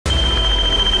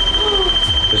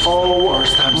This is the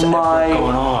first time ever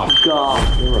going off.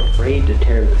 God. They were afraid to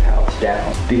tear this house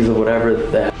down because of whatever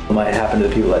the hell might happen to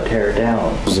the people that tear it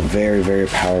down. It was a very, very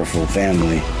powerful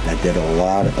family that did a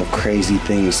lot of crazy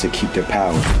things to keep their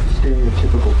power.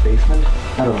 Stereotypical basement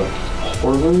out of a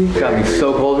horror movie. It's got me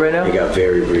so cold right now. It got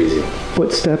very breezy.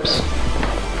 Footsteps,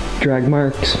 drag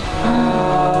marks.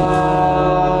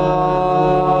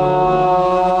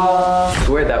 I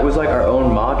swear that was like our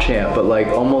own Machamp, but like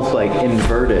almost like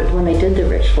inverted. When they did the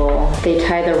ritual, they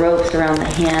tie the ropes around the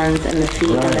hands and the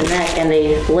feet and the neck, and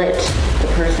they lit the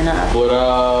person up. What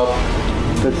up?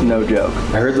 That's no joke.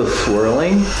 I heard the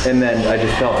swirling, and then I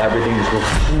just felt everything just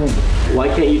go. Why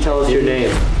can't you tell us your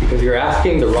name? Because you're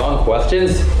asking the wrong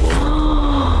questions?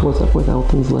 What's up with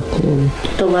Elton's left hand?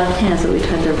 The left hand is what we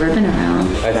tied the ribbon around.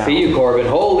 I see you, Corbin.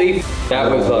 Holy, that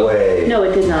was a way. No,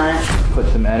 it did not. Put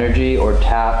some energy or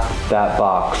tap that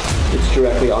box. It's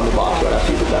directly on the box right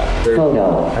after you did that.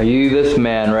 Photo. Are you this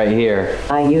man right here?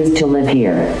 I used to live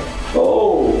here.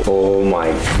 Oh. Oh my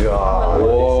God.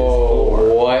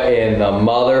 Whoa. What in the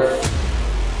mother?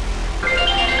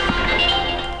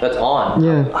 That's on.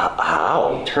 Yeah.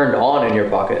 How? Turned on in your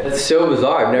pocket. That's so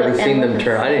bizarre. I've never seen them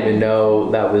turn. I didn't even know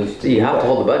that was. You have to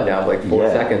hold the button down for like 4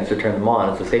 seconds to turn them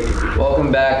on. It's a safety feature.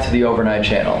 Welcome back to the Overnight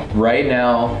Channel. Right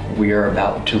now, we are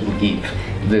about to leave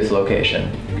this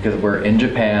location because we're in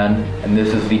Japan, and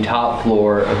this is the top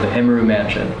floor of the Himuro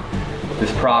Mansion.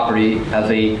 This property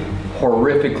has a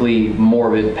horrifically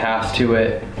morbid past to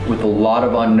it with a lot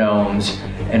of unknowns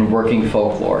and working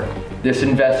folklore. This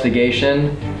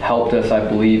investigation helped us, I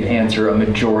believe, answer a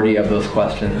majority of those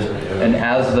questions. And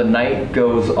as the night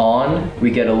goes on, we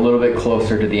get a little bit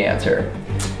closer to the answer.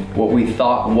 What we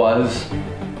thought was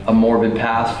a morbid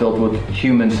past filled with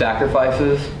human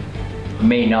sacrifices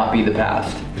may not be the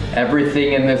past.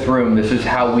 Everything in this room, this is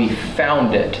how we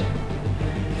found it,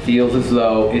 feels as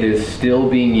though it is still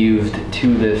being used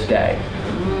to this day.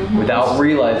 Without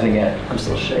realizing it, I'm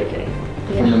still shaking.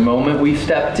 from the moment we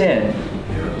stepped in,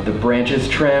 the branches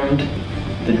trimmed,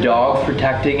 the dogs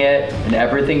protecting it, and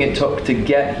everything it took to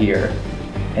get here,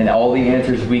 and all the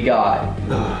answers we got,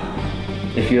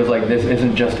 it feels like this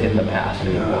isn't just in the past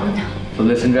anymore. So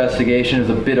this investigation is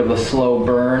a bit of a slow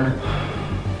burn,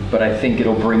 but I think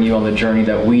it'll bring you on the journey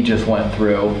that we just went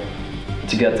through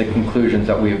to get the conclusions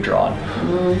that we have drawn.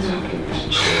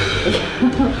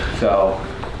 So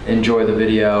enjoy the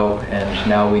video, and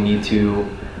now we need to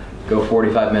go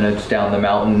 45 minutes down the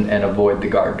mountain and avoid the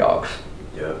guard dogs.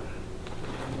 Yep.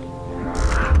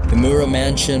 The Himuro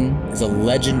Mansion is a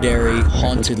legendary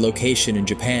haunted location in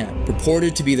Japan,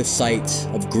 purported to be the site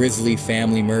of grisly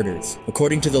family murders.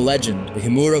 According to the legend, the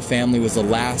Himuro family was the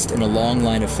last in a long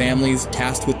line of families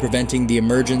tasked with preventing the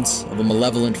emergence of a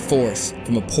malevolent force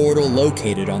from a portal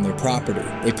located on their property.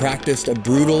 They practiced a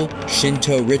brutal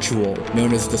Shinto ritual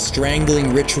known as the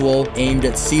Strangling ritual, aimed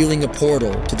at sealing a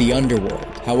portal to the underworld.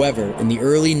 However, in the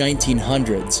early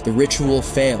 1900s, the ritual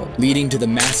failed, leading to the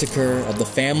massacre of the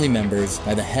family members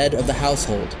by the head of the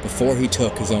household before he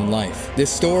took his own life. This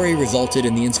story resulted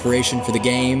in the inspiration for the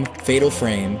game Fatal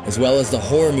Frame, as well as the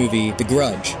horror movie The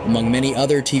Grudge, among many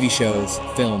other TV shows,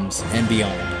 films, and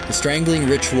beyond. The Strangling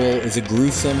ritual is a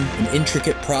gruesome and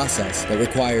intricate process that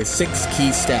requires 6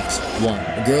 key steps. 1.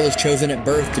 A girl is chosen at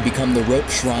birth to become the rope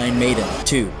shrine maiden.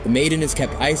 2. The maiden is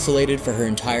kept isolated for her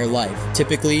entire life,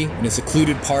 typically in a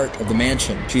secluded part of the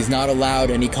mansion. She is not allowed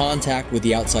any contact with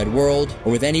the outside world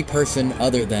or with any person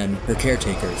other than her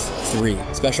caretakers. 3.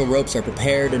 Special ropes are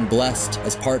prepared and blessed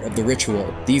as part of the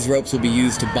ritual. These ropes will be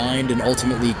used to bind and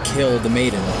ultimately kill the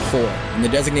maiden. 4. On the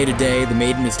designated day, the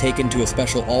maiden is taken to a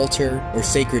special altar or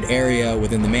sacred area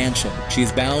within the mansion. She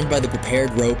is bound by the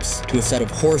prepared ropes to a set of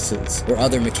horses or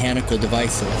other mechanical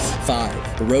devices.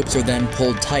 5. The ropes are then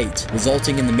pulled tight,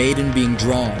 resulting in the maiden being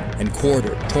drawn and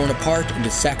quartered, torn apart into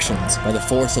sections by the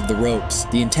force of the ropes.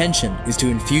 The intention is to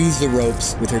infuse the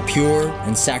ropes with her pure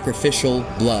and sacrificial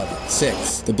blood.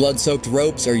 6. The blood-soaked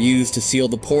ropes are used to seal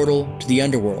the portal to the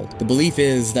underworld. The belief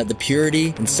is that the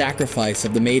purity and sacrifice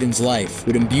of the maiden's life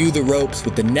would imbue the ropes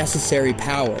with the necessary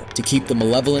power to keep the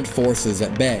malevolent forces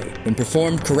at bay. When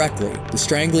performed correctly, the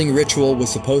Strangling ritual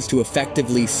was supposed to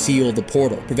effectively seal the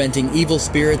portal, preventing evil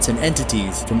spirits and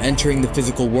entities from entering the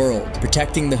physical world,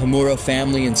 protecting the Himuro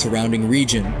family and surrounding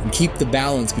region, and keep the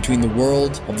balance between the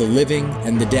world of the living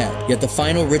and the dead. Yet the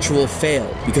final ritual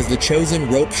failed because the chosen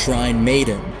rope shrine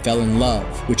maiden fell in love,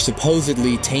 which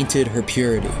supposedly tainted her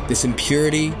purity. This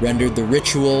impurity rendered the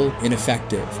ritual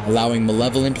ineffective, allowing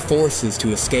malevolent forces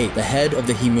to escape. The head of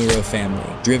the Himuro family,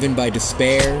 driven by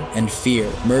despair and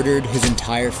fear, murdered his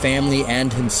entire family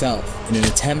and himself in an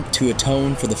attempt to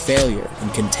atone for the failure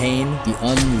and contain the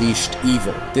unleashed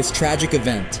evil. This tragic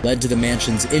event led to the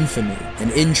mansion's infamy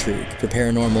and intrigue for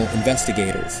paranormal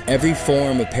investigators. Every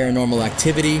form of paranormal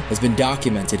activity has been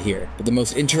documented here, but the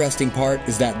most interesting part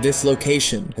is that this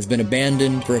location has been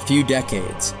abandoned for a few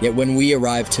decades. Yet when we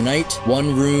arrive tonight,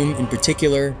 one room in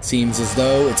particular seems as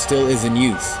though it still is in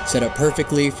use, set up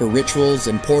perfectly for rituals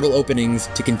and portal openings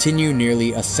to continue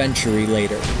nearly a century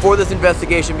later. Before this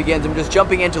investigation begins, I'm just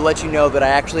jumping in to let you know that I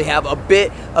actually have a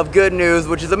bit of good news,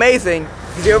 which is amazing,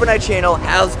 because the Overnight channel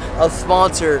has a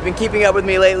sponsor. If you've been keeping up with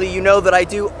me lately, you know that I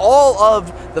do all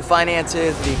of the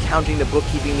finances, the accounting, the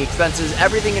bookkeeping, the expenses,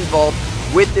 everything involved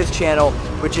with this channel,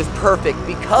 which is perfect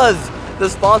because the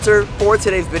sponsor for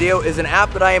today's video is an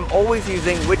app that I am always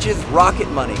using, which is Rocket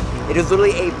Money. It is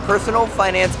literally a personal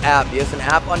finance app. Yes, an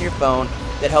app on your phone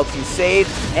that helps you save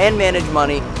and manage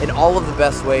money in all of the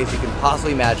best ways you can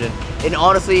possibly imagine, and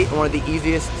honestly, in one of the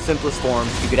easiest, simplest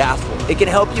forms you could ask for. It can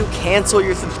help you cancel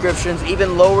your subscriptions,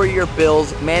 even lower your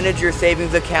bills, manage your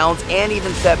savings accounts, and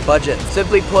even set budgets.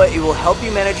 Simply put, it will help you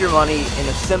manage your money in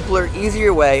a simpler,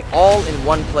 easier way, all in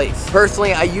one place.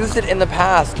 Personally, I used it in the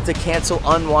past to cancel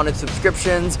unwanted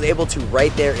subscriptions. I was able to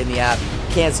right there in the app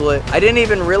cancel it. I didn't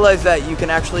even realize that you can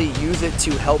actually use it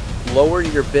to help lower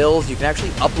your bills. You can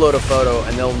actually upload a photo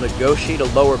and they'll negotiate a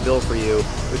lower bill for you,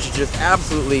 which is just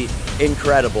absolutely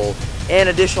incredible. And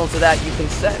additional to that, you can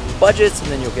set budgets and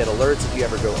then you'll get alerts if you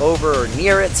ever go over or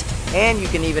near it. And you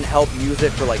can even help use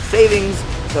it for like savings,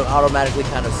 so automatically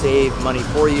kind of save money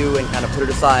for you and kind of put it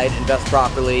aside, invest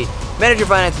properly, manage your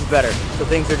finances better, so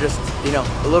things are just, you know,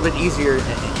 a little bit easier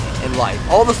in life.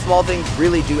 All the small things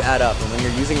really do add up, and when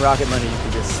you're using Rocket Money, you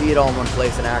can just see it all in one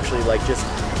place and actually like just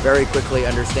very quickly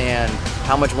understand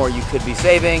how much more you could be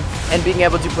saving and being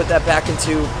able to put that back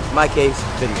into, in my case,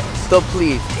 videos. So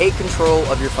please take control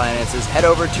of your finances. Head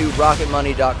over to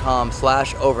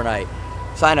rocketmoney.com/overnight.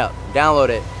 Sign up, download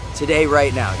it today,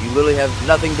 right now. You literally have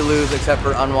nothing to lose except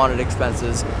for unwanted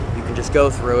expenses. You can just go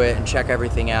through it and check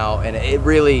everything out, and it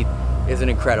really is an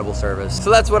incredible service. So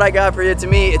that's what I got for you. To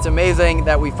me, it's amazing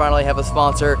that we finally have a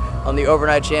sponsor on the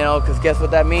Overnight channel, because guess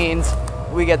what that means?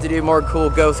 We get to do more cool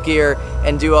ghost gear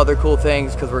and do other cool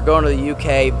things, because we're going to the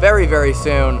UK very, very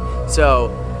soon. So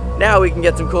now we can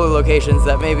get some cooler locations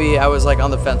that maybe I was like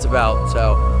on the fence about.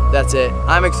 So that's it.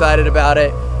 I'm excited about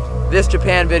it. This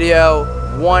Japan video,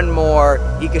 one more,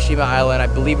 Ikeshima Island. I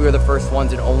believe we were the first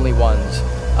ones and only ones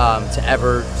to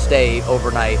ever stay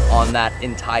overnight on that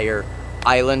entire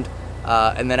island.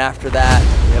 And then after that,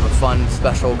 we have a fun,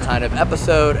 special kind of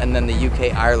episode, and then the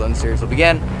UK-Ireland series will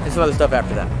begin, and some other stuff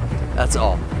after that. That's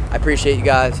all. I appreciate you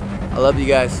guys. I love you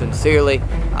guys sincerely.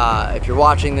 If you're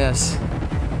watching this,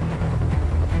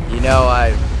 you know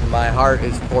my heart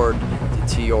is poured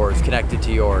to yours, connected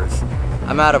to yours.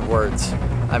 I'm out of words.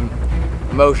 I'm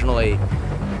emotionally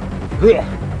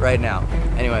right now.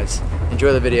 Anyways,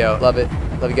 enjoy the video. Love it.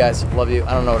 Love you guys. Love you.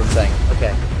 I don't know what I'm saying.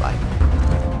 Okay, bye.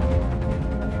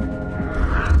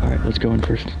 All right, let's go in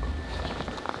first.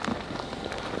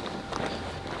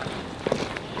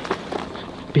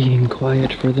 Being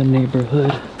quiet for the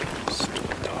neighborhood.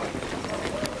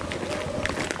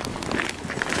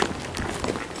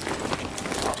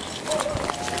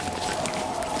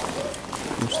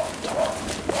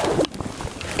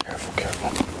 Careful, careful.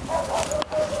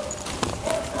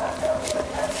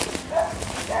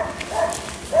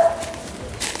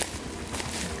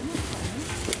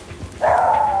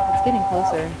 It's getting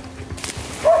closer.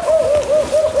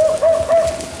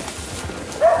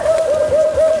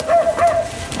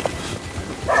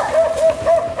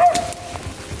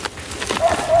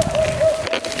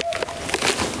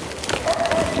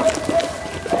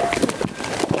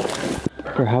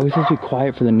 Or how are we supposed to be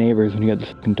quiet for the neighbors when you got this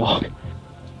fucking dog?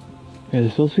 Yeah,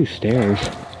 there's supposed to be stairs.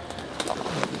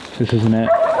 This isn't it.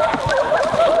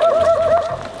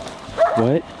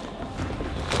 What?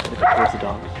 Towards the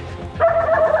dogs.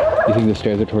 You think the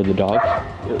stairs are toward the dogs?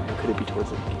 Could it be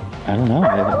towards the... I don't know.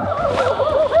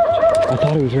 I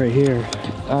thought it was right here.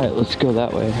 Alright, let's go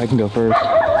that way. I can go first.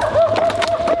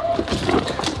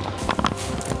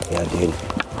 Yeah, dude.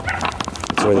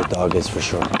 It's where the dog is for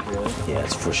sure. Really? Yeah,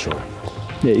 it's for sure.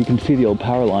 Yeah, you can see the old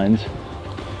power lines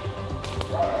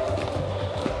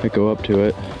that go up to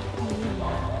it.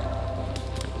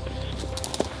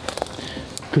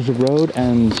 Because the road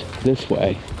ends this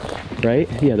way, right?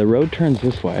 Yeah, the road turns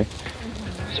this way.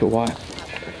 So why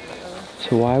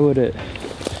would it,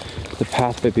 the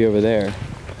path might be over there,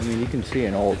 I mean, you can see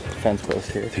an old fence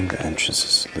post here. I think the entrance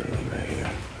is literally right here.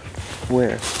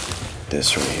 Where?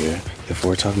 This right here. If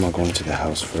we're talking about going to the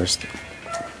house first,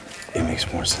 it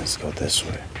makes more sense to go this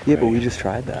way. Yeah, right? but we just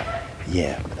tried that.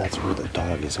 Yeah, but that's where the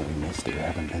dog is and we missed it. We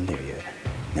haven't been there yet.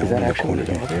 Now Is that actually where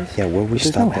the dog is? Yeah, where we There's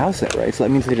stopped. no house there, right? So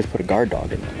that means they just put a guard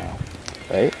dog in there now,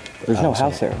 right? There's no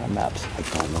house there on maps. I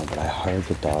don't know, but I heard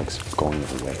the dogs going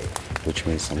away, which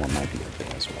means someone might be up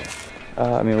there as well.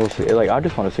 I mean, we'll see. Like, I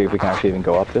just want to see if we can actually even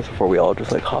go up this before we all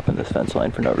just like hop in this fence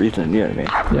line for no reason. You know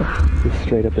what I mean? Yeah. Just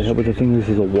straight up the hill. But the thing is,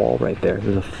 there's a wall right there.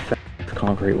 There's a fat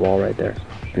concrete wall right there.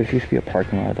 There used to be a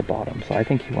parking lot at the bottom. So I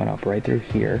think he went up right through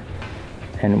here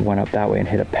and went up that way and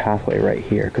hit a pathway right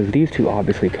here. Because these two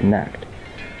obviously connect,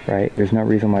 right? There's no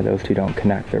reason why those two don't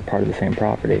connect. They're part of the same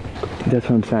property. That's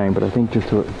what I'm saying. But I think just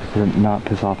to not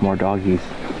piss off more doggies,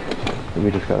 we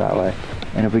just go that way.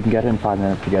 And if we can get it in 5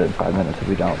 minutes, we get it in 5 minutes. If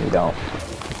we don't, we don't.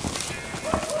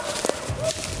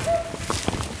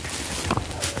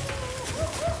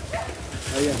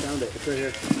 Oh yeah, found it. It's right here.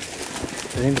 I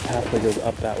think the pathway goes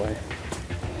up that way.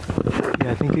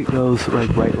 Yeah, I think it goes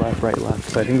like right, left, right, left.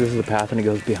 So I think this is the path and it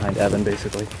goes behind Evan,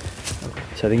 basically. Okay.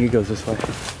 So I think it goes this way.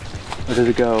 Where does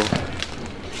it go?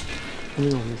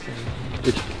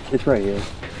 It's right here.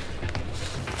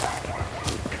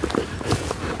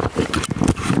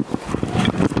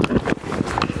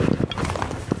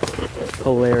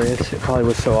 Hilarious. It probably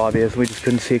was so obvious. We just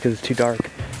couldn't see it because it's too dark.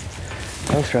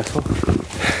 That was stressful.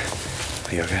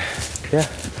 Are you okay? Yeah,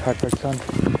 heartbreak son.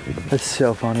 That's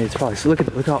so funny. It's probably, so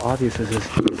look how obvious this is.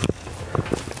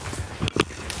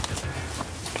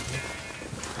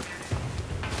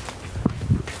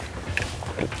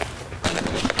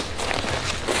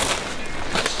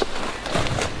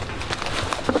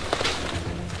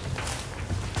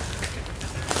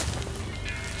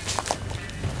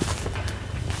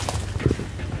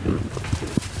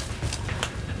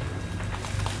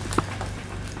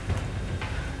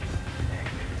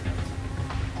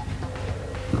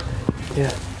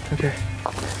 Yeah, okay.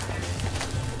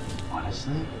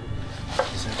 Honestly,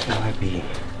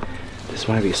 this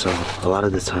might be so. A lot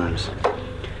of the times,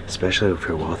 especially if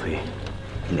you're wealthy,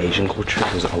 in Asian culture,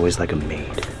 there's always like a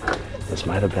maid. This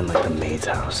might have been like the maid's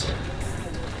house.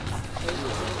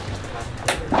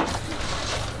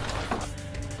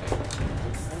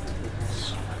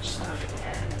 So much stuff in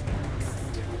here.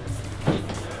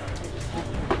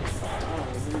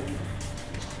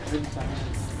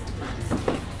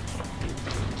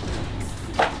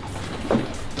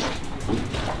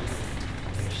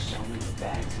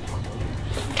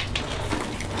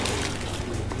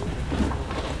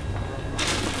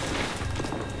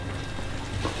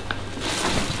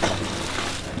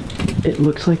 It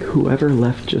looks like whoever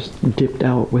left just dipped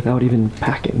out without even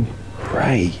packing.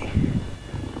 Right.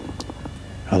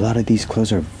 A lot of these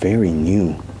clothes are very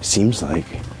new. Seems like.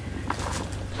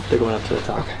 They're going up to the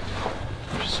top.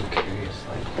 I'm just so curious.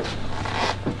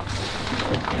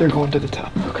 They're going to the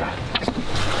top. Okay.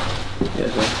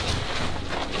 Yeah,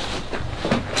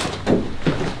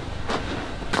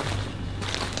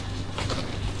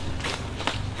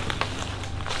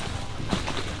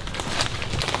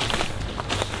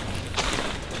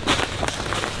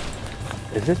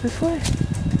 Is it this way?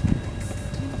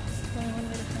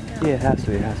 Yeah, it has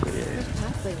to be, yeah.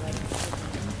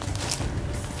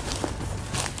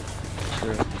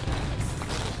 True.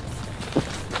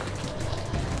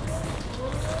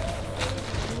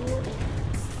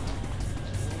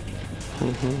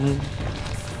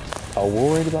 Oh,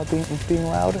 we're worried about being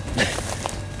loud?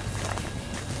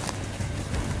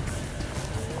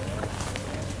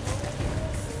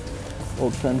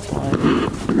 Old fence line.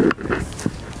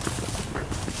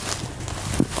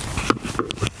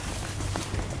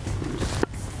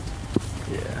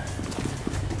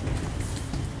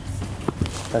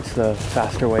 That's the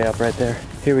faster way up right there.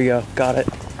 Here we go, got it.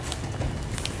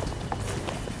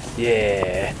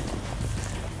 Yeah.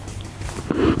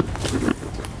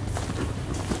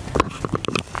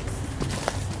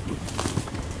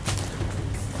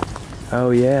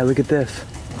 Oh yeah, look at this.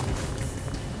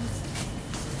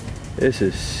 This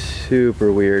is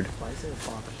super weird.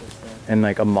 And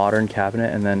like a modern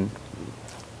cabinet and then...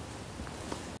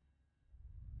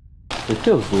 It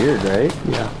feels weird, right?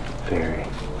 Yeah. Very.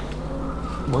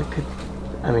 What could,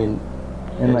 I mean,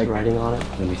 And like like writing on it?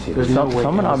 Let me see. There's no way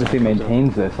someone else obviously that comes up.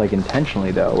 maintains this, like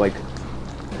intentionally though, like,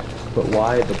 but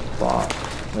why the box?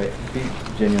 Wait,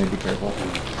 genuinely be careful.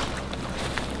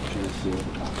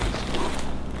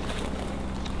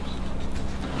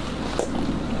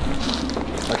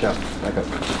 Watch out, back up.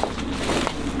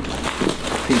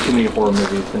 Seen too many horror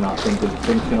movies to not think that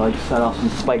thing's gonna like set off some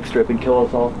spike strip and kill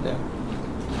us all. Yeah.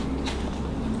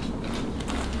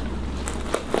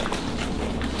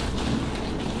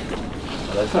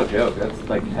 that's no joke. That's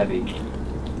like heavy.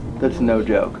 That's no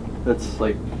joke. That's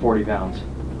like 40 pounds.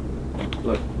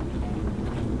 Look.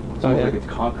 It looks like it's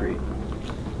concrete.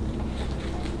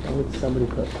 Why would somebody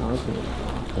put concrete?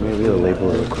 Let me read the label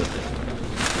real quick.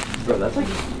 Bro, that's like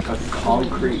a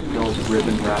concrete-filled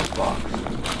ribbon wrap box.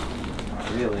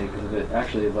 Really, because it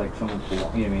actually is like someone's, you know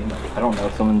what I mean? Like, I don't know,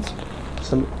 someone's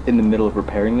in the middle of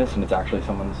repairing this, and it's actually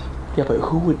someone's. Yeah, but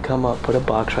who would come up, put a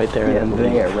box right there, and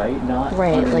then there, right? Not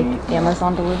Right, underneath. like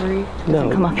Amazon delivery. No,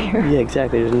 Come up here. Yeah,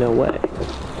 exactly. There's no way.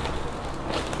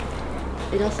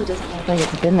 It also doesn't look like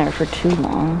it's been there for too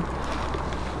long.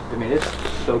 I mean, it's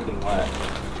soaking wet.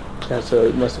 Yeah, so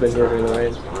it must have been here during the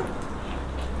rain.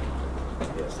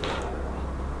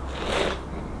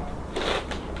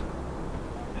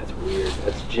 That's weird.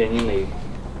 That's genuinely.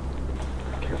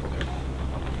 Careful.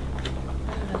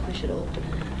 I don't know if we should open it.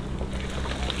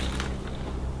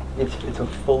 It's a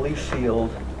fully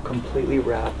sealed, completely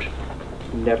wrapped,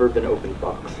 never been opened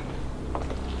box.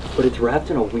 But it's wrapped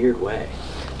in a weird way.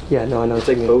 Yeah, no, I know. It's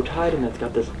like bow tied, and it's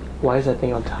got this. Why is that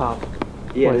thing on top?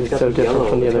 Yeah, Why it's is it got so the different yellow,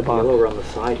 from the it's other got box? yellow around the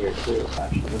side here too.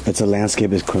 It's a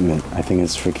landscape equipment. I think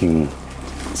it's freaking,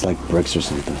 it's like bricks or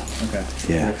something. Okay.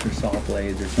 Yeah. For saw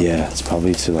blades or something. Yeah, it's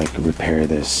probably to like repair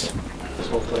this. This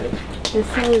whole place. This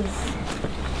says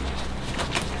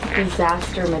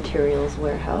disaster materials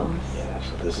warehouse. Yeah,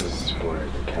 so this is for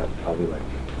the cat, probably like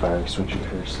fire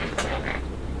extinguishers.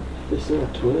 There's still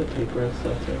toilet paper and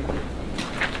stuff there.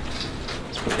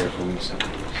 Let's be careful when you send these.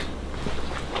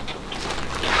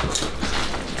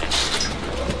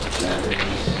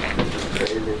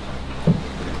 Crazy.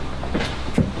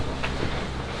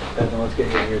 Then let's get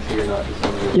you in here so you're not just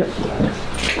on the Yep.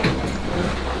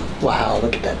 Wow,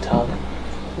 look at that tub.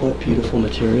 What beautiful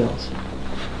materials.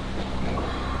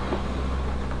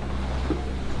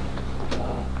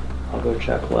 I'll go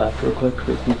check left real quick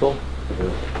for people.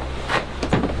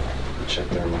 Check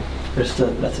thermal.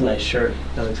 That's a nice shirt.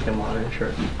 That looks like a modern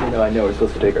shirt. You know, I know we're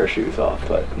supposed to take our shoes off,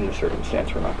 but in this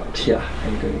circumstance, we're not going to. Yeah, I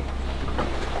agree.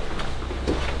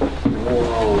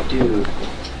 Whoa, dude.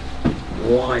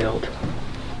 Wild.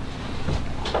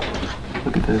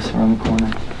 Look at this around the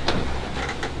corner.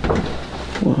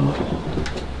 Whoa.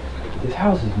 This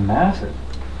house is massive.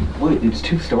 Wait, it's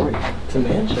 2 stories. It's a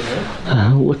mansion,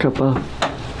 right? Look up.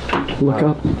 Look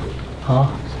up. Huh?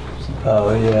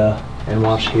 Oh, yeah. And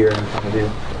watch here in front of you.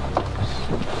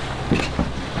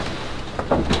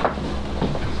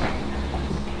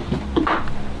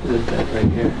 There's a bed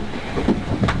right here.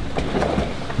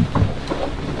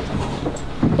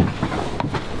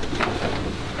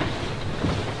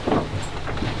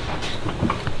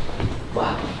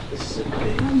 Wow, this is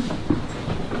big.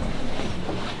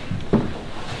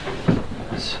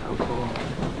 That's so cool.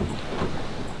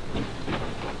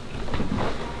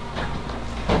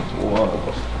 Whoa.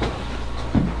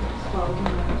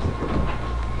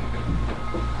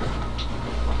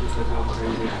 Look how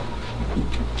crazy.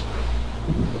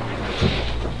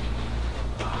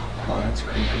 Oh, that's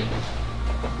creepy.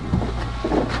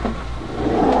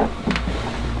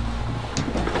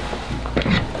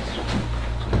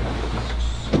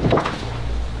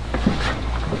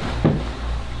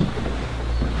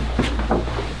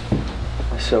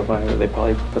 It's so funny that they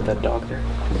probably put that dog there.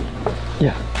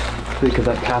 Yeah. Because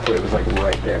that pathway was like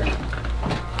right there.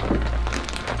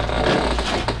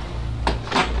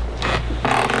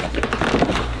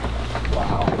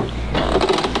 Wow.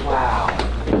 Wow.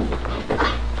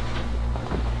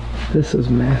 This is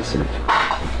massive.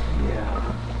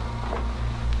 Yeah.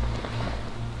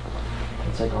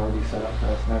 It's like already set up for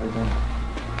us and everything.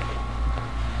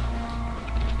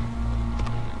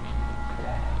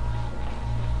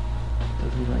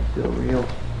 Doesn't like feel real.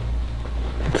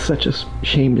 It's such a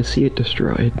shame to see it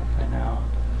destroyed. I know.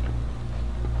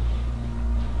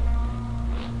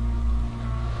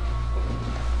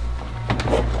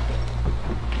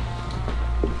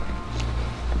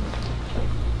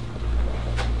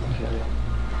 Okay.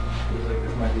 Feels like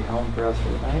this might be home for us for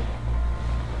the night.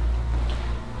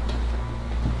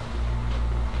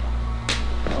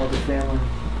 All the family.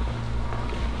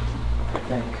 I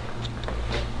think.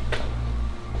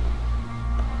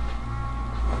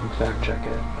 Fact check it,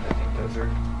 but I think those are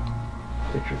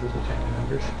pictures of the family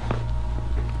members.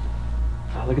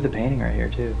 Oh, look at the painting right here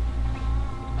too.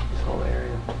 This whole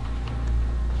area.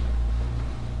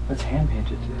 That's hand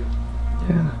painted too.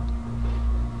 Yeah.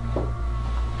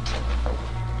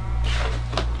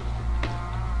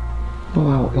 Oh,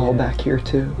 wow, all back here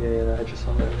too. Yeah, I just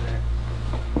saw that over there.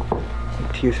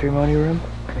 Like tea ceremony room,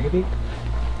 maybe?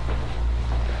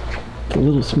 It's a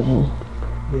little small.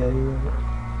 Yeah, you're right.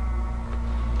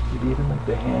 Maybe even like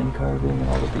the hand carving and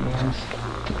all the beams.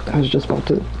 I was just about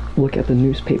to look at the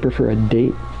newspaper for a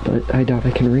date, but I doubt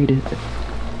I can read it.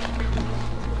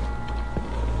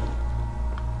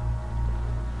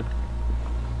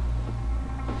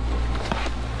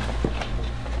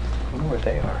 I wonder where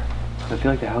they are. I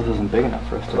feel like the house isn't big enough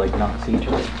for us to like not see each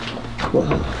other. Well,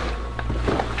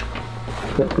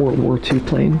 that World War II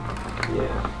plane.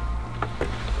 Yeah.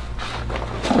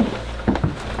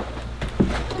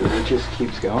 Dude, it just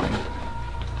keeps going.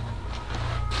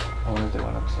 I wonder if they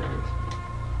went upstairs.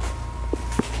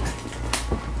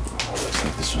 Oh, looks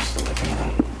like this was the living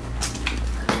room.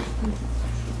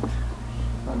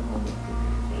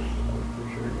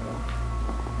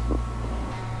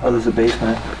 Oh, there's a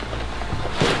basement.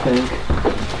 I think.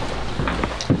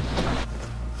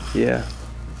 Yeah.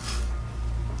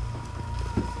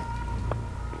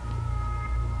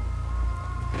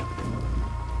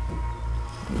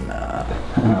 Nah,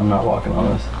 I'm not walking on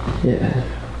this. Yeah.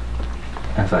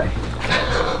 As I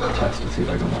test to see if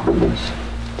I can walk on this.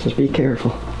 Just be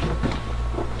careful.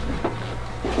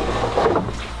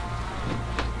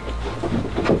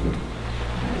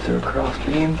 Is there a cross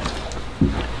beam?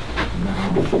 No.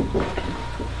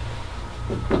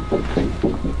 Let's see.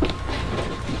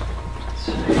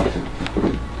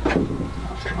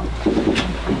 Not strong.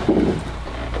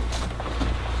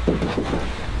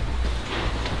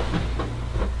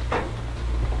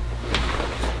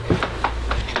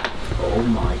 Oh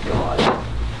my god.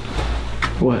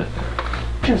 What?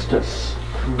 Just a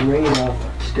straight up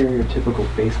stereotypical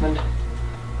basement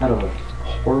out of a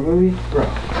horror movie? Bro.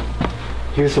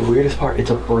 Here's the weirdest part. It's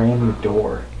a brand new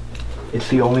door. It's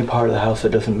the only part of the house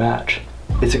that doesn't match.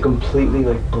 It's a completely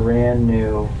like brand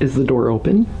new. Is the door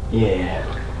open? Yeah.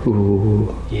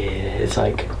 Ooh. Yeah, it's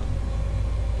like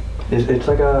it's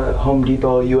like a Home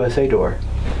Depot USA door.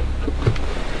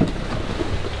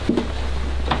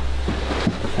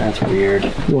 That's weird.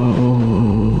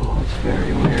 Whoa. It's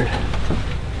very weird.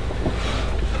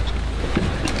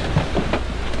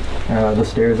 The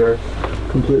stairs are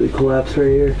completely collapsed right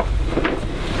here.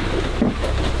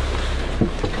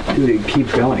 Dude, it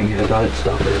keeps going. I thought it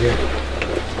stopped right here.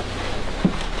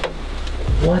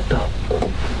 What the?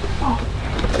 Oh.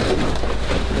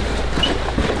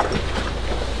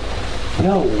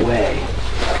 No way.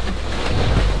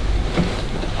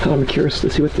 I'm curious to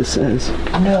see what this says.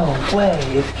 No way.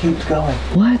 It keeps going.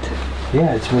 What?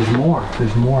 Yeah, there's more.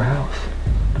 There's more house.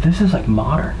 But this is like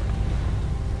modern.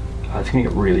 Oh, it's gonna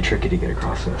get really tricky to get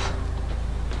across this.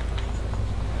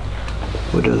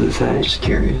 What does it say? I'm just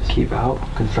curious. Keep out.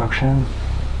 Construction.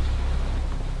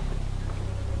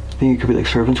 I think it could be like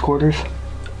servants' quarters.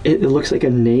 It looks like a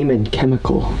name and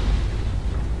chemical.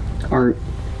 Our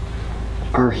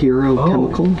hero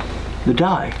chemical. The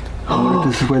dye. I wonder if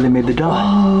this is where they made the dye.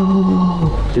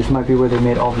 Oh. This might be where they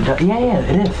made all the dye. Yeah,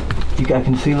 it is. I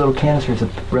can see little canisters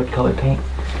of red colored paint.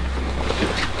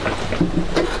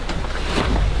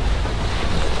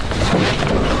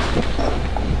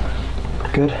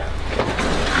 Good.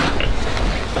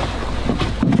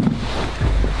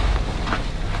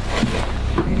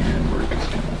 And we're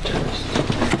just gonna test.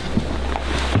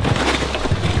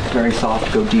 Very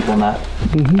soft, go deep on that.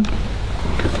 Mm-hmm.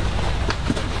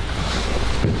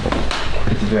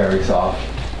 It's very soft.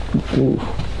 Ooh.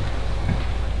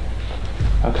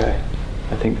 Okay.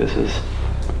 I think this is,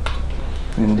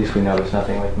 at least we know there's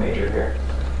nothing like major here.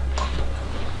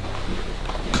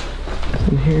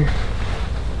 In here.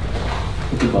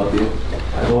 It's above you.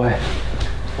 By the way,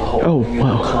 the whole thing is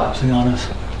collapsing on us.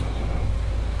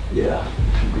 Yeah,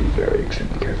 should be very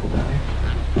extremely careful down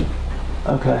here.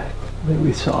 Okay, I think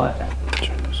we saw it.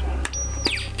 Turn this on.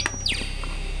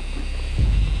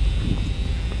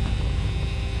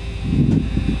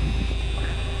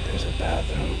 There's a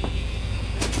bathroom.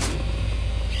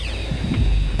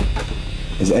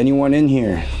 Is anyone in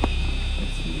here?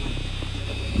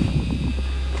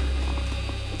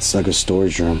 It's like a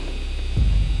storage room.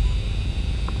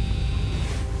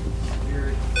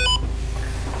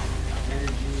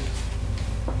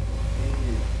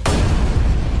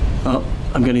 Oh,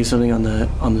 I'm getting something on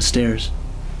the stairs.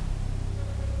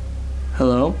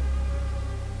 Hello?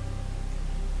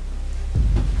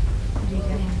 What are you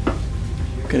getting?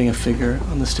 Getting a figure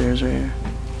on the stairs right here.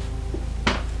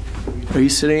 Are you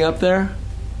sitting up there?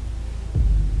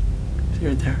 See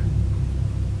right there.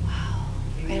 Wow.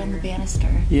 Right on the banister.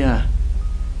 Yeah.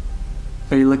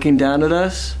 Are you looking down at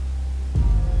us?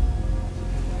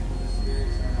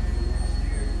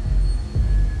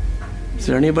 Is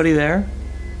there anybody there?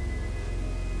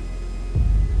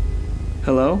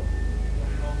 Hello?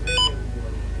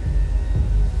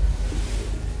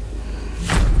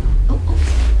 Oh.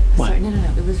 What? Sorry, no.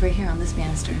 It was right here on this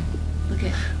banister. Look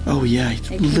at. Oh yeah,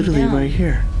 came literally down. right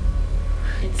here.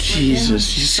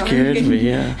 Jesus, you scared me,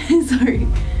 yeah. Sorry.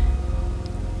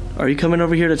 Are you coming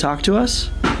over here to talk to us?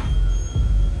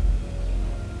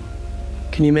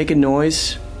 Can you make a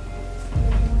noise?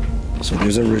 So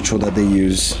there's a ritual that they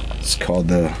use. It's called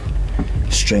the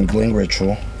Strangling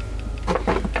ritual,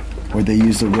 where they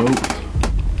use the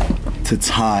rope to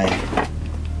tie.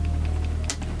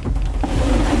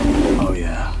 Oh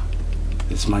yeah,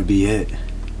 this might be it.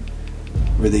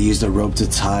 Where they use the rope to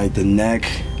tie the neck,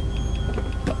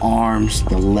 the arms,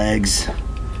 the legs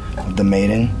of the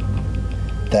maiden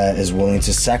that is willing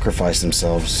to sacrifice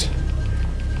themselves,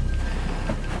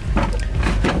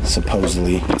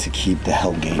 supposedly to keep the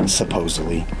hell gate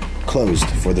supposedly closed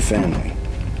for the family.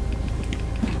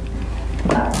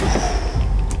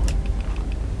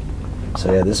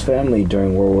 So yeah, this family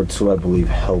during World War II, I believe,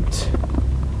 helped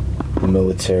the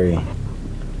military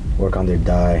work on their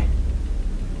dye,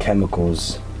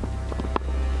 chemicals.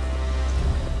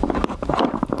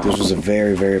 This was a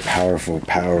very, very powerful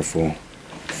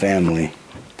family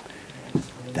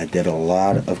that did a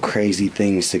lot of crazy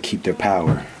things to keep their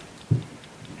power.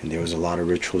 And there was a lot of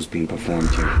rituals being performed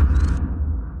here.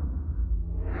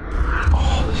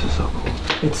 Oh, this is so cool.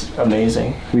 It's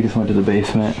amazing. We just went to the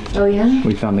basement. Oh yeah?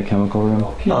 We found the chemical room.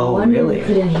 Oh, Wonder really? We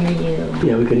couldn't hear you.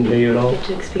 Yeah, we couldn't hear you at all. Get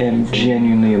to experience I'm it.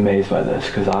 genuinely amazed by this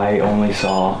because I only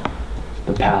saw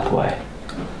the pathway.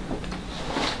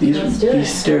 Let's do it.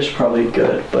 These stairs are probably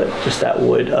good, but just that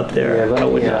wood up there, I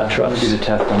would not trust. Do the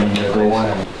test on the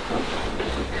other.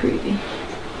 Creepy.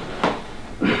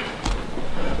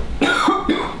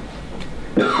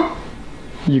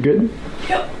 You good?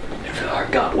 Yep.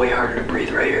 It got way harder to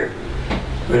breathe right here.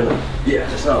 Really?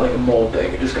 Yeah, it's not like a mold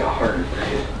thing. It just got harder to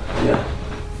breathe. Yeah.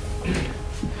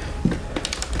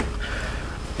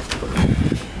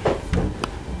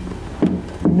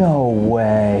 No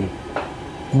way.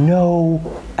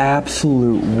 No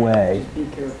absolute way. Be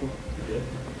careful.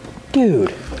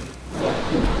 Dude.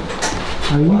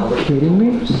 Are you kidding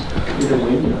me?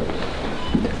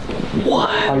 What?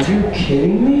 Are you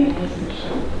kidding me?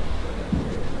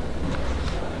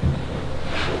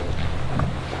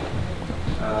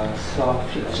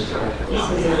 Soft.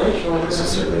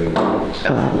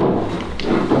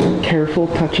 Careful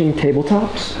touching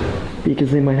tabletops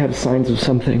because they might have signs of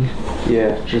something.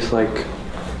 Yeah, just like,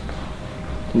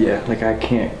 yeah, like I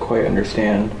can't quite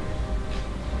understand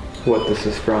what this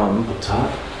is from.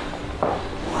 Top?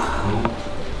 Wow.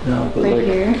 No, but Right like,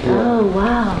 here? yeah. Oh,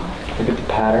 wow. Look at the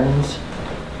patterns.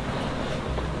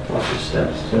 Watch your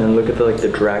steps. And then look at the like the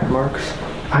drag marks.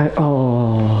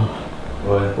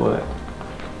 What?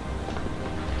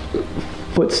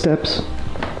 Footsteps,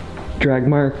 drag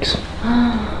marks,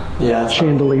 Yeah. It's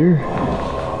chandelier.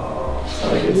 not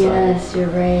a good sign. Yes, you're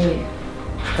right.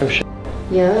 Oh shit.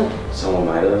 Yep. Someone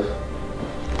might have.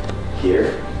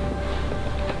 Here?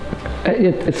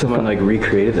 It's Someone like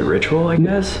recreated the ritual, I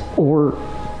guess? or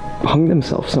hung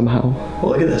themselves somehow.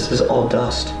 Well, look at this. This is all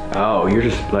dust. Oh, you're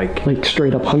just like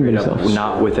Straight up hung straight up, themselves.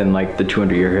 not within like the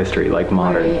 200-year history, like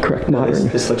modern. Right. Correct, This, modern.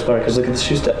 this looks better because look at the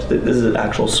shoe steps. This is an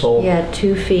actual sole. Yeah,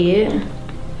 2 feet.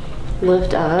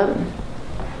 Lift up.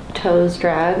 Toes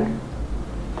drag.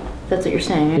 That's what you're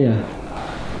saying, right? Yeah.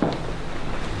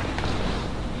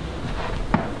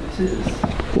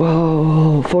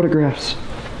 Whoa, photographs.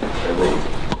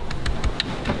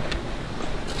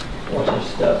 Watch your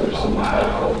step. There's some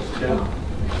holes too.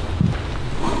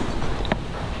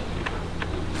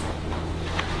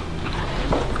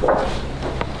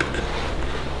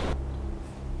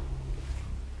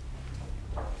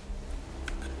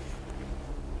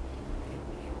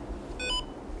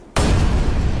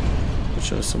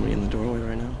 Shows somebody in the doorway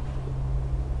right now.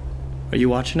 Are you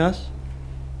watching us?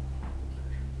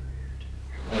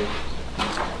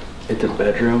 It's a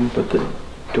bedroom, but the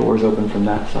door's open from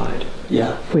that side.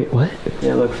 Yeah. Wait, what?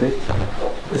 Yeah, look, see?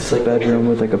 It's like Bedroom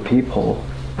with like a peephole.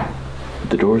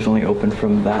 The door's only open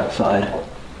from that side.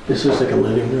 this looks like a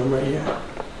living room right here.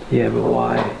 Yeah, but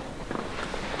why?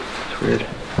 It's weird.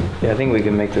 Yeah, I think we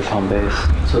can make this home base.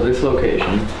 So this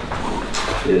location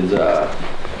is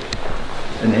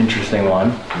an interesting one.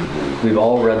 We've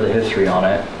all read the history on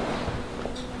it,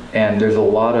 and there's a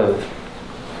lot of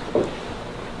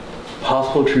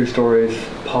possible true stories,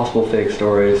 possible fake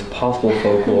stories, possible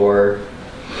folklore.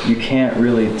 You can't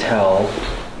really tell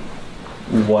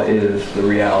what is the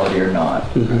reality or not.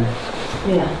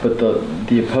 Yeah. But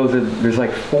the opposed, there's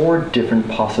like 4 different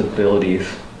possibilities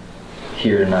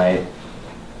here tonight.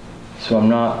 So I'm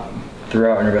not,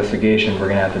 throughout an investigation, we're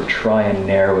gonna have to try and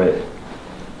narrow it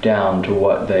down to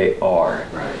what they are.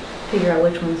 Right. Figure out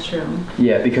which one's true.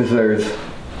 Yeah, because there's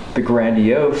the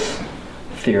grandiose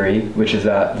theory, which is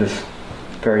that this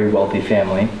very wealthy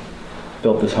family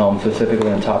built this home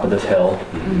specifically on top of this hill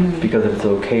because of its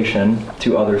location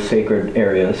to other sacred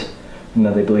areas. And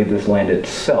then they believe this land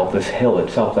itself, this hill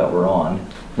itself that we're on,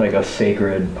 like a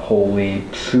sacred, holy,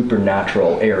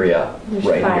 supernatural area. There's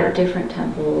right five here. different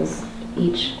temples,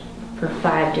 each for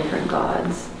 5 different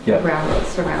gods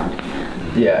surrounding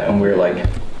that. Yeah, and we're like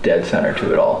dead center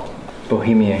to it all.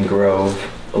 Bohemian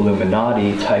Grove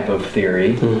Illuminati type of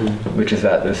theory, which is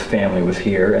that this family was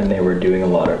here and they were doing a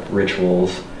lot of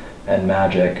rituals and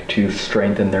magic to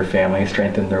strengthen their family,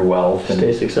 strengthen their wealth, and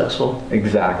Stay successful.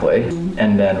 exactly.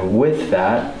 And then with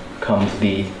that comes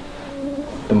the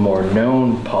more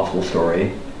known possible story,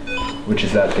 which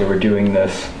is that they were doing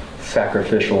this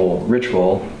sacrificial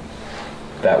ritual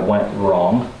that went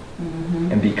wrong.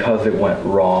 And because it went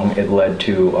wrong, it led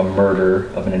to a murder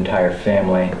of an entire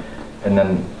family and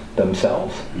then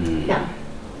themselves. Yeah.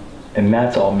 And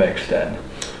that's all mixed in.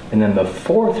 And then the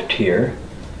fourth tier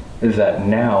is that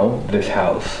now this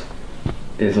house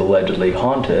is allegedly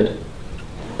haunted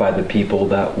by the people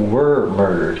that were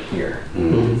murdered here.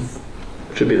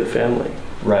 Which would be the family.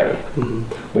 Right.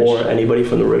 Or anybody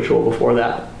from the ritual before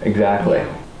that. Exactly.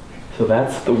 So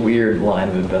that's the weird line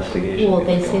of investigation. Well,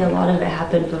 they say a lot of it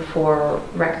happened before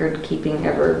record keeping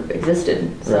ever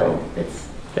existed. So it's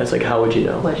Yeah, it's like, how would you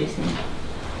know? what you see.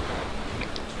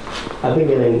 I've been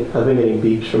getting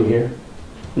beeps from here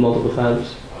multiple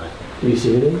times. Have you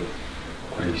seen anything?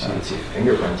 What do you see? I see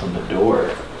fingerprints on the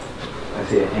door. I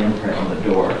see a handprint on the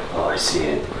door. Oh, I see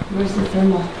it. Where's the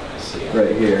thermal? I see it.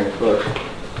 Right here. Look.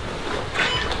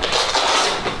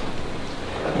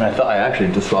 And I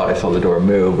actually just thought I saw the door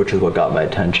move, which is what got my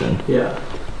attention. Yeah.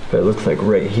 But it looks like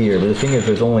right here. But the thing is,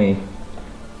 there's only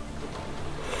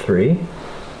 3,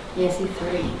 Yeah, I see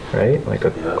 3. right? Like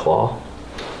a claw.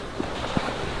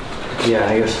 Yeah,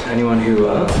 I guess anyone who.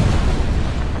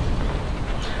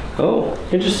 Oh,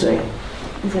 interesting.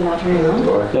 Is it not turning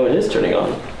on? No, it is turning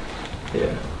on.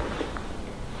 Yeah.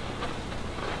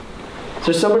 Is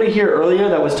there somebody here earlier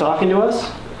that was talking to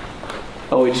us?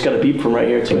 Oh, we just got a beep from right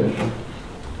here too.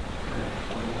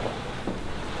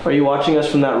 Are you watching us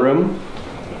from that room?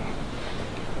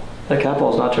 That cat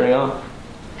ball's not turning on.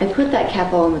 I put that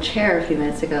cat ball in the chair a few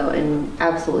minutes ago and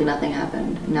absolutely nothing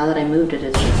happened. Now that I moved it,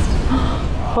 it's just...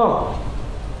 Huh.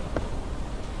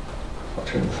 I'll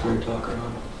turn the spirit talker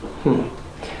on.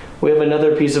 We have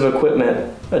another piece of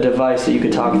equipment, a device that you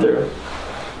could talk through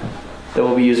that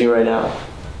we'll be using right now.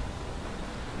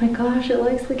 Oh my gosh, it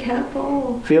likes the cat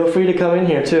ball. Feel free to come in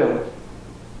here too.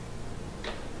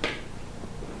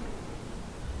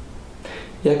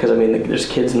 Yeah, because I mean, there's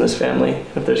kids in this family.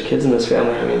 If there's kids in this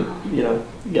family, I mean, you know,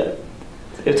 yeah,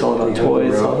 it's all about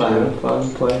toys, it's all about having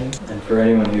fun, playing. And for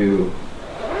anyone who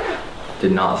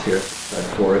did not see our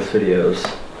Red Forest videos,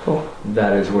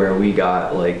 that is where we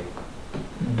got like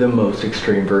the most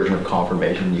extreme version of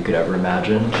confirmation you could ever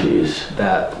imagine. Jeez.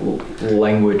 That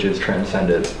language is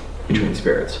transcended between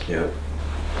spirits. Yep.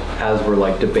 As we're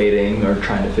like debating or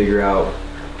trying to figure out,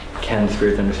 can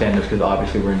spirits understand this? Because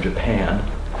obviously we're in Japan.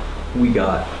 We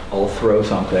got, I'll throw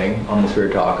something on the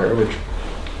spirit talker, which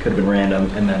could have been random,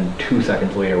 and then 2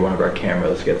 seconds later, one of our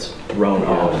cameras gets thrown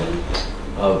off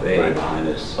of Right behind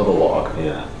us. of a log.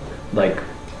 Yeah. Like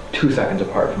 2 seconds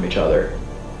apart from each other,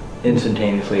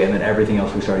 instantaneously, and then everything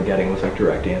else we started getting was like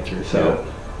direct answers. So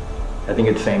I think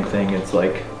it's the same thing. It's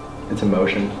like, it's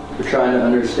emotion. We're trying to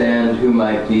understand who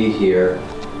might be here.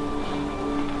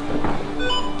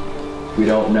 We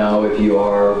don't know if you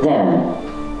are Them?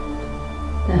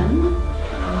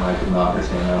 I could not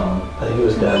understand that one. I think it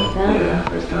was them. Them?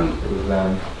 Yeah, it's done. It was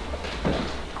them.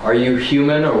 Are you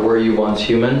human or were you once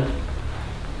human?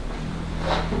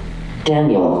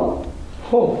 Daniel.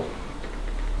 Oh.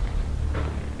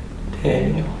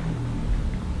 Daniel.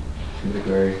 Seems like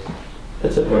very...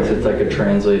 That's a Unless it's like a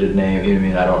translated name, you know what I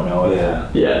mean? I don't know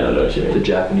if Yeah, I know what you the mean.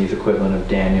 Japanese equivalent of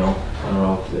Daniel. I don't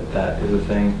know if that is a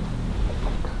thing.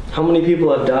 How many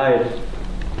people have died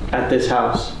at this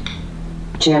house?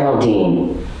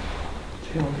 Geraldine.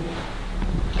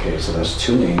 Okay, so that's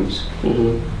 2 names.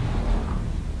 Mm-hmm.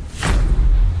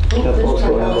 What's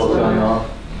going on?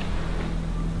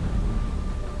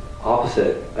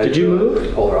 Opposite. Did you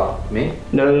move? Polar off. Me?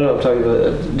 No, I'm talking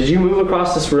about... Did you move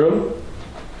across this room?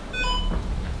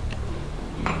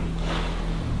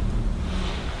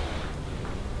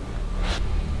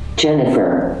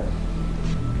 Jennifer.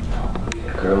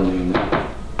 Girl name.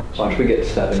 Watch we get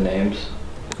 7 names.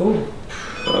 Cool.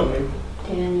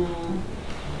 Daniel.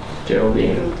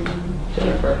 Geraldine.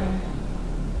 Jennifer.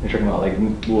 You're talking about like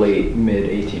late, mid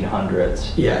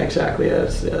 1800s. Yeah, exactly.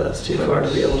 That's too far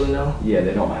to be able to know. Yeah,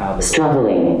 they don't have it.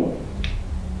 Struggling.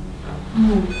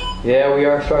 Yeah, we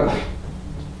are struggling.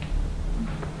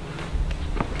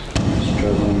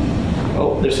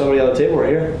 Oh, there's somebody on the table right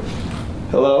here.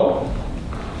 Hello?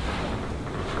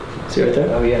 See right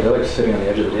there? Oh yeah, they're like sitting on the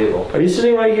edge of the table. Are you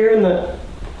sitting right here in the...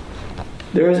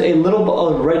 There is a little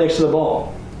ball right next to the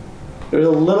ball. There's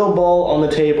a little ball on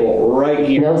the table right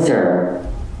here. No, sir.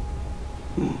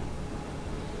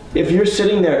 If you're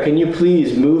sitting there, can you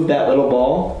please move that little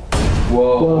ball?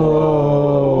 Whoa.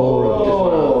 Whoa.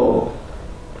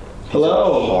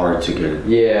 Hello? Hard to get.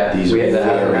 Yeah, These we are had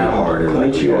that very around. hard.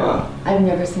 Konnichiwa. I've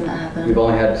never seen that happen. We've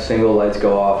only had single lights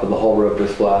go off and the whole rope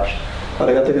just flashed.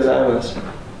 Arigatou gozaimasu.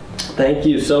 Thank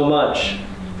you so much.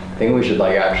 I think we should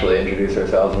like actually introduce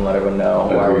ourselves and let everyone know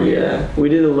why we're here. Yeah, we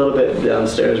did a little bit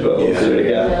downstairs, but we'll do it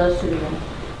again. Yeah, let's do it again.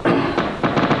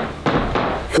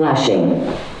 Flashing.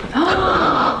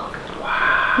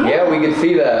 Yeah, we can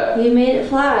see that. You made it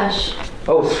flash.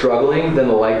 Oh, struggling, then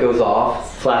the light goes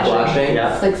off. Flashing.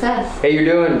 Yeah. Success. Hey, you're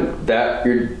doing that.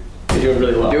 You're You're doing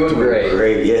really well. doing great.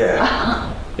 Great, yeah.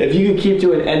 If you could keep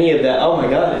doing any of that, oh my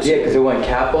god. It's, Yeah, because it went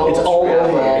cat ball. it's all strap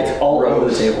over. ball, It's all over the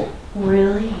ropes. table.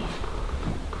 Really?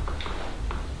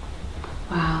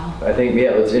 Wow. I think,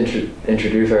 yeah, let's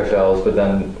introduce ourselves, but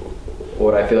then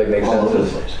what I feel like makes sense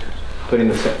is putting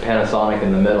the Panasonic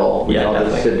in the middle. We Yeah, can all just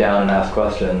definitely. sit down and ask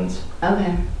questions.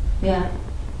 Okay. Yeah.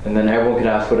 And then everyone can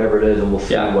ask whatever it is and we'll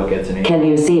see Yeah. what gets in here. Can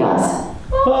you see us?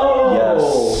 Oh!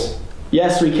 Yes.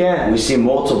 Yes, we can. We see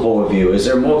multiple of you. Is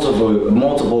there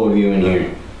multiple of you in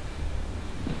here?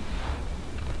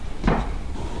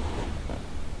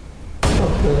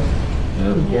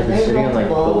 Yeah, they're there's sitting on like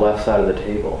the multiple. left side of the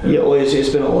table. Yeah, well, it's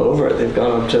been all over. They've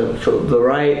gone up to the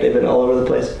right. They've been all over the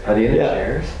place. Are they in the Yeah.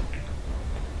 chairs?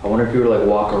 I wonder if you were to like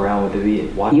walk around with the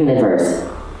watch Universe.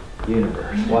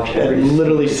 universe. Watch They're every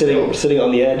literally sitting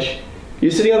on the edge.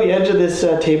 You're sitting on the edge of this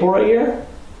table right here.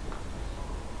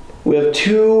 We have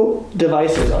two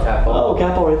devices on. Cat ball. Oh,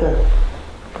 cat ball right there.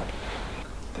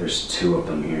 There's two of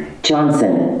them here.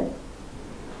 Johnson.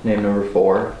 name number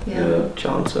 4. Yeah.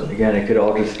 Johnson. Again, it could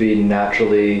all just be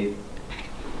naturally.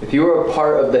 If you were a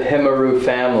part of the Himaru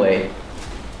family,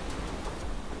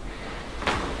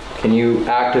 can you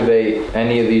activate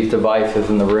any of these devices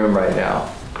in the room right now?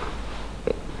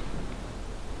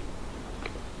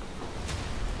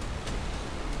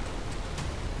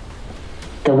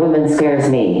 The woman scares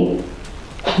me.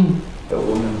 The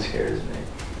woman scares me.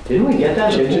 Didn't we get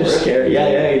that Ginger before? scared.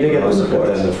 Yeah, you did get I those was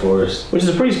before. in the forest. Which is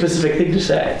a pretty specific thing to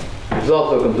say. This is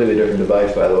also a completely different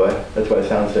device, by the way. That's why it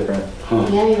sounds different.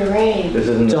 Yeah, you're right. This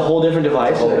isn't It's a whole different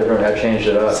device. a whole different. I changed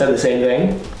it up. Said the same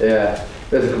thing. Yeah,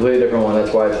 this is a completely different one.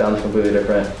 That's why it sounds completely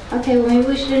different. Okay, well maybe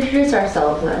we should introduce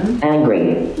ourselves then.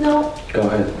 Angry. No. Go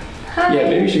ahead. Hi. Yeah,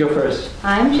 maybe you should go first.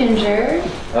 I'm Ginger.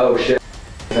 Oh shit!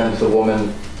 Since the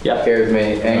woman Yep. scares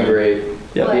me, angry.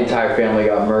 Yep. The entire family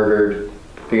got murdered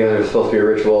because there's supposed to be a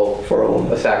ritual For a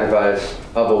woman. a sacrifice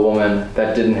of a woman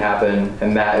that didn't happen,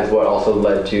 and that is what also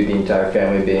led to the entire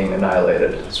family being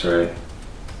annihilated. That's right.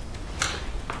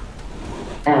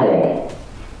 Attic.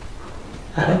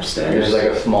 There's Upstairs. like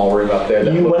a small room up there.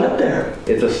 That You looks- went up there.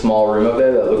 It's a small room up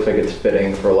there that looks like it's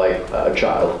fitting for like a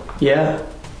child. Yeah.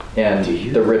 And Do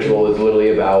you- the ritual is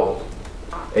literally about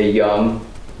a young,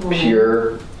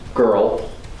 pure girl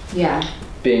Yeah.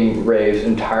 being raised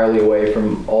entirely away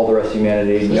from all the rest of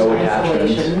humanity, no Just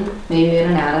attachments. isolation. Maybe in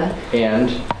an attic. And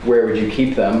where would you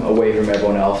keep them away from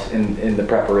everyone else in the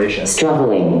preparation?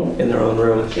 Struggling. In their own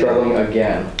room. Struggling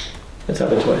again. It's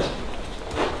happened twice.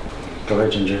 Go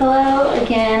ahead, Ginger. Hello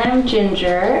again, I'm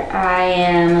Ginger. I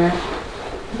am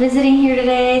visiting here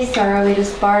today. Sorry we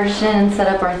just barged in and set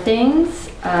up our things.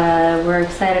 We're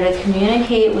excited to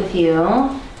communicate with you.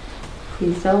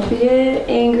 Please don't be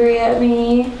angry at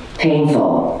me.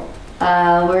 Painful.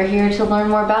 We're here to learn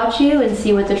more about you and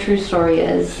see what the true story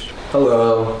is.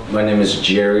 Hello, my name is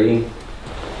Jerry.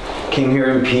 Came here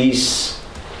in peace.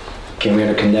 Came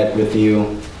here to connect with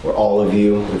you, or all of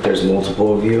you, if there's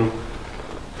multiple of you.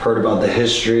 Heard about the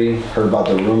history, heard about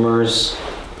the rumors.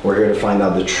 We're here to find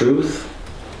out the truth,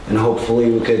 and hopefully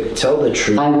we could tell the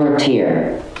truth. I worked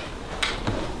here.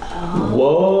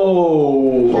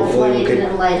 Whoa. That's Hopefully why we it could-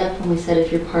 didn't light up when we said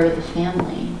if you're part of the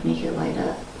family, make it light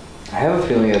up. I have a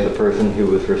feeling that the person who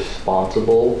was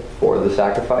responsible for the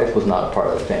sacrifice was not a part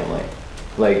of the family.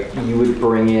 Like, you would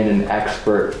bring in an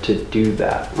expert to do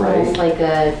that, right? Almost like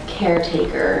a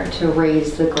caretaker to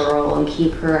raise the girl and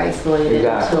keep her isolated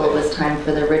Exactly. until it was time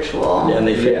for the ritual. Yeah, and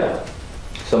they fit. Yeah.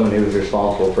 Someone who was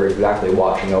responsible for exactly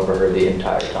watching over her the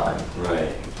entire time. Right.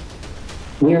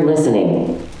 We're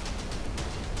listening.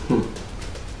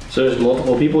 So there's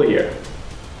multiple people here.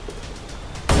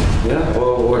 Yeah,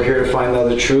 well, we're here to find out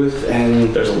the truth,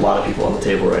 and There's a lot of people on the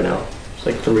table right now. It's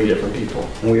like 3 different people.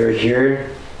 we are here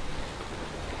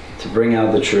to bring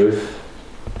out the truth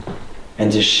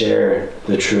and to share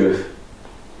the truth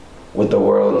with the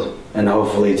world, and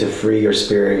hopefully to free your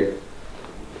spirit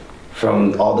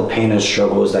from all the pain and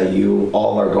struggles that you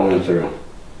all are going through.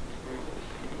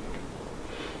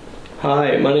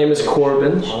 Hi, my name is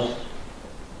Corbin.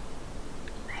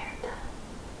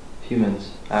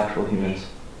 Humans, actual humans.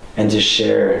 And to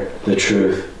share the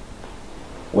truth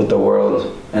with the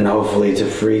world, and hopefully to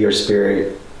free your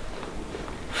spirit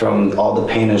from all the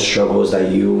pain and struggles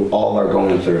that you all are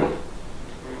going through.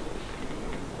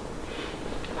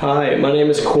 Hi, my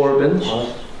name is Corbin.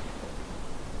 That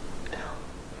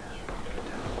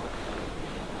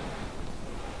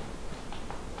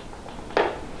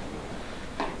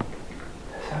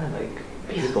sounded like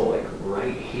people like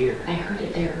right here. I heard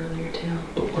it there earlier too.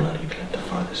 But we're not even at the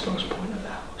farthest point of the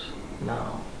house.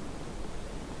 No.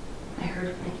 I heard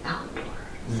it like outdoors.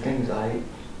 The things I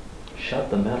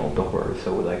shut the metal doors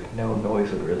so like no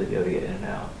noise would really be able to get in and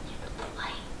out. The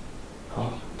light. Huh?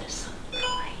 There's some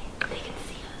light. They can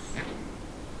see us.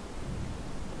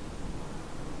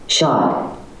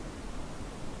 Shot.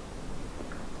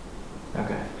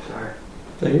 Okay, sorry.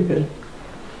 No, you're good.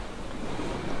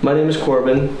 My name is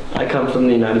Corbin. I come from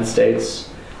the United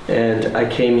States, and I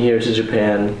came here to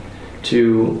Japan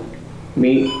to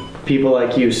meet people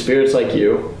like you, spirits like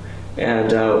you,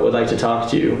 and would like to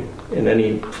talk to you in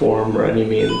any form or any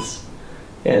means.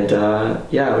 And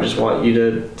yeah, I would just want you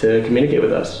to communicate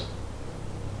with us.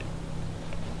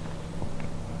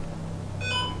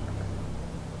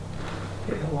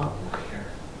 There's a lot more here.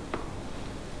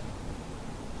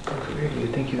 That's weird.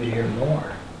 You'd think you would hear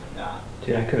more. Nah.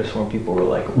 Dude, I could have sworn people were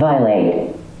like,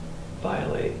 Violate.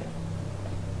 violate.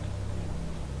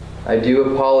 I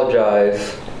do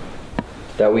apologize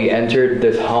that we entered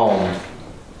this home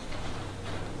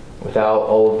without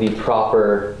all of the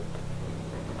proper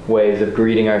ways of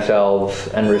greeting ourselves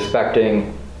and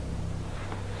respecting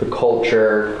the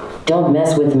culture. Don't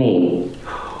mess with me.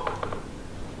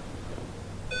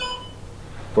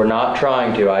 We're not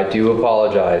trying to. I do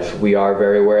apologize. We are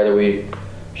very aware that we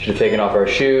should have taken off our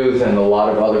shoes and a lot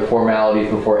of other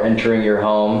formalities before entering your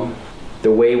home.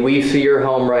 The way we see your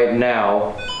home right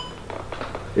now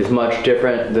is much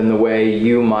different than the way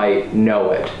you might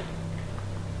know it.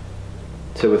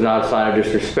 So it was not a sign of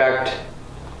disrespect.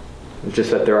 It's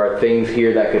just that there are things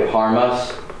here that could harm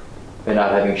us by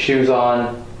not having shoes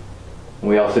on.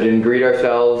 We also didn't greet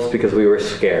ourselves because we were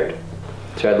scared.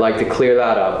 So I'd like to clear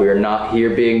that up. We are not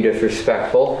here being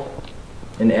disrespectful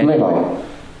in any way.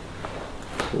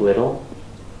 Little?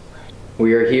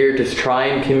 We are here to try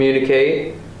and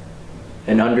communicate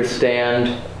and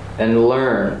understand and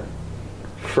learn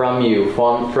from you,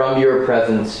 from your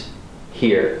presence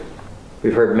here.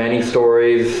 We've heard many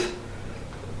stories,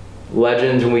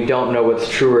 legends, and we don't know what's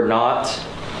true or not.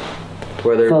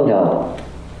 Whether Photo.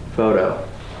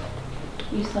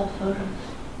 You saw photos.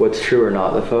 What's true or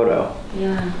not, the photo.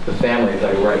 Yeah. The family's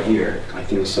like right here. I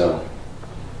think so.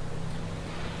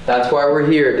 That's why we're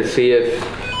here, to see if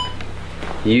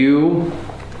you,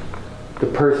 the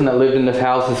person that lived in this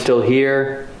house, is still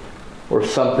here, or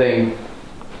something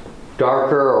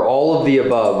darker, or all of the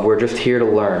above. We're just here to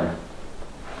learn.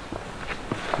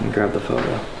 Let me grab the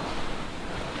photo.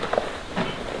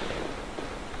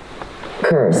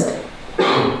 Cursed.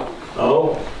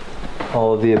 Oh.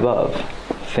 All of the above.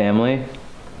 Family.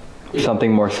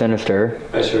 Something more sinister.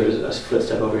 I just heard a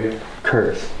footstep over here.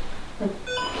 Curse.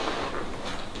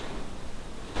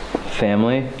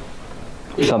 Family.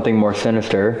 Something more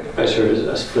sinister. I just heard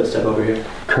a footstep over here.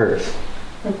 Curse.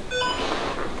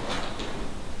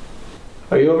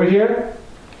 Are you over here?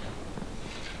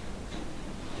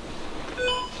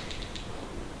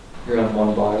 You're on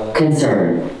one bar.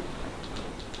 Concern.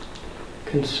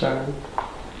 Concern.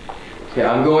 Okay,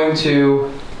 I'm going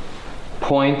to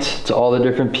point to all the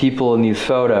different people in these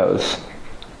photos.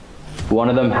 One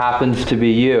of them happens to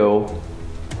be you.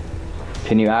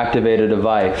 Can you activate a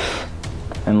device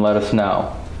and let us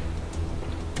know?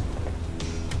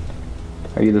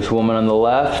 Are you this woman on the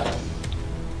left?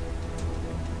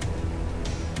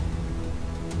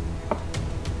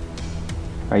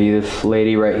 Are you this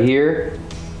lady right here?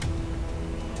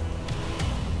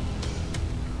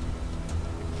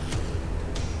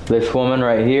 This woman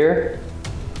right here?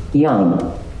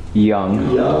 Young.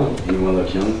 Young. Young. Anyone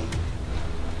look young?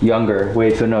 Younger.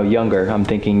 Wait, so no, younger. I'm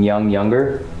thinking young,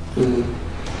 younger.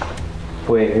 Mm-hmm.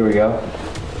 Wait, here we go.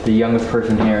 The youngest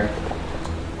person here.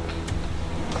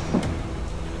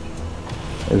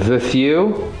 Is this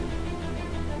you?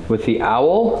 With the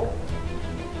owl?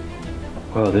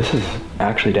 Whoa, this is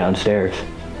actually downstairs.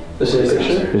 This is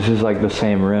picture? This is like the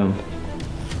same room.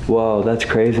 Whoa, that's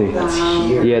crazy. That's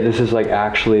here. Yeah, this is like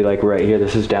actually like right here.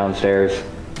 This is downstairs.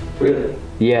 Really?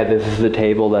 Yeah, this is the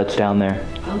table that's down there.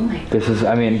 Oh my god. This is,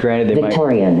 I mean, granted they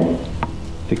Victorian.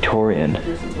 Victorian.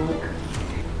 Doesn't look.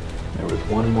 There was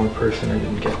one more person I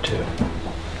didn't get to.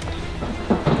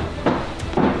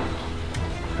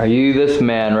 Are you this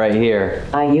man right here?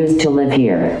 I used to live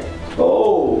here.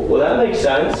 Oh, well that makes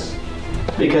sense.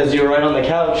 Because you were right on the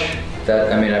couch.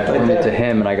 That, I mean, I pointed there. to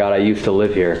him and I used to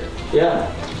live here.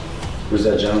 Yeah. Who's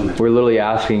that gentleman? We're literally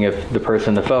asking if the person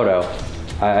in the photo.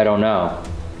 I don't know.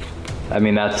 I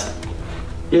mean, that's...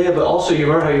 Yeah, but also you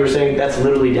remember how you were saying that's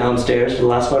literally downstairs for the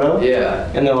last photo?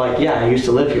 Yeah. And they're like, yeah, I used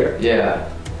to live here. Yeah.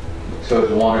 So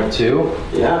it's 1 or 2?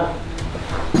 Yeah.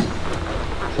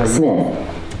 Smith.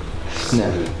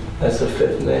 Smith. That's the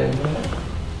 5th name.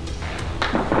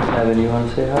 Evan, you want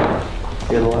to say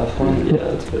hi? You're the last one? Yeah,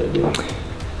 that's a good idea.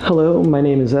 Hello, my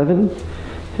name is Evan,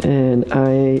 and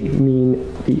I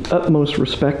mean the utmost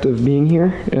respect of being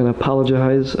here and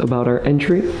apologize about our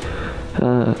entry.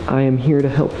 I am here to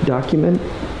help document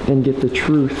and get the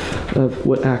truth of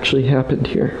what actually happened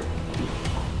here.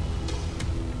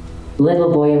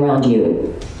 Little boy around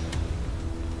you.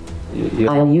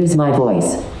 I'll use my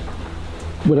voice.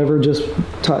 Whatever just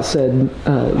said,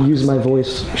 use my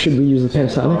voice, should we use the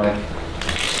Panasonic?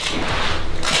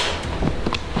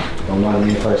 Don't mind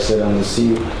me if I sit on the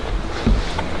seat.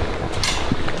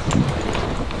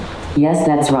 Yes,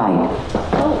 that's right.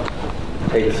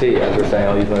 Take a seat. As we're saying,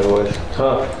 I'll use my voice.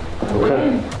 Tough.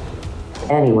 Okay.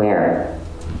 Anywhere.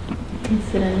 Can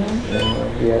sit in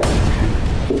there. Yeah.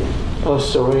 Oh, it's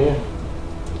still right here.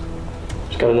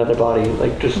 Just got another body,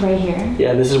 like just Right here.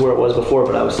 Yeah, this is where it was before,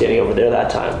 but I was standing over there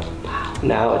that time.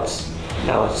 Now it's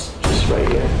just right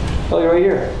here. Oh, you're right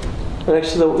here, right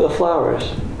next to the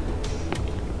flowers.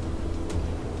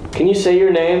 Can you say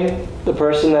your name? The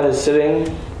person that is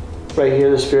sitting right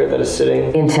here, the spirit that is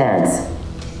sitting. Intense.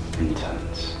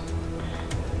 Intense.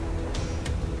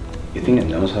 You think it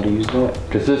knows how to use that?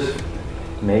 Does this...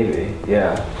 Maybe,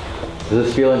 yeah. Does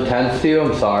this feel intense to you?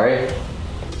 I'm sorry.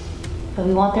 But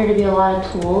we want there to be a lot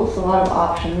of tools, a lot of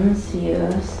options to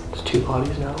use. It's 2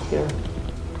 bodies now. Yeah.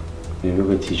 Maybe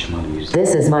we could teach him how to use that.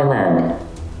 This is my land.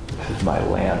 This is my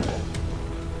land.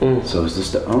 So is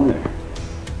this the owner?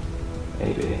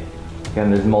 Maybe.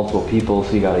 Again, there's multiple people,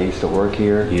 so you gotta used to work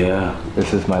here. Yeah.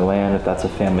 This is my land, if that's a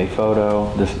family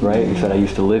photo. This, right? You said I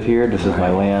used to live here. This is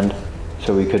my land.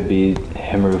 So we could be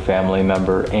Himru family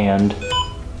member and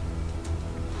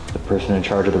the person in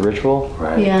charge of the ritual.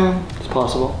 Right. Yeah. It's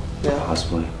possible. Yeah.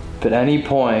 Possibly. If at any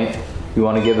point you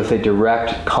want to give us a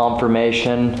direct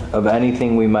confirmation of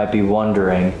anything we might be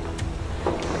wondering,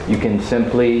 you can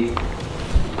simply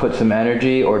put some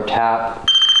energy or tap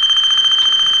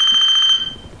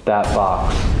that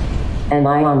box. Am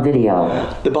I on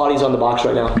video? The body's on the box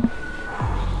right now.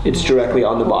 It's directly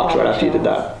on the box right after you did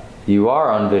that. You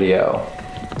are on video.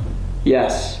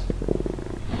 Yes.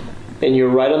 And you're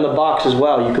right on the box as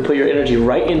well. You could put your energy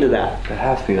right into that. It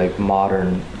has to be like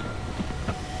modern,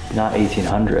 not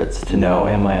 1800s, to know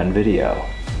am I on video.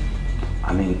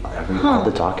 I mean, all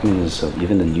the documents,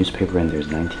 even the newspaper in there is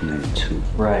 1992.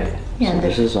 Right. Yeah. So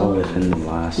this is all within the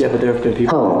last... Yeah, but there have been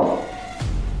people. Oh.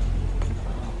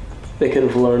 They could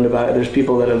have learned about it. There's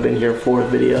people that have been here for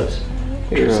videos.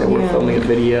 They just said we're filming a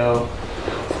video.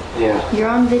 Yeah. You're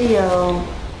on video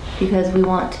because we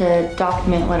want to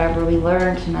document whatever we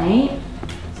learned tonight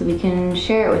so we can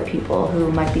share it with people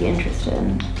who might be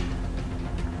interested.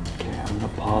 Okay, I'm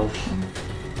gonna pause.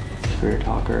 Spirit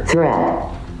talker.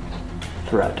 Threat.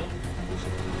 Threat.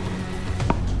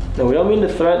 No, we don't mean to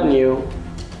threaten you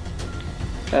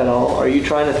at all. Are you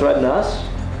trying to threaten us?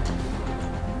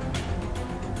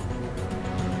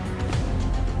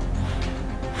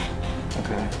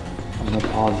 Okay. I'm gonna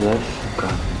pause this.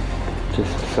 Okay.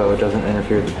 Just so it doesn't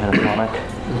interfere with the Panasonic.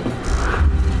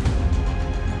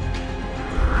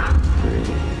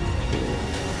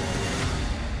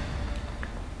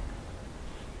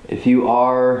 If you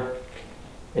are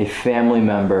a family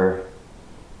member,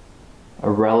 a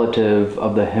relative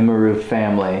of the Himuru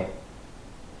family,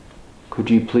 could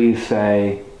you please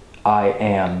say, I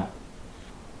am?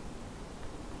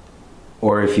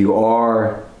 Or if you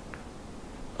are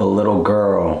a little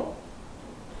girl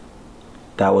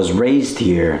that was raised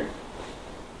here,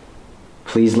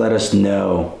 please let us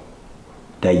know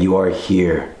that you are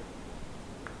here.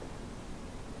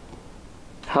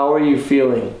 How are you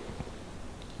feeling?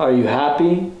 Are you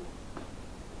happy?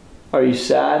 Are you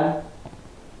sad?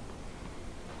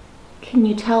 Can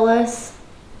you tell us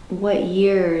what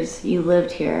years you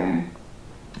lived here?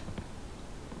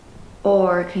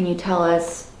 Or can you tell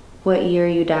us what year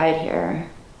you died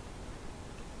here?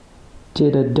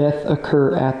 Did a death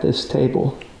occur at this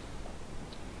table?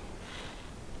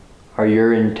 Are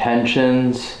your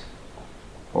intentions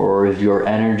or is your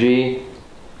energy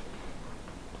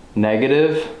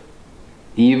negative,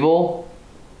 evil,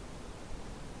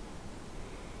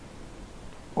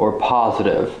 or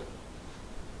positive,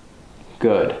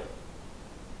 good?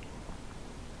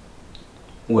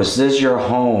 Was this your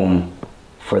home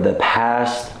for the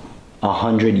past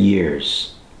 100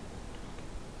 years?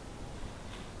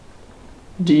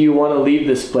 Do you want to leave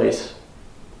this place?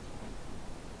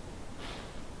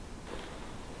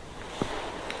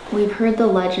 We've heard the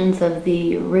legends of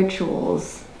the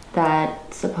rituals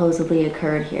that supposedly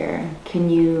occurred here. Can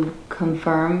you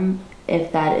confirm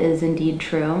if that is indeed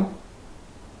true?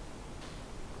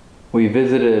 We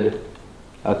visited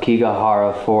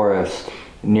Akigahara Forest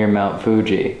near Mount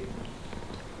Fuji,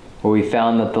 where we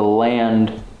found that the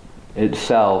land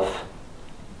itself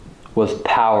was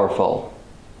powerful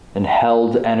and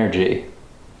held energy.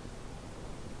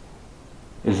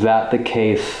 Is that the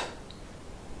case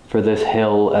for this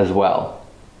hill as well?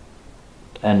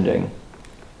 Ending.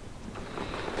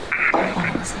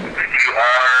 If you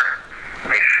are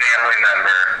a family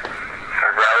member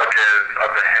or relative of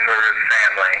the Himura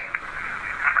family,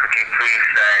 could you please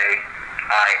say,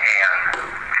 I am?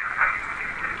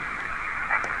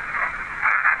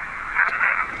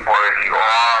 Or if you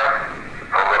are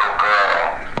a little girl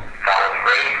that was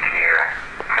raised here,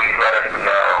 please let us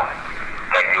know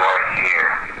that you are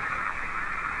here.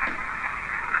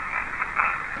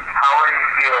 How are you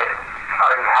feeling?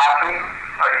 Are you happy?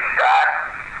 Are you sad?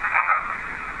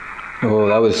 Oh,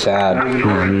 that was sad. How are you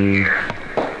feeling?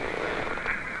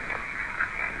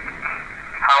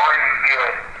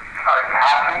 Are you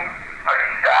happy? Are you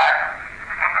sad?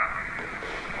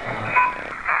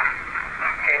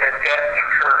 Okay, the death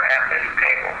occur at this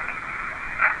table.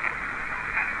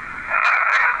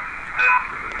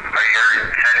 Are your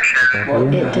intentions?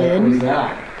 It did. What is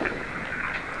that?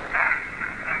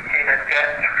 Okay, the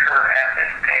death occur at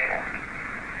this table.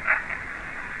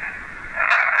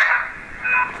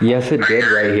 Yes, it did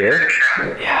right here.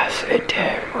 Yes, it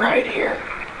did right here.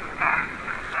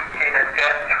 Okay, the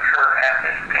death occur at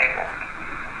this table.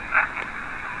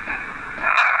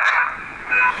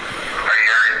 Are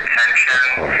your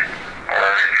intentions or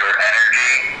is your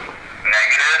energy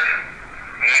negative,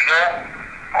 evil,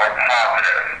 or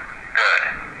positive? Good.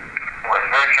 Was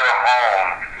this your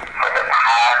home for the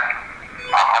past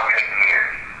 100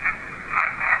 years?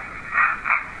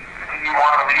 Do you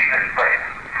want to leave this place?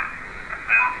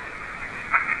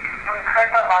 We've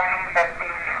heard the legends of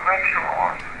the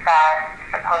rituals that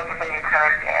supposedly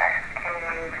occurred here. Can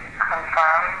you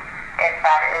confirm if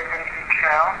that is indeed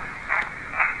true?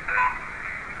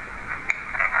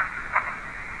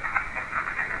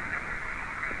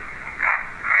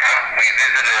 We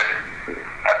visited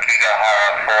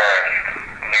Akigahara Forest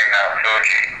near Mount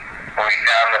Fuji, where we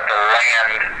found that the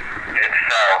land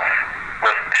itself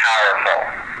was powerful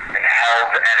and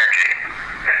held energy.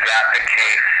 Is that the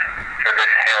case for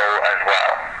this hill as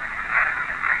well?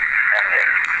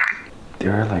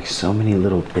 There are like so many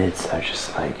little bits that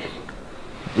just like...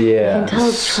 Yeah. You can tell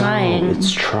it's trying.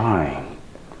 It's trying.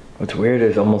 What's weird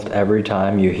is almost every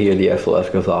time you hear the SOS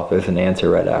goes off, there's an answer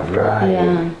right after. Right.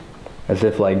 Yeah. As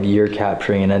if like you're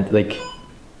capturing and like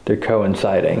they're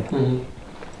coinciding.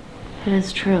 Mm-hmm. It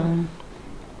is true.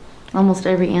 Almost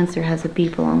every answer has a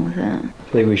beep along with it.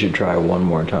 I think we should try one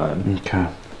more time. Okay.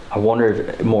 I wonder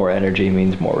if more energy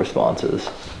means more responses.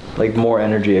 Like more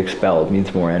energy expelled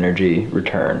means more energy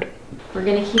returned. We're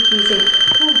gonna keep using.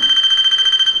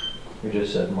 You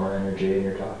just said more energy and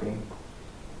you're talking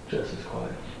just as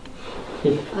quiet.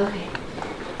 Okay.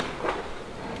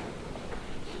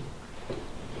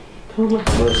 Oh,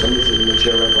 somebody's in the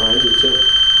chair right behind you too.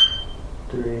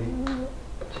 3,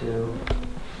 2.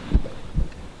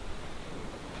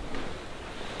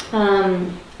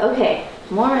 Okay,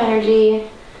 more energy.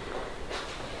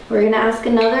 We're gonna ask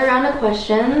another round of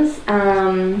questions.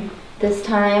 This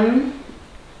time,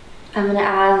 I'm gonna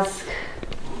ask.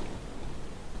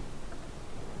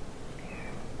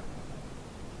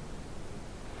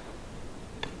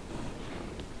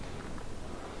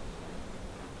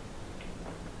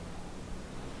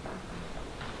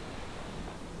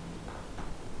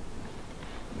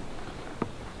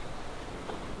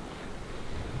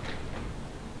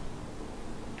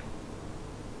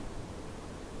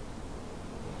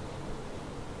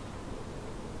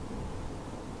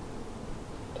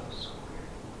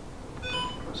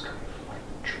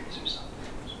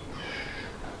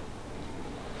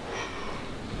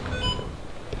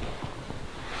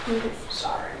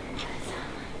 Sorry.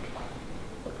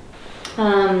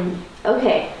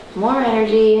 Okay, more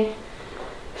energy.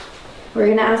 We're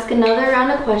gonna ask another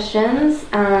round of questions.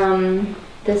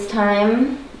 This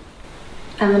time,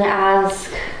 I'm gonna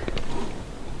ask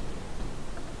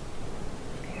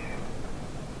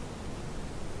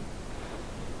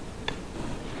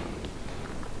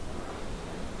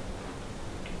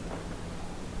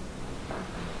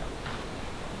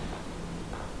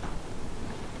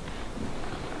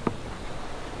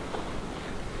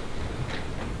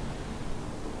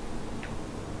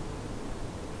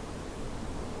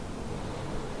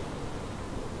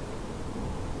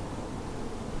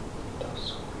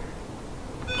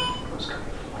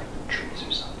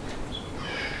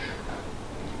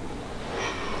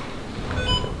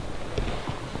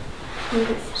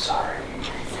Sorry.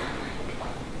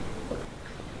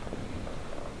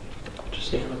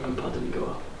 Just saying, I'm gonna put them go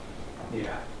up.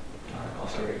 Yeah. Alright, I'll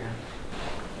start again.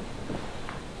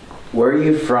 Where are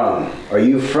you from? Are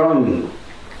you from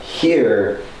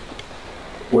here?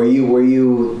 Were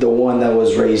you the one that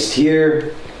was raised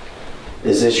here?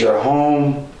 Is this your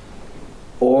home?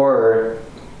 Or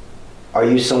are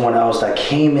you someone else that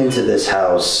came into this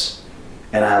house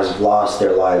and has lost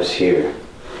their lives here?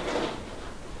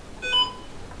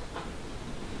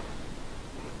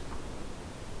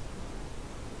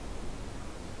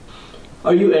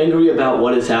 Are you angry about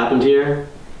what has happened here?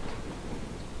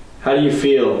 How do you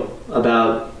feel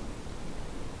about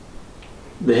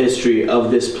the history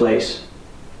of this place?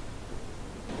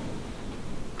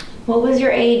 what was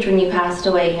your age when you passed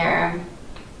away here?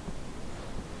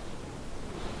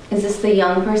 Is this the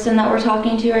young person that we're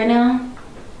talking to right now?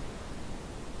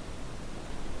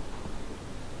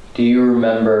 Do you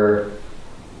remember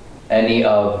any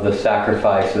of the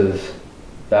sacrifices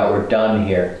that were done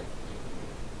here?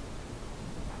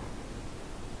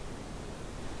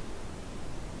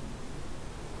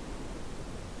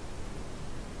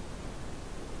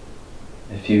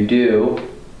 If you do,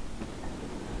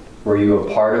 were you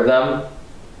a part of them?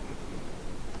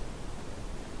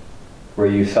 Were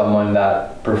you someone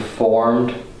that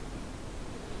performed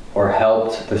or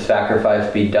helped the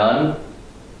sacrifice be done?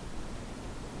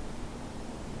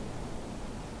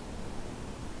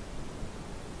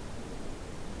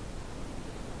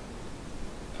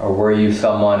 Or were you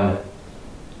someone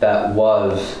that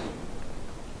was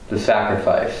the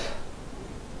sacrifice?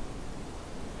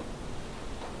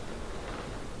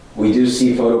 We do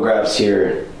see photographs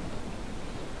here,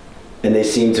 and they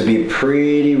seem to be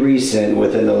pretty recent,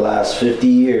 within the last 50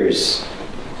 years.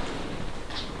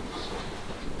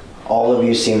 All of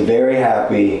you seem very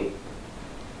happy.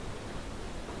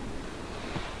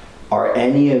 Are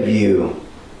any of you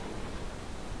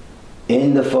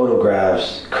in the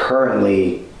photographs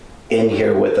currently in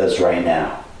here with us right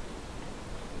now?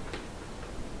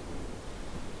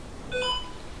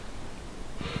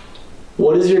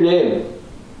 What is your name?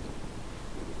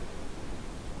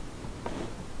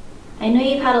 I know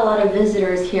you've had a lot of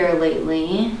visitors here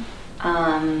lately.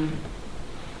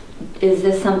 Is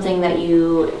this something that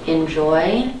you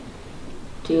enjoy?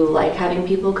 Do you like having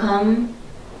people come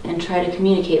and try to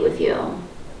communicate with you?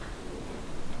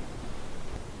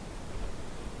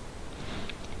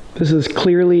 This is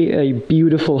clearly a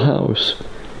beautiful house.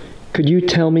 Could you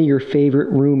tell me your favorite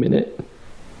room in it?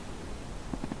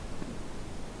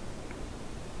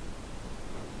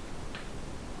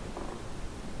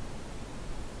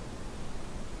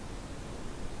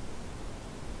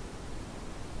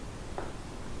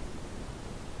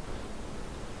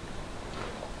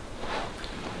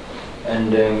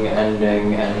 Ending,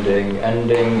 ending, ending,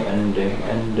 ending, ending,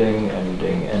 ending,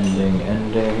 ending, ending,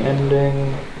 ending,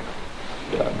 ending.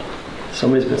 Done.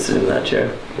 Somebody's been sitting in that chair.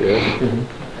 Yeah?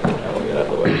 Mm-hmm. Now we'll get out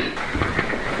of the way.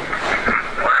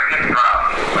 Where are you from?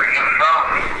 Were you from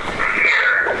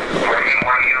here? Were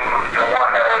you the one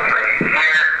that was raised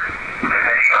here? Is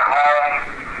this your home?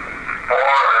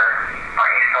 Or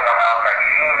are you someone else that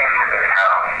came into this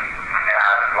house and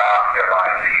has lost their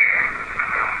lives here?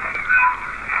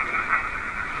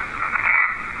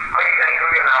 Are you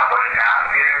angry about what has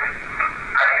happened here?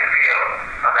 How do you feel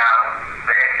about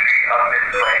the history of this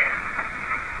place?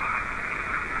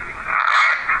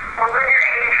 What was your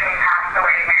age when you passed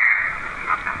away here?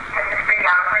 Is this the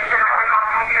young person that we're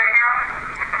talking to right now?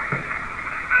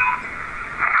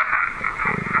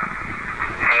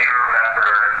 Do you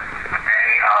remember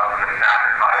any of the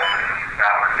sacrifices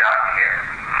that were done here?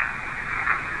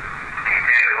 If you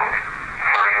do,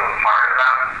 were you a part of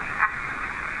them?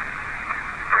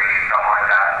 Were you someone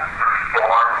that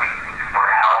performed or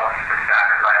helped the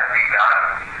sacrifice be done?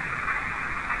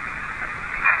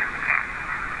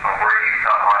 Or were you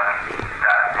someone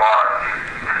that was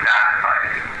the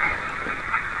sacrifice?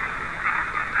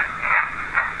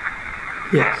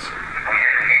 Yes. We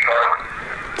just keep going.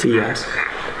 It's a yes.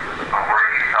 Or were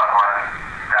you someone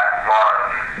that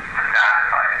was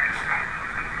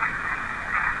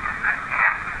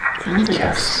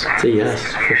Yes. It's a yes,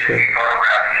 for sure.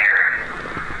 Photographs here,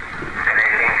 and they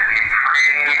seem to be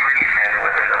pretty recent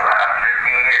within the last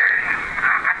 15 years.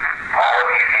 All of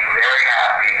you seem very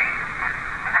happy.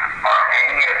 Are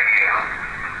any of you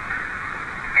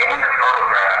in the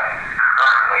photograph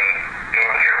currently in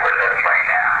here with us right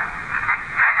now?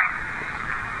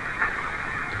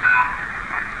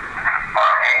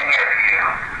 Are any of you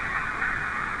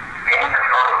in the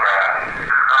photograph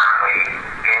currently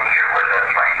in here with us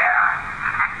right now?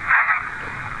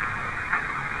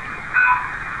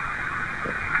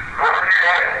 What was your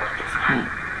name?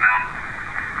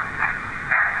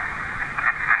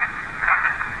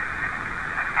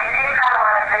 You've had a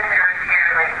lot of visitors here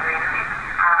lately.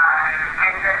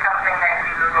 Is this something that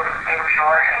you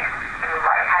enjoy? Do you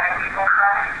like having people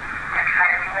come to try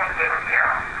to communicate with you?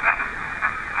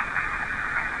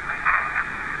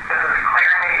 This is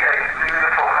clearly a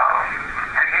beautiful home.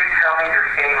 Could you tell me your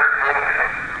favorite room?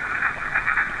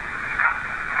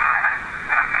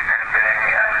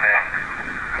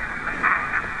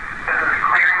 This is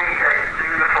clearly a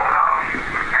beautiful home.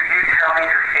 Could you tell me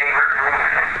your favorite room?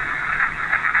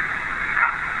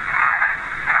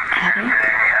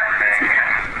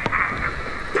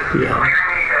 Yeah.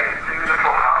 Clearly a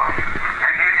beautiful home.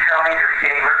 Could you tell me your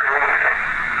favorite room?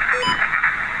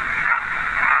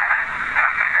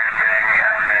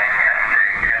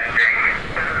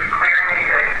 Clearly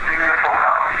a beautiful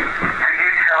home. Could you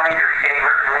tell me your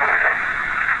favorite room?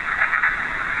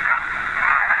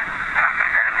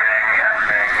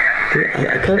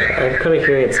 I'm kind of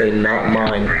hearing it say "not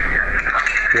mine"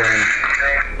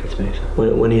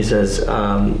 when he says,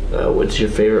 "What's your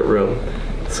favorite room?"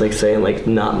 It's like saying like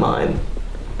 "not mine,"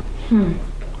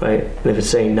 right? And if it's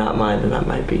saying "not mine," then that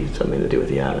might be something to do with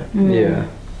the attic. Yeah.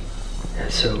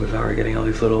 That's so bizarre, getting all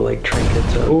these little like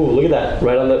trinkets up. Ooh, look at that!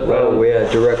 Right on the Oh yeah,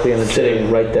 directly on the sitting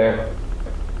chair. right there.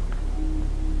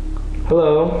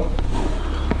 Hello.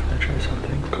 Can I try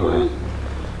something? Go ahead.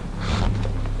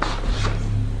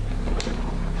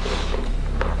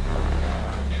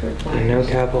 No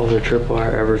capitals or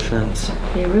tripwire ever since.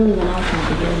 They really went off in the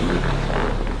beginning.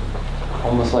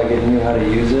 Almost like it knew how to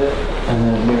use it and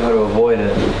then knew how to avoid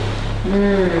it.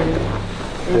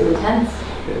 It was intense.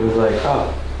 It was like,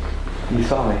 oh, you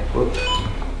saw me. Whoops.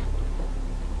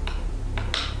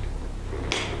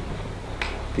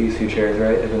 These two chairs,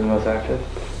 right, have been the most active?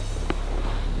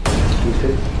 These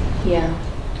two? Yeah.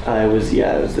 It was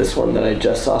this one that I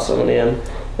just saw someone in,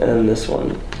 and then this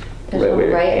one. There's one where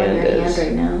your right on hand your hand is.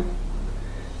 right now.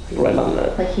 Right on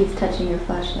the. Like he's touching your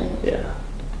flashlight. Yeah.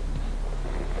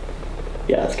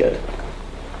 Yeah, that's good.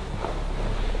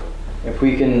 If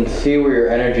we can see where your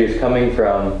energy is coming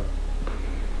from,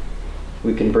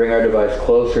 we can bring our device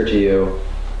closer to you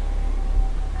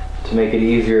to make it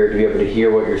easier to be able to hear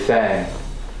what you're saying.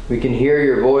 We can hear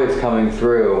your voice coming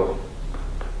through,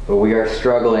 but we are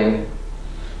struggling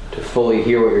to fully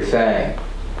hear what you're saying.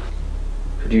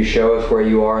 Could you show us where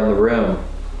you are in the room?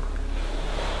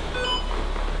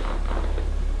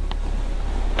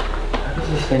 How does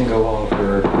this thing go on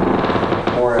for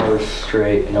 4 hours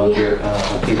straight in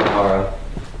Okigahara?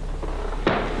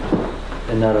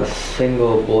 And not a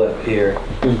single blip here.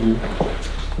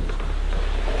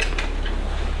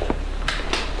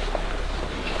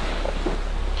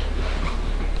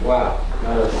 Wow,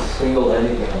 not a single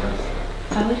anything on this.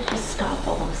 I would just stop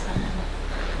all of a sudden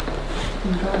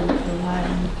and go for a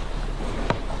while.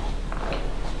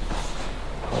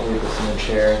 I'll leave this in the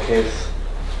chair in case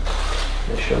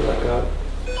they show back up.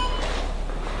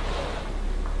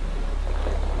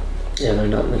 Yeah, they're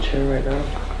not in the chair right now.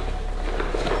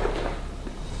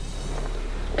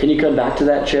 Can you come back to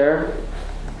that chair?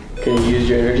 Can you use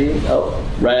your energy? Oh,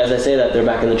 right as I say that, they're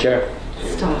back in the chair.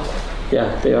 Stop.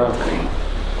 Yeah, they are.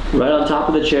 Right on top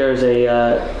of the chair is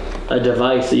a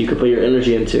device that you could put your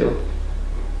energy into.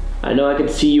 I know I could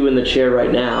see you in the chair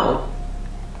right now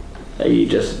that you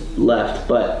just left,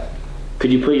 but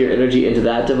could you put your energy into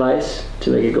that device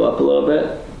to make it go up a little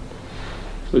bit?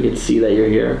 So we can see that you're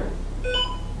here.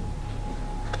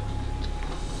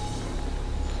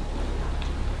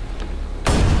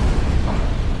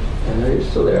 I know you're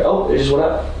still there. Oh, it just went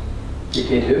up. You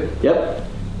can too? Yep.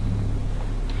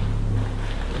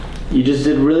 You just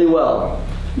did really well.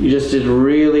 You just did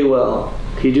really well.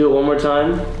 Can you do it one more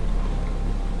time?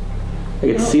 I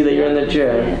can see that you're in the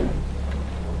chair.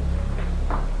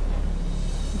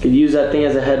 You could use that thing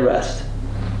as a headrest.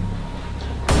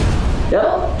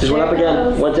 Yep, just went up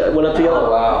again. Went up to yellow.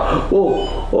 Oh, wow.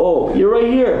 Oh, you're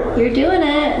right here. You're doing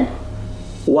it.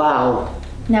 Wow.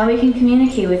 Now we can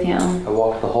communicate with you. I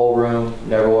walked the whole room,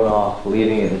 never went off,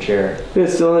 leaving it in the chair.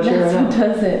 It's still in the chair That's right what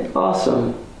now. does it.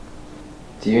 Awesome.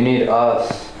 Do you need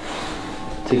us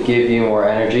to give you more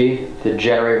energy, to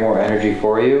generate more energy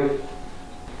for you,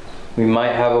 we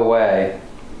might have a way.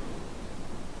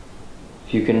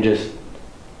 If you can just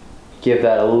give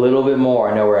that a little bit more.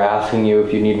 I know we're asking you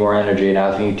if you need more energy and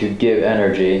asking you to give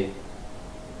energy.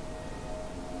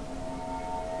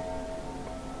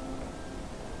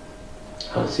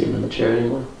 I don't see him in the chair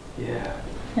anymore. Yeah.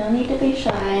 No need to be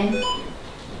shy.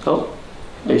 Oh,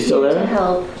 are you still To there?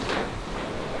 help.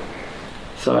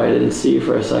 Sorry, I didn't see you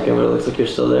for a second, but it looks like you're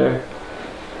still there.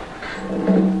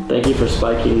 Thank you for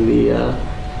spiking the,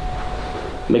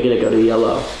 making it go to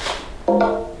yellow.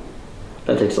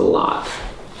 That takes a lot.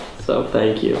 So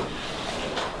thank you.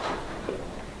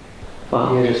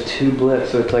 Wow. Yeah, just 2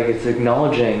 blips, so it's like it's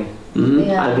acknowledging. Mm-hmm.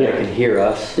 Yeah. I'm It here. can hear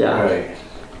us. Yeah. Right.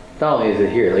 Not only is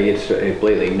it here, like it's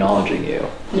blatantly acknowledging you.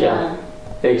 Yeah.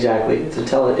 Exactly. It's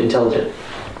intelligent.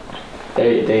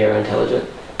 They are intelligent.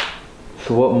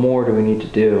 So what more do we need to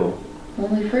do?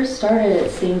 When we first started,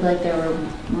 it seemed like there were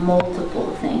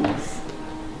multiple things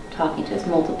talking to us,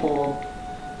 multiple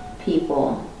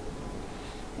people.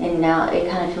 And now it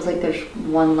kind of feels like there's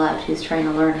one left who's trying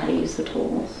to learn how to use the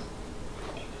tools.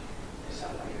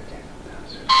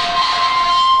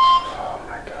 Oh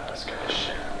my god, that's gonna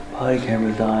shit. Body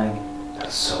camera's dying.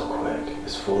 That's so quick.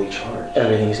 It's fully charged.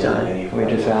 Everything's dying. We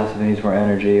just asked if it needs more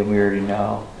energy and we already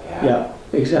know. Yeah,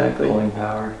 exactly. Pulling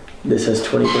power. This has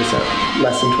 20%,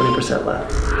 less than 20%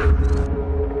 left.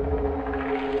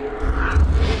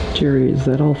 Jerry, is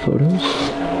that all photos?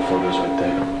 All photos right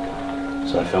there.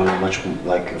 So I found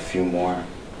a few more.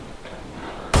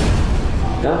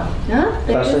 Yeah. Huh?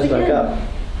 There it is Flashlight's back again. up.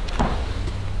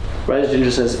 Right as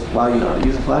Ginger says, wow, you know how to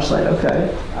use a flashlight?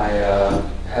 Okay. I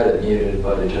had it muted,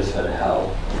 but it just said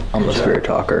hell. I'm the spirit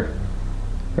talker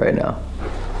right now.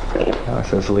 Now it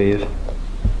says leave.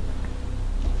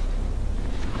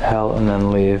 Hell and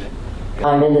then leave.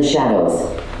 I'm in the shadows.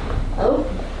 Oh,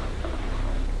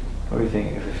 What do you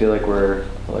think? I feel like we're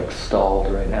like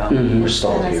stalled right now. We're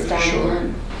stalled kind here of for sure.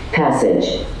 stagnant.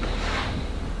 Passage.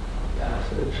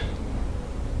 Passage.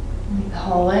 The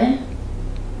hallway?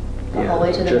 The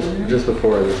hallway to the room? just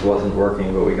before this wasn't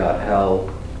working, but we got hell,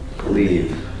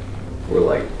 leave. We're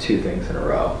like 2 things in a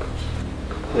row.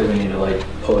 I think we need to like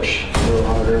push a little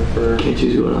harder for.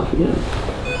 K2's going off again.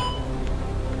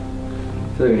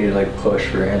 I feel like we need to like push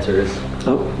for answers.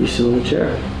 Oh, you're still in the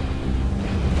chair.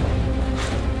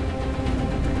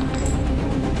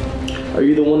 Are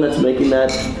you the one that's making that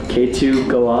K2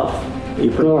 go off? Are you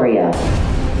put Gloria.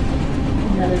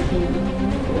 Another female.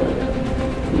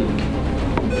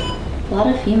 A lot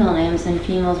of female names, and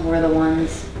females were the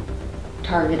ones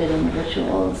targeted in the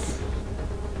rituals.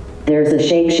 There's a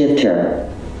shapeshifter.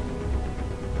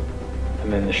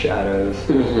 I'm in the shadows.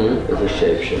 Mm-hmm. There's a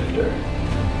shapeshifter.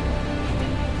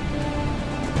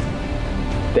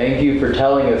 Thank you for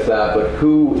telling us that, but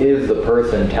who is the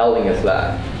person telling us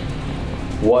that?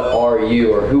 What are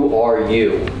you, or who are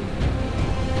you?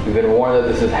 We've been warned that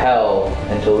this is hell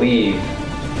and to leave.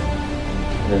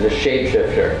 And there's a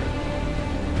shapeshifter.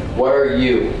 What are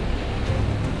you?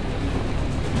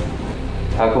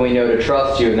 How can we know to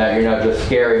trust you and that you're not just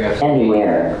scaring us?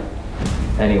 Anywhere.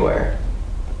 Anywhere.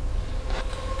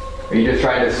 Are you just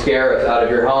trying to scare us out of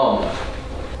your home?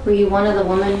 Were you one of the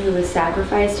women who was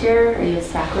sacrificed here? Are you a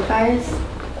sacrifice?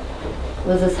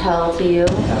 Was this hell to you?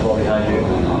 Apple behind you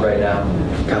right now.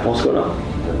 God, what's going on?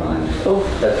 Oh,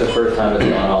 that's the first time it's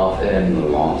gone off in a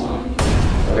long time.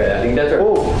 Okay, I think that's our.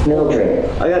 Oh, Mildred.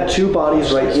 I got 2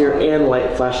 bodies right here and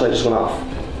flashlight just went off.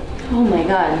 Oh my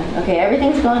god. Okay,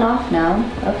 everything's going off now.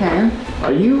 Okay.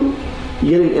 Are you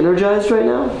getting energized right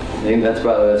now? I think that's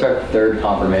our 3rd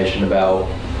confirmation about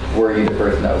were you the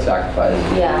person that was sacrificed.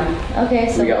 Yeah. Okay,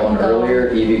 so We got one go earlier,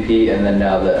 EVP, and then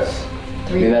now this. I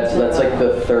 3 mean, that's things like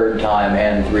the 3rd time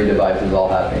and 3 devices all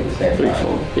happening at the same time.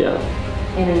 Threefold.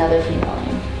 Yeah. in another female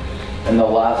name. And the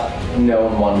last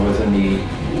known one was in the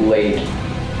late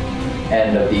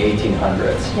end of the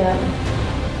 1800s. Yeah.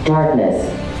 Darkness.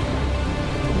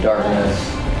 Darkness,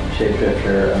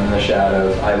 shapeshifter, and then the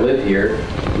shadows. I live here,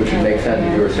 which would make sense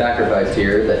if you were sacrificed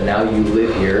here, that now you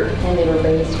live here. And they were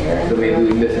raised here. So maybe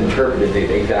we misinterpreted it.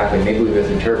 Exactly, maybe we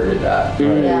misinterpreted that.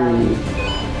 Yeah.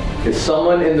 Is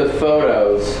someone in the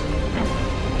photos,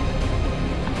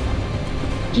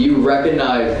 do you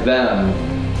recognize them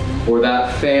or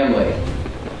that family?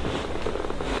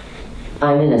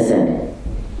 I'm innocent.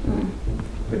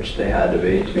 Which they had to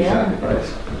be Yeah.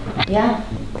 sacrificed. Yeah,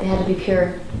 they had to be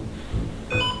pure.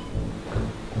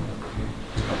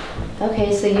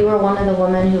 Okay, so you were one of the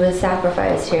women who was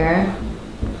sacrificed here.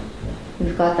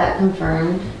 We've got that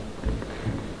confirmed.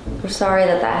 We're sorry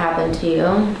that that happened to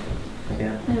you.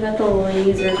 Yeah. I I got the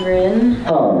laser grid.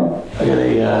 Home. I got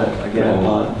a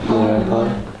grandpa.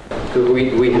 Because we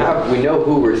know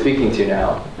who we're speaking to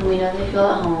now. And we know they feel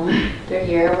at home. They're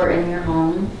here, we're in your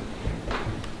home.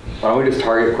 Why don't we just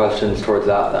target questions towards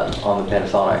that then, on the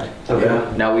Panasonic?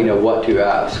 Okay. Now we know what to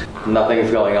ask. Nothing's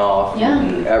going off. Yeah.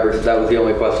 That was the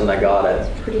only question that got it.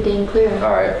 Pretty dang clear.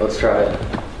 All right, let's try it.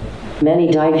 Many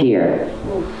died here.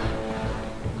 All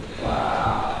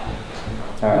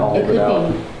right, I'll It hold it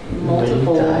out. could be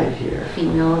multiple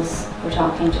females we're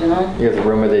talking to. There's a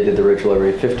rumor they did the ritual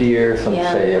every 50 years, some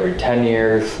Yeah. say every 10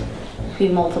 years. Could be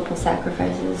multiple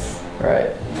sacrifices. Right.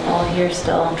 All here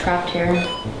still, trapped here.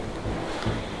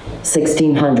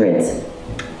 1600s.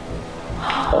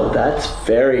 Oh, that's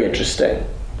very interesting.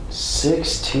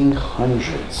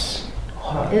 1600s.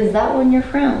 Is that when you're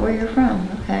from? Where you're from?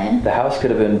 Okay. The house could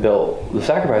have been built, the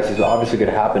sacrifices obviously could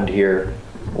have happened here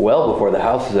well before the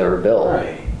house was ever built.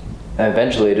 Right. And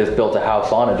eventually it just built a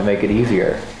house on it to make it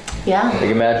easier. Yeah. Like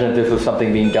imagine if this was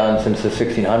something being done since the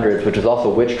 1600s, which is also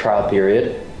witch trial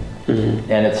period.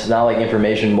 And it's not like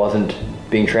information wasn't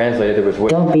being translated. There was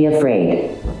witch, Don't be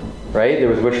afraid. right? There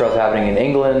was witch trials happening in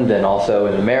England and also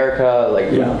in America. Like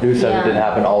who said it didn't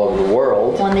happen all over the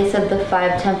world? When they said the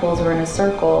 5 temples were in a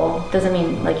circle, doesn't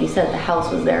mean, like you said, the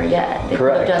house was there yet. They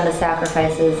Correct. could have done the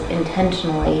sacrifices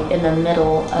intentionally in the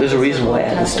middle of There's a the reason circle why of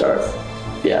it had to start. temples.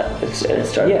 Yeah, it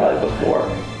started probably before.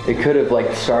 It could have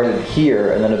like started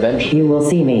here and then eventually, You will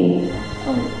see me.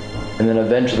 and then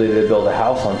eventually they build a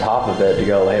house on top of it to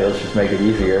go, hey, let's just make it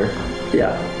easier.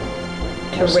 Yeah.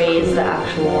 To raise the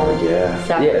actual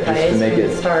sacrifice Yeah, just to make from it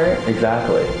the start.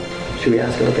 Exactly. Should we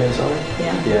ask him the Panasonic?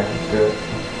 Yeah. Yeah, let's do it.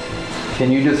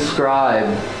 Can you describe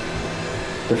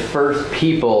the first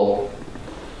people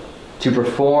to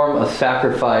perform a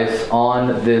sacrifice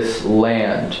on this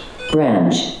land?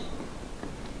 Branch.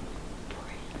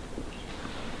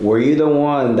 Were you the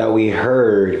one that we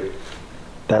heard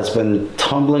that's been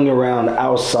tumbling around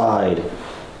outside?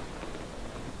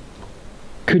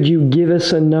 Could you give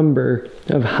us a number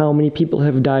of how many people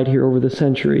have died here over the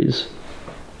centuries?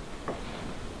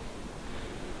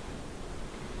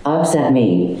 Upset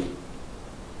me.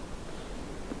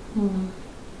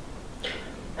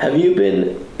 Have you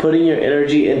been putting your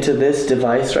energy into this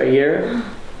device right here?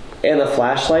 And a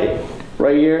flashlight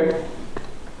right here?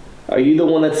 Are you the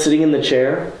one that's sitting in the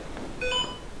chair?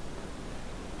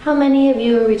 How many of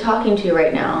you are we talking to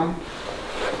right now?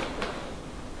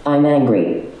 I'm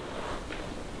angry.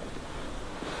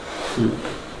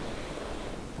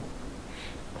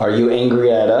 Are you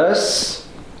angry at us?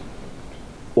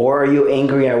 Or are you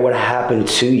angry at what happened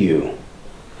to you?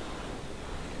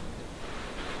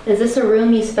 Is this a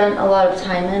room you spent a lot of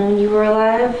time in when you were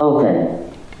alive?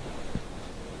 Open.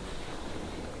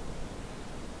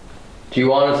 Do you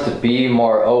want us to be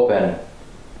more open?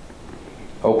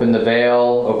 Open the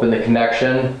veil, open the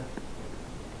connection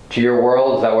to your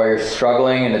world? Is that why you're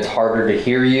struggling and it's harder to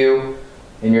hear you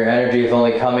and your energy is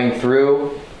only coming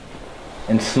through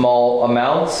in small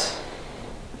amounts?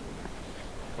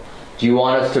 Do you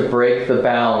want us to break the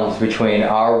bounds between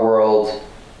our world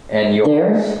and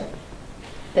yours?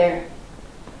 There.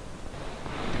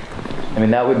 I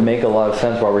mean, that would make a lot of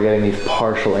sense why we're getting these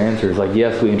partial answers. Like,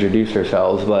 yes, we introduced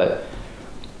ourselves, but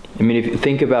I mean, if you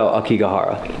think about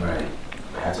Akigahara,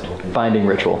 Right. binding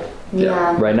ritual,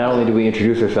 Yeah. right? Not only did we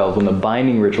introduce ourselves, when the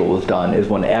binding ritual was done is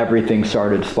when everything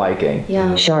started spiking.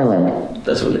 Yeah. Charlotte.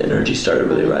 That's when the energy started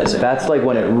really rising. That's like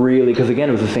when it really, because again,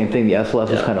 it was the same thing. The SLS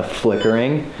was kind of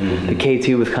flickering. The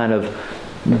K2 was kind of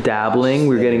dabbling.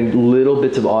 We were getting little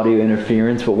bits of audio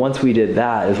interference, but once we did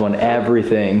that is when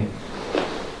everything,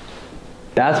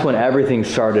 that's when everything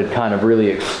started kind of really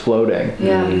exploding.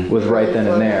 Yeah. Was right then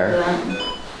and there.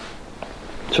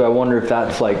 So I wonder if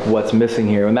that's like what's missing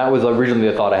here. And that was originally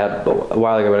a thought I had a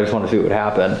while ago, but I just want to see what would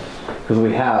happen. Because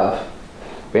we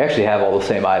actually have all the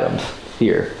same items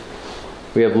here.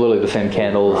 We have literally the same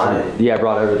candles. Yeah, I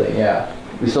brought everything, yeah.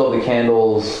 We still have the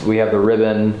candles, we have the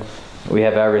ribbon, we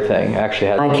have everything. Actually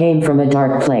had. I came from a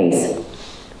dark place.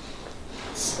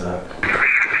 Stuck. Can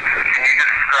you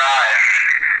describe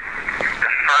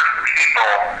the first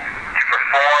people to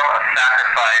perform a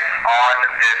sacrifice on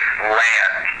this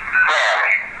land?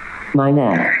 My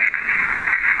neck.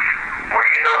 Were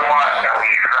you the one that we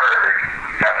heard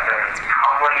that's been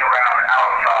tumbling around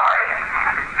outside?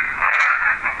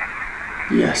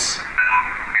 Yes.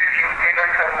 Could you give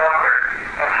us a number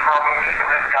of how many people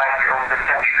have died here over the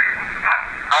centuries?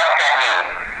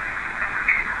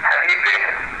 Have you been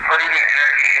putting your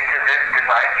energy into this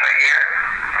device right here?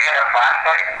 And a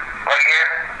flashlight right here?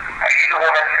 Are you the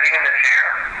one that's sitting in the chair?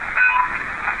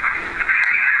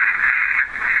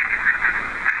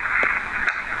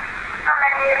 How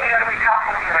many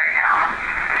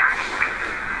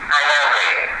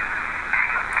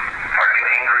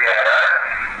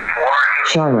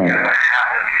Charlotte.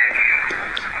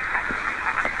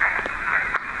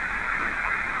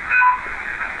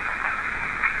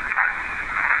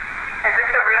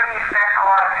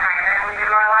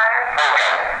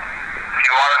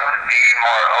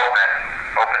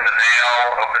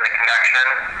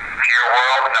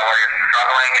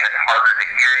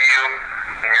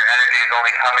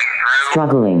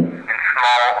 Struggling. In small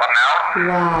amounts.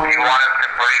 Wow. You want us to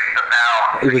break the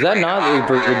bound. Was that not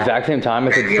the exact same time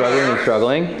I said struggling and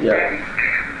struggling? Yeah.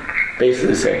 Basically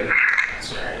the same.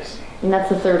 And that's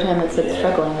the third time it said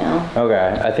struggling now.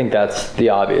 Okay, I think that's the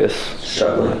obvious.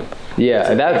 Struggling.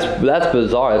 Yeah, that's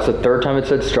bizarre. That's the third time it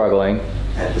said struggling.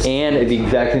 And at the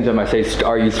exact same time I say,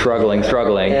 are you struggling?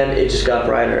 And it just got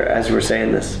brighter as we were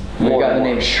saying this. We got the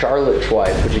name Charlotte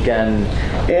twice, which again...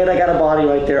 And I got a body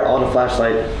right there on a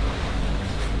flashlight.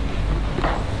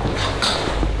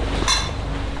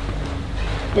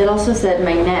 It also said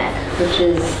my neck, which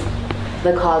is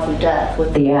the cause of death.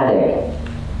 With The attic.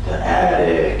 The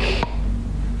attic.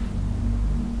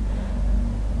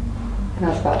 And I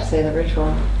was about to say the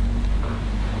ritual.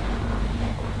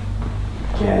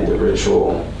 Yeah, the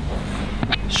ritual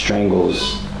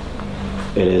strangles.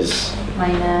 It is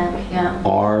My neck, yeah.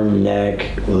 arm,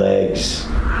 neck, legs.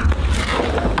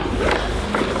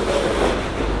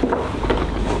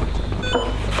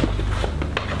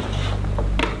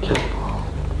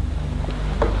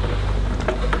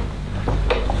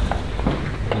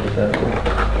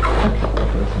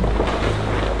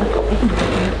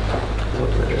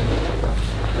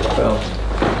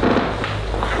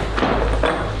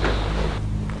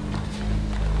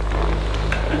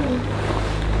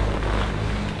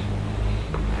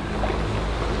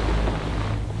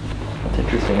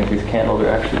 Interesting if these candles are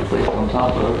actually placed on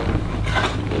top of.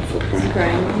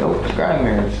 Scrying. Nope, scrying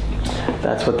mirrors.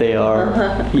 That's what they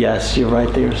are. Yes, you're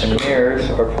right there. And mirrors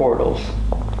are portals.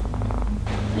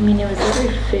 I mean, it was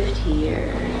every 50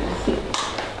 years.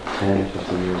 10,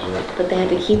 15 years, right? But they had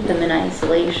to keep them in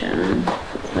isolation.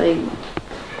 So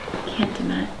I can't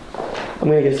imagine. I'm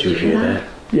gonna get Did you hear that?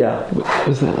 Yeah.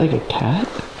 Was that like a cat?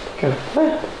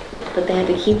 But they had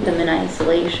to keep them in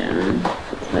isolation.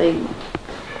 So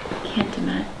I can't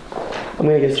imagine. I'm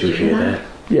gonna get Did you hear that?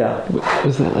 Yeah.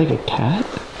 Was that like a cat?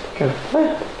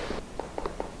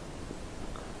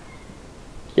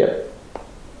 Yep.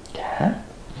 Cat?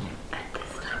 At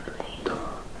this time of night.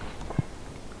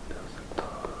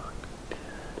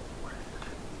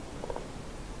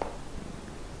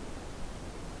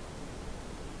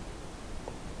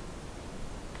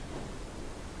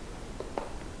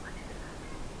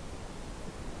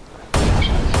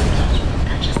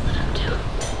 That just lit up too.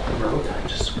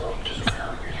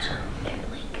 It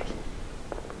blinked.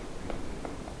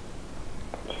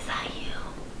 Is that you?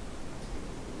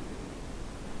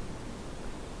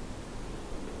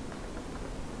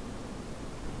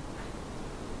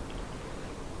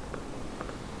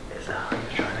 Is that how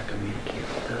you're trying to communicate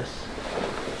with us?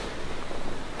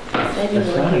 Said you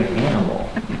That's will not hear an me. animal.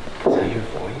 Is that your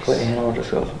voice? What animal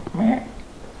just goes, meh?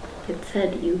 It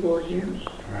said you will hear me.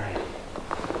 Right.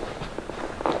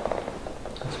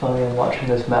 That's funny, I'm watching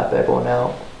this map everyone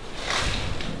out.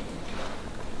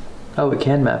 Oh, we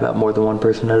can map out more than one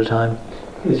person at a time.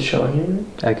 Is it showing you?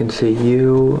 I can see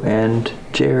you and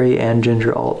Jerry and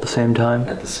Ginger all at the same time.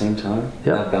 At the same time?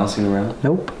 Yep. Not bouncing around?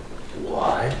 Nope.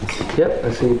 What? Yep,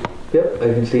 I see. Yep,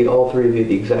 I can see all three of you at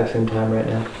the exact same time right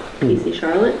now. Do you see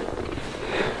Charlotte?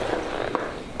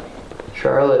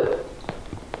 Charlotte,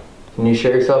 can you show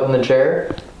yourself in the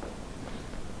chair?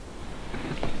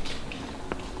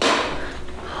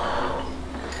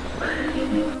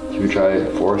 Should we try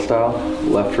it four style?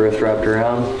 Left wrist wrapped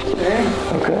around? Sure.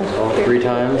 Okay. All three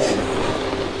times.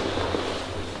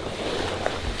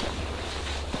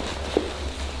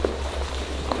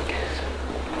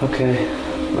 Okay,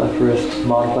 left wrist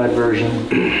modified version.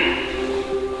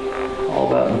 All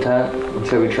about intent. Let's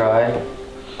say we try.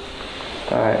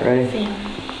 Alright, ready? Same.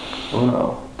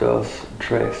 Uno, dos,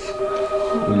 tres.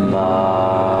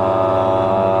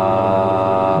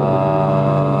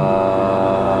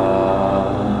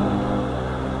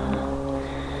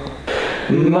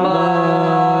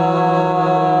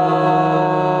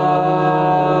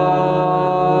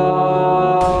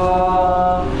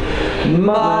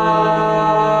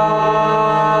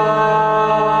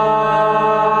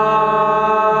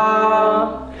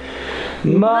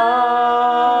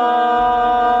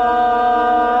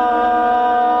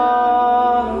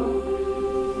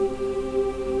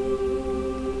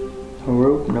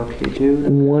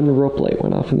 One rope light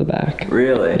went off in the back.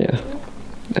 Really? Yeah.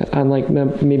 I on like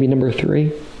maybe number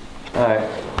 3. All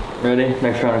right, ready?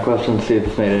 Next round of questions, see if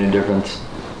it's made any difference.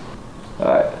 All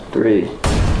right, 3, 2.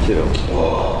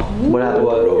 What happened?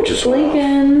 Ooh, just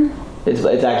blinking. It's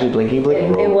actually blinking.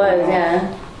 It was,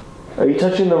 yeah. Are you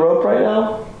touching the rope right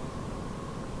now?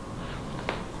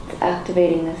 It's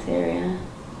activating this area.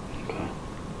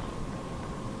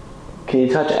 Can you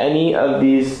touch any of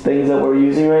these things that we're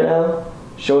using right now?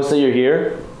 Show us that you're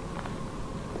here.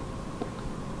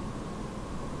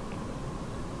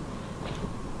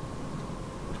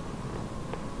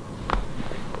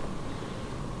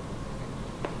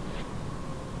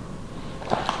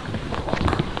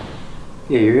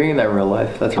 Yeah, you're hearing that in real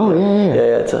life. That's Oh, yeah.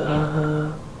 Yeah, it's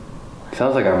a...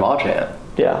 Sounds like our ma chant.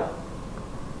 Yeah.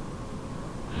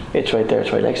 It's right there.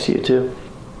 It's right next to you, too.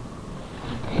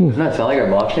 Doesn't that sound like our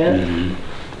ma chant? Mm-hmm.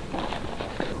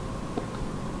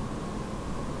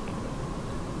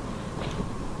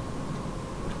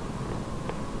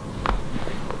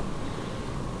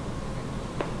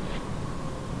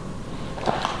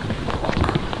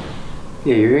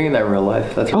 Yeah, you're hearing that in real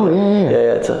life. That's Oh, yeah.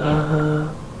 Yeah, it's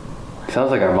a... Sounds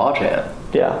like our ma chant.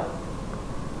 Yeah.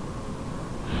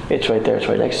 It's right there. It's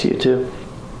right next to you, too.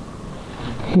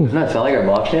 Doesn't that sound like our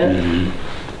ma chant?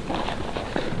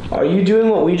 Are you doing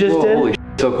what we just Whoa, did? holy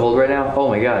so cold right now. Oh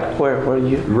my god. Where are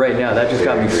you? Right now, that just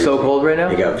got me so cold right now.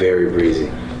 It got very breezy.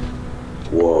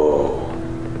 Whoa.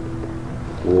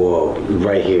 Whoa.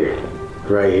 Right here.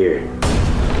 Right here.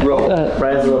 Bro,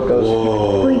 Right as the rope goes.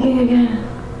 Whoa. Blinking again.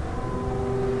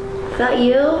 Is that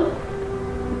you?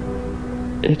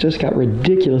 It just got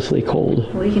ridiculously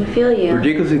cold. We can feel you.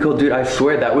 ridiculously cold, dude. I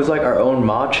swear that was like our own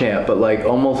ma chant, but like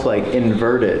almost like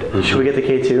inverted. Should we get the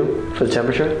K2 for the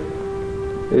temperature?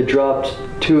 It dropped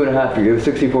 2.5 degrees.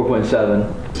 It was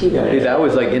 64.7. Dude, that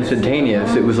was like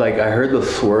instantaneous. It was like I heard the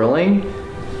swirling,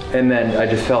 and then I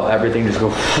just felt everything just go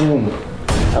boom.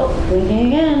 Oh, blinking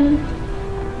again.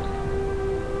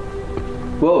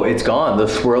 Whoa, it's gone. The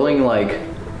swirling, like,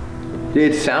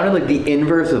 it sounded like the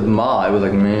inverse of ma. It was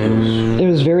like, man. It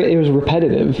was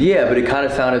repetitive. Yeah, but it kind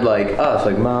of sounded like us,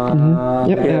 like ma.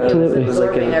 Yep, absolutely. It was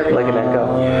like an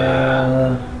echo.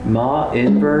 Yeah. Ma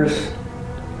inverse.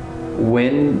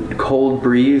 Wind, cold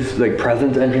breeze, like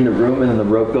presence entering the room, and then the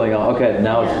rope going on. Okay,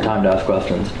 now it's time to ask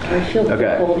questions. I feel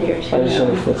cold here too. I just heard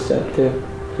a footstep, too.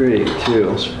 3,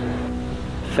 2.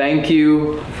 Thank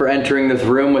you for entering this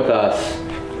room with us.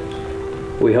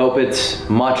 We hope it's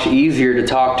much easier to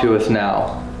talk to us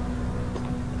now.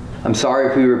 I'm sorry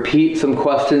if we repeat some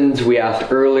questions we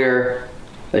asked earlier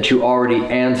that you already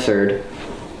answered,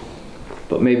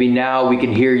 but maybe now we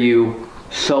can hear you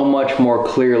so much more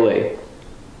clearly.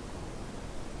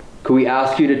 Could we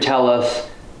ask you to tell us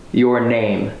your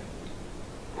name?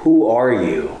 Who are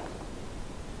you?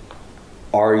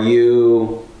 Are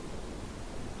you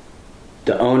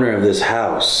the owner of this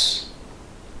house?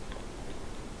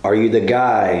 Are you the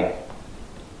guy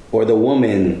or the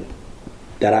woman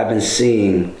that I've been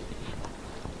seeing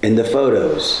in the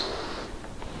photos?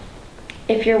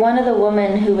 If you're one of the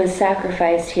women who was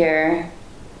sacrificed here,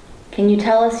 can you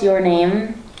tell us your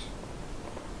name?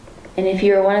 And if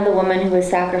you're one of the women who was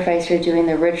sacrificed here doing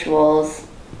the rituals,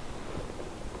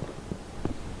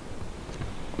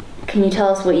 can you tell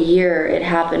us what year it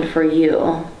happened for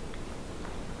you?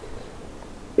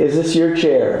 Is this your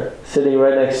chair sitting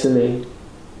right next to me?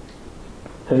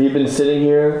 Have you been sitting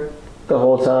here the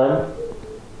whole time?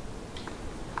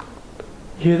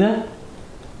 You hear that?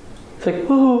 It's like,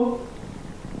 woohoo.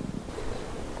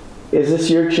 Is this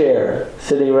your chair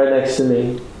sitting right next to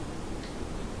me?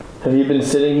 Have you been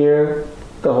sitting here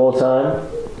the whole time?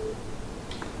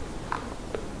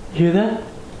 You hear that?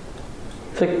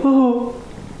 It's like, woohoo.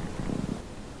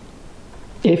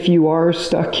 If you are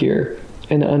stuck here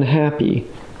and unhappy,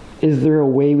 is there a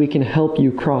way we can help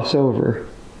you cross over?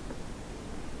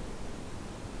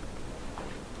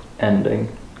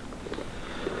 Ending.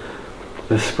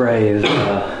 The spray is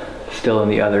still in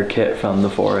the other kit from the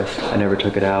forest. I never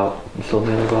took it out. It's still in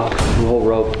the other box. The whole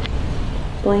rope.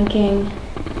 Blinking.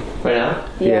 Right now?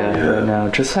 Yeah, right now.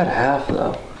 Just at half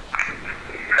though.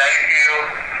 Thank you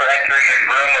for entering this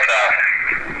room with us.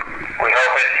 We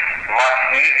hope it's much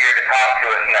easier to talk to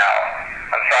us now.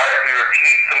 I'm sorry if we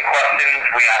repeat some questions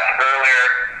we asked earlier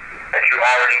that you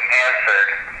already answered,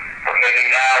 but maybe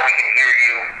now we can hear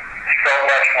you so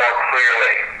much more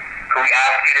clearly. Could we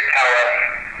ask you to tell us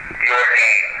your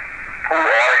name? Who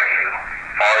are you?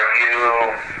 Are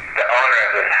you the owner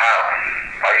of this house?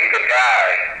 Are you the guy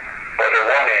or the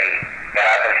woman that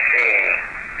I've been seeing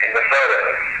in the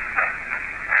photos?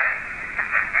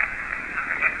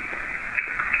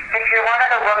 If you're one of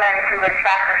the women who was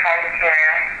sacrificed here,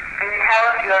 can you tell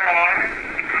us your name?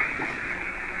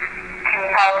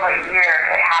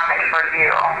 happened for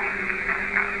you?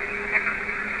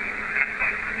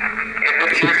 Is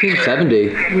this your 1670. You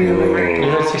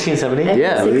heard 1670?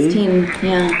 Yeah. 16,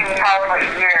 yeah. Can you tell us what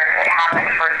year it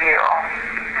happened for you?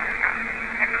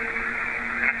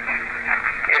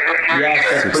 Is this your Yes,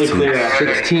 that's pretty clear.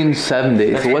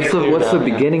 1670. So what's the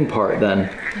beginning part then?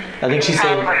 I think she's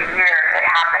Tell us saying, what year it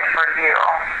happened for you?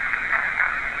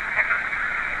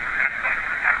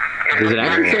 Does it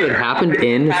actually say it happened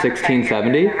in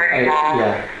 1670?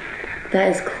 yeah. That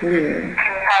is clear. Can you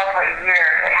tell us what year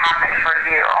it happened for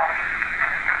you?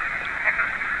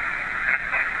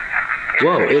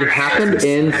 Whoa, it happened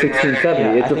in 1670.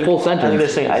 Yeah, It's a full I think they're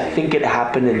sentence. saying, I think it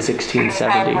happened in 1670.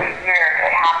 Tell us what year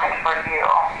it happened for you?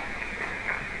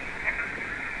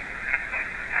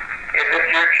 Is this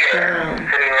your chair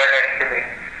sitting right next to me?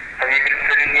 Have you been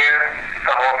sitting here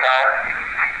the whole time?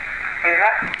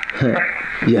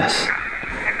 Yes.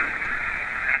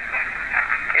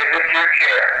 Is this your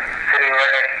chair sitting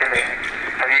right next to me?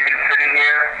 Have you been sitting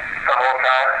here the whole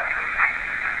time?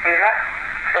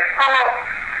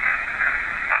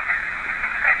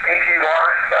 If you are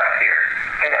stuck here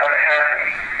and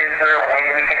unhappy, is there a way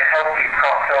we can help you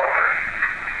cross over?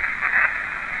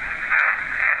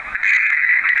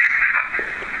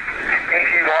 If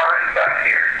you are stuck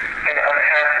here and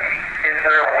unhappy, is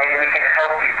there a way we can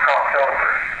help you cross over?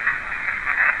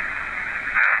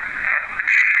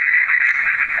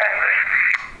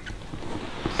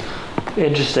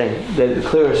 Interesting. The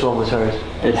clearest one was hers.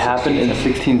 It happened in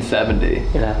 1670. It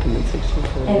happened in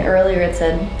 1670. And earlier it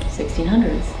said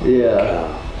 1600s.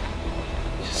 Yeah.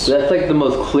 So that's like the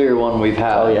most clear one we've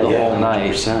had the whole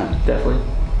night. 100%. Definitely.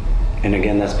 And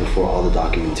again, that's before all the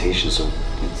documentation, so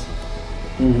it's,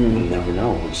 we'll never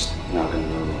know. We're just not gonna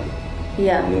know, like,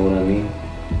 Yeah. you know what I mean?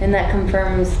 And that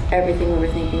confirms everything we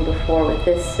were thinking before with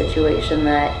this situation,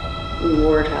 that we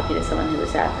were talking to someone who was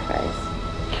sacrificed.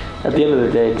 At the end of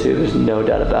the day, too, there's no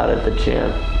doubt about it. The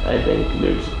champ, I think,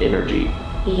 there's energy.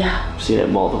 Yeah. I've seen it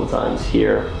multiple times.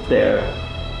 Here, there,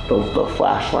 the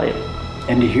flashlight.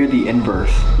 And to hear the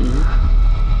inverse. Knowing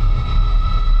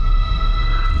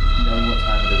what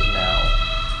time it is now,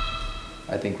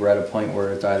 I think we're at a point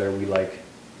where it's either we like,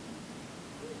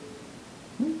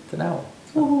 it's an owl.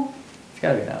 It's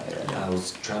gotta be an owl. I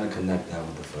was trying to connect that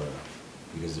with the photo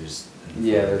because there's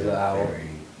There's an owl. very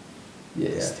Yeah.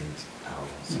 distinct owl.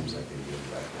 Seems like they really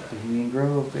like that. Bohemian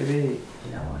Grove, baby.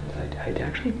 You know, I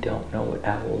actually don't know what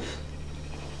owls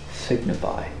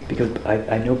signify because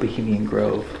I know Bohemian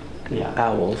Grove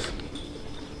owls,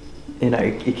 and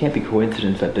it can't be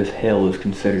coincidence that this hill is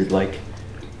considered like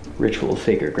ritual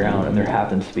sacred ground, and there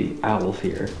happens to be owls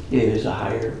here. Yeah, there's a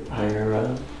higher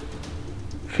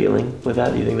feeling with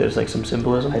that. Do you think there's like some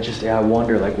symbolism? I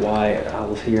wonder like why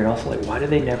owls here, and also like why did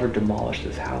they never demolish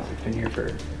this house? It's been here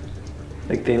for.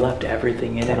 Like they left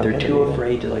everything in it. They're too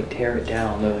afraid to like tear it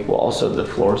down. They're like, well, also the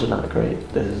floors are not great.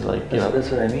 This is like, you know, that's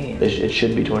what I mean. It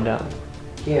should be torn down.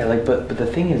 Yeah, like but the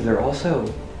thing is, they're also.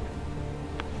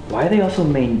 Why are they also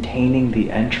maintaining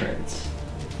the entrance?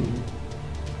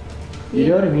 You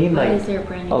know what I mean? Why Like, is there a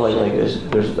brand new like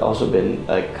there's also been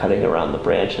like cutting around the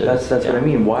branches. that's what I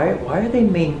mean. Why are they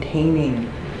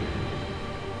maintaining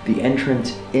the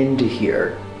entrance into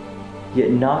here,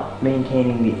 yet not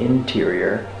maintaining the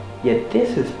interior? Yet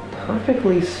this is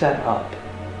perfectly set up.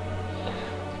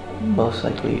 Most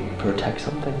likely protect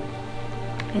something.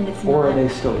 And it's Or are not. they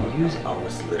still using I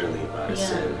was literally about to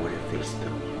say, what if they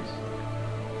still use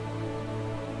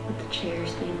it? With the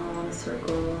chairs being all in a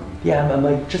circle. Yeah, I'm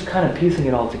like just kind of piecing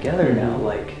it all together now.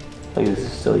 Like this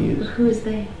is still used. Who is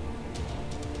they?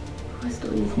 Who is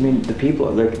still using I mean, the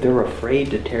people, they're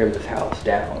afraid to tear this house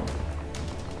down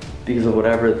because of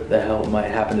whatever the hell might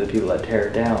happen to the people that tear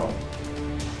it down.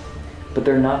 But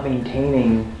they're not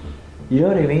maintaining, you know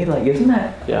what I mean? Like, isn't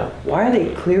that, why are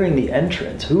they clearing the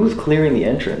entrance? Who's clearing the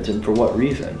entrance and for what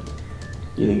reason?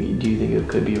 Do you think it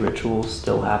could be rituals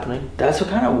still happening? That's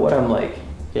kind of what I'm like.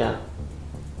 Yeah.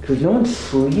 Because no one's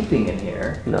sleeping in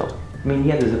here. No. I mean,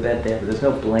 yeah, there's a bed there, but there's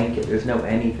no blanket, there's no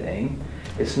anything.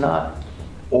 It's not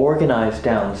organized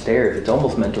downstairs. It's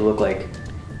almost meant to look like,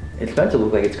 it's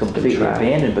completely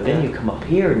abandoned, but then you come up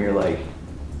here and you're like,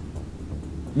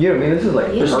 you know what I mean? This is like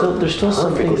there's still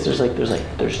some things.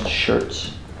 There's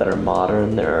shirts that are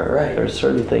modern. There are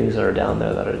certain things that are down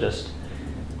there that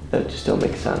just don't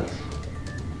make sense.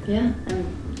 Yeah.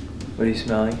 What are you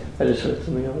smelling? I just heard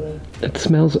something over there. It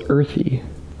smells earthy.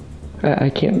 I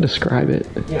can't describe it.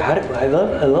 Yeah, I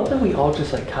love that we all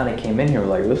just like kind of came in here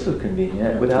like this is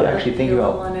convenient without actually thinking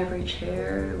about. On every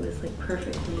chair, it was like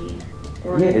perfectly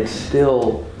Yeah, organized. it's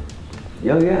still.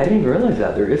 Yeah, I didn't even realize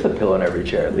that there is a pillow in every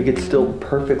chair. Like it's still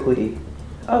perfectly.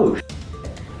 Oh.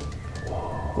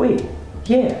 Wait,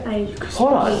 yeah.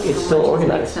 Hold on, it's still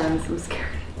organized. I'm scared.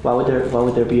 Why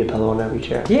would there be a pillow on every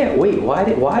chair? Yeah, wait, why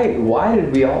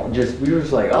did we all just, we were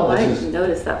just like, oh, I this is...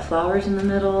 noticed that flowers in the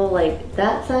middle, like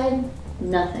that side,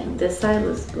 nothing. This side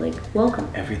was like, welcome.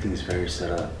 Everything's very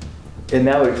set up. And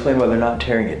that would explain why they're not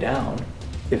tearing it down,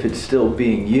 if it's still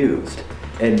being used.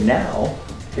 And now,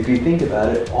 if you think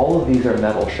about it, all of these are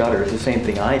metal shutters, the same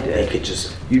thing I did. They could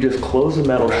just... You just close the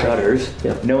metal shutters.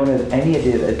 Yep. No one has any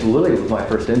idea. It literally was my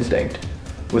first instinct,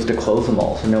 was to close them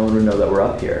all so no one would know that we're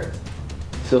up here.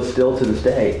 So still to this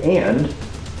day, and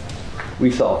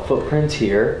we saw footprints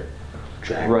here,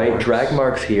 drag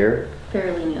marks here.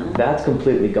 Fairly new. That's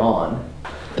completely gone.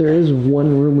 There is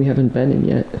one room we haven't been in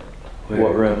yet.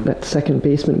 What room? That second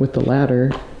basement with the ladder,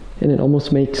 and it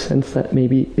almost makes sense that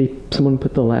maybe someone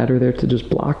put the ladder there to just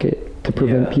block it, to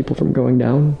prevent people from going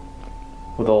down.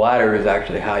 Well, the ladder is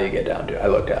actually how you get down to it. I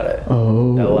looked at it.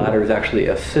 Oh. The ladder is actually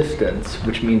assistance,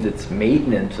 which means it's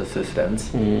maintenance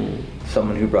assistance.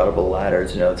 Someone who brought up a ladder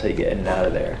to know that's how you get in and out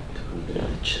of there.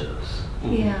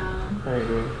 Yeah. I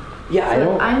agree. Yeah, I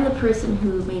don't... I'm the person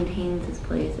who maintains this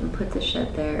place and puts a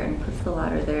shed there and puts the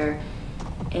ladder there.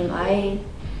 Am I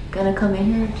gonna come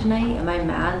in here tonight? Am I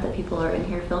mad that people are in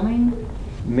here filming?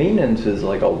 Maintenance is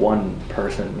like a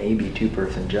one-person, maybe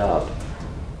two-person job.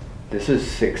 This is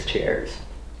 6 chairs.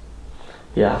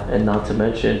 Yeah, and not to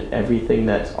mention everything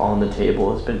that's on the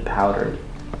table has been powdered,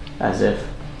 as if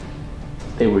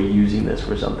they were using this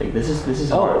for something. This is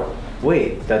hard. Oh,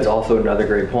 wait, that's also another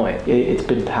great point. It's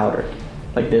been powdered.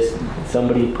 Like this,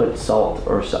 somebody put salt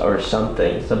or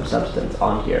something, some substance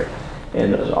on here,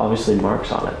 and there's obviously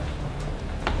marks on it.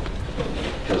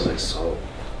 Feels like salt.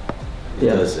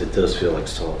 Yeah. It does feel like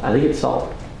salt. I think it's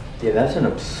salt. Yeah, that's an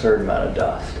absurd amount of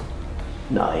dust.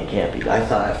 No, it can't be.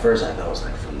 At first I thought it was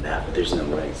like from that, but there's no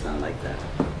way. It's not like that.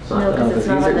 No, because it's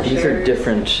not on the These are shirt.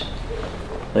 different,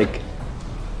 like,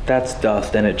 that's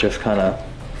dust and it just kind of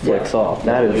flicks off.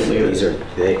 That is... These are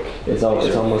thick. It's almost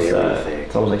thick.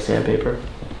 it's almost like sandpaper.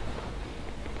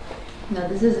 No,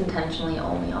 this is intentionally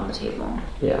only on the table.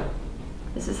 Yeah.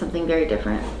 This is something very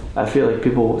different. I feel like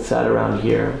people sat around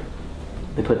here,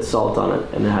 they put salt on it,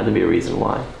 and there had to be a reason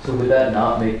why. So would that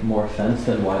not make more sense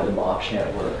than why the mop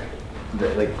can't work?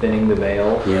 Like thinning the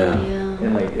veil? Yeah.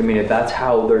 And like, I mean, if that's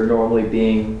how they're normally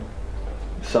being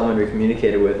summoned or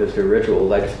communicated with is through rituals,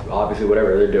 like obviously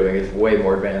whatever they're doing is way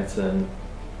more advanced than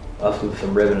us with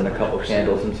some ribbon and a couple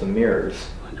candles and some mirrors.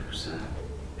 100%.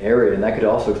 Area, and that could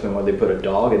also explain why they put a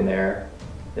dog in there.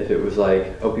 If it was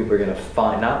like, oh, people are gonna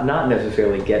find, not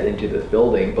necessarily get into this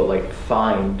building, but like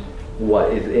find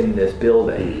what is in this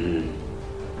building.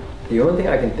 The only thing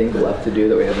I can think left to do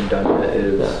that we haven't done yet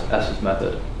is S's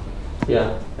method.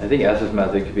 Yeah. I think S's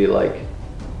method could be like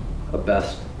a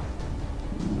best,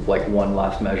 like one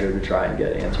last measure to try and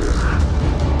get answers.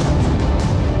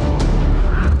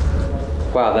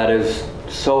 Wow, that is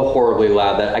so horribly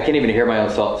loud that I can't even hear my own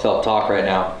self-talk right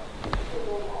now.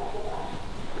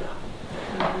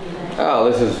 Oh,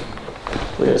 this is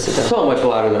so much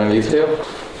louder than I'm used to.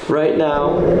 Right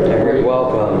now, You're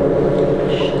welcome.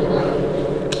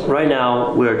 right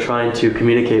now, we are trying to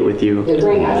communicate with you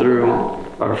through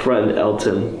our friend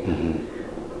Elton.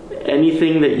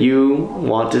 Anything that you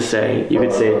want to say, you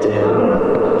could say it to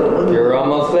him. You're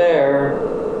almost there.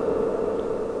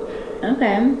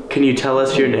 Okay. Can you tell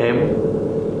us your name?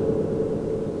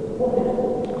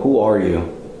 Who are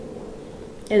you?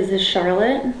 Is this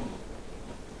Charlotte?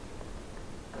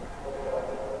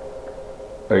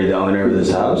 Are you the owner of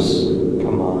this house?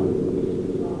 Come on.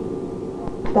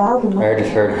 I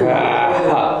just heard,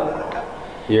 ah,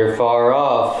 you're far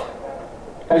off.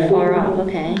 Far off,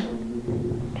 okay.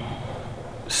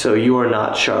 So you are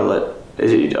not Charlotte.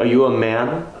 Are you a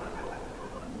man?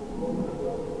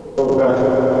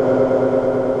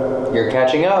 You're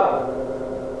catching up.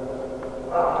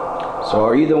 So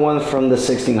are you the one from the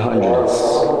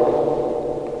 1600s?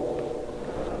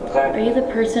 Are you the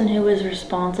person who was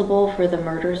responsible for the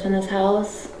murders in this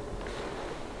house?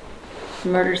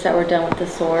 Murders that were done with the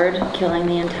sword, killing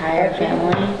the entire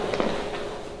family?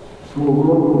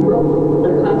 Or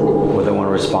the one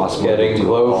responsible Getting to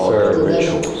do all closer. the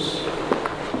rituals?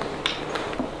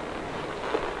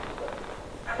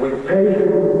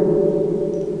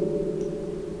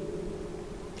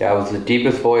 That was the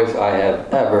deepest voice I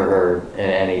have ever heard in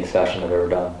any session I've ever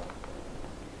done.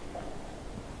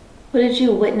 What did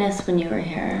you witness when you were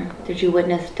here? Did you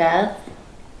witness death?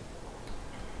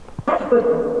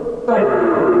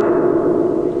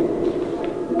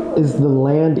 Is the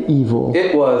land evil?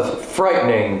 It was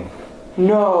frightening.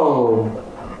 No.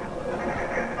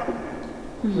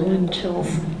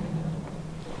 Chills.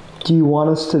 Do you want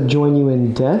us to join you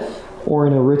in death? or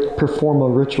in a perform a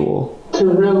ritual. To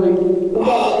really.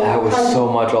 That was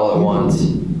so much all at once.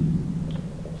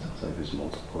 Sounds like there's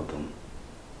multiple of them.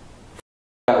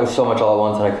 That was so much all at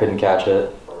once and I couldn't catch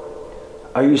it.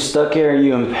 Are you stuck here? Are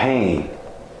you in pain?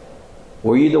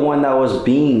 Were you the one that was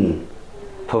being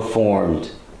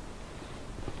performed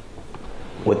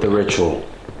with the ritual?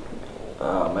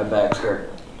 My back's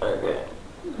hurt. Okay.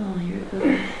 Oh, you're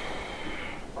good.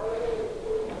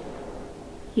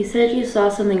 You said you saw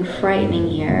something frightening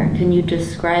here. Can you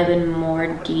describe in more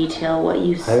detail what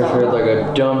you saw? I just heard like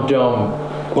a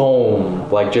dum-dum boom,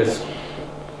 like just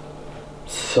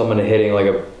someone hitting like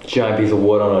a giant piece of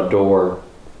wood on a door.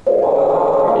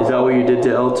 Is that what you did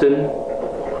to Elton?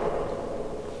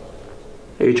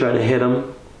 Are you trying to hit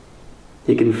him?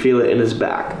 He can feel it in his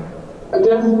back.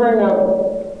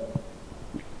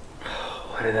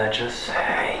 What did that just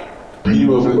say?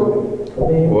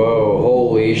 Whoa,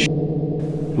 holy sh**.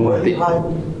 What?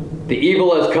 The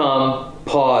evil has come,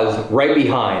 pause, right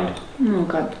behind. Oh,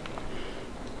 God.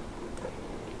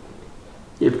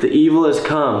 If the evil has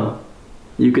come,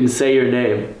 you can say your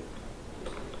name.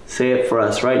 Say it for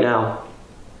us right now.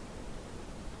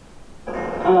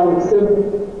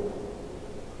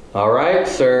 All right,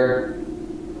 sir.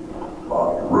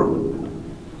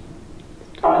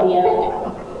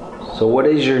 So what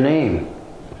is your name?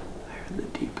 I heard the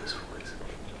deepest voice.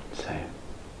 Say it.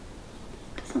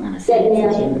 Doesn't want to say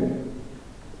his name.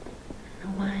 I don't know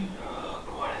why.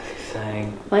 What is he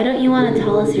saying? Why don't you want to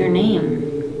tell us your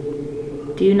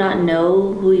name? Do you not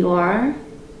know who you are?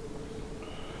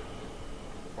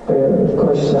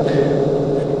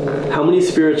 How many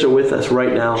spirits are with us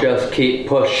right now? Just keep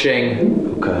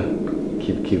pushing. Okay.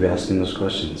 Keep asking those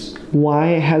questions. Why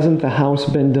hasn't the house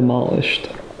been demolished?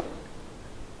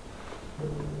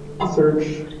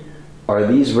 Search. Are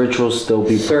these rituals still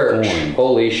being Search. performed?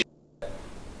 Holy sh**.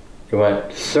 You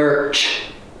went, search.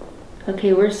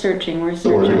 Okay, we're searching. We're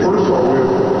searching.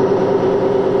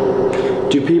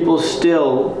 Do people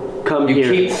still come You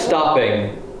here? keep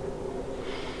stopping.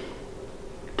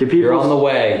 Do people? You're on the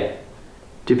way.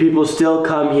 Do people still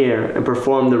come here and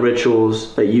perform the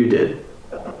rituals that you did?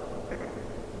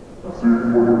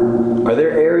 Are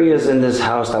there areas in this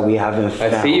house that we haven't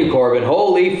found? I see you, Corbin.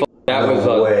 Holy f***. That was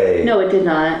No way. No, it did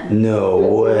not. No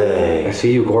way. I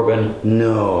see you, Corbin.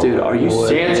 No. Dude, are you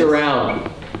way. Dance around.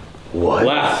 What?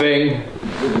 Laughing.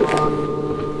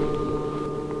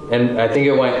 And I think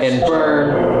it went and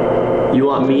burn. You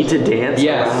want me to dance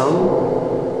Yes.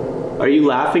 around? Are you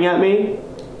laughing at me?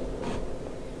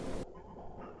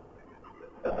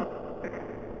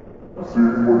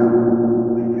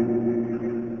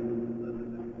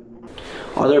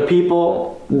 Are there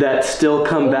people that still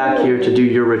come back here to do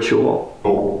your ritual?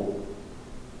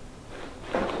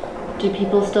 Do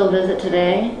people still visit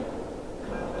today?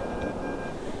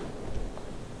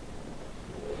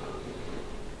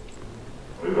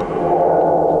 Such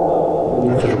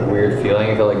a weird feeling.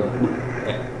 I feel like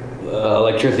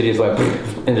electricity just went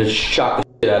and just shocked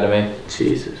the shit out of me.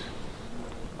 Jesus.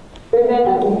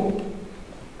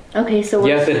 Okay, so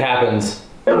Yes, it happens.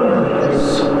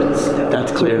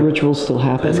 That's clear. Rituals still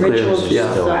happen. That's clear. rituals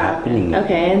Yeah. still happening.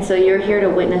 Okay, and so you're here to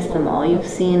witness them all. You've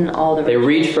seen all the They rituals.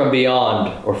 reach from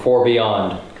beyond or for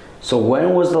beyond. So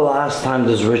when was the last time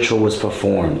this ritual was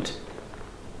performed?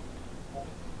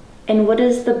 And what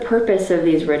is the purpose of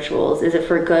these rituals? Is it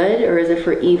for good or is it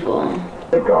for evil?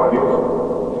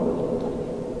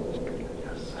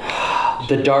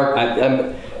 The dark.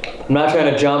 I'm not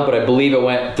trying to jump, but I believe it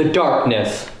went the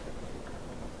darkness.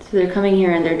 So they're coming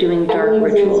here and they're doing dark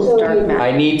rituals, dark I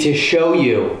magic. need to show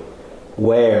you.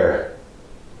 Where?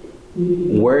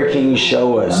 Where can you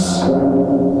show us?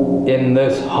 In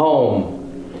this home.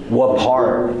 What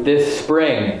part? This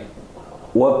spring.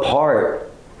 What part?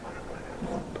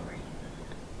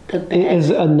 The bed. Is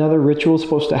another ritual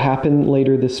supposed to happen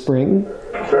later this spring?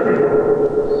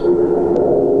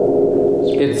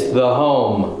 It's the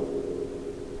home.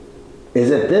 Is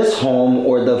it this home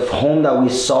or the home that we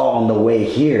saw on the way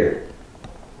here?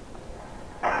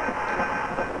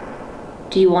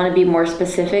 Do you want to be more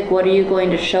specific? What are you going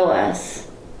to show us?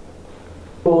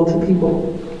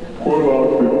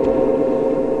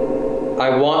 I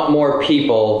want more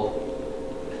people.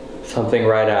 Something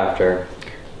right after.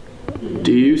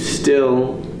 Do you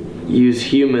still use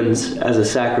humans as a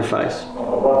sacrifice?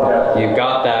 You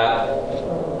got that.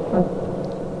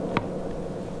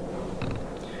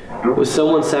 Was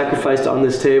someone sacrificed on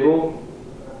this table?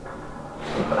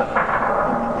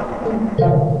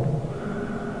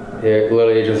 He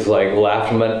literally just like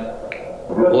laughed maniacally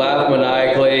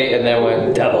and then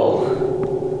went devil.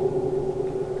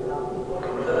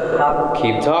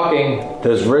 Keep talking.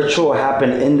 Does ritual happen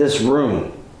in this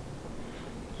room?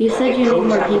 You said you need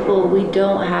more people. We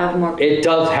don't have more people. It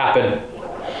does happen.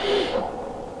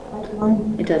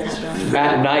 It does happen.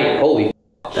 At night. Holy.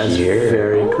 That's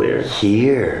very clear.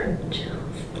 Here.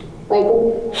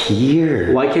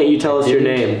 Here. Why can't you tell us your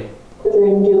name?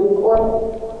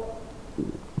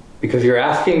 Because you're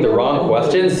asking the wrong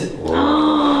questions?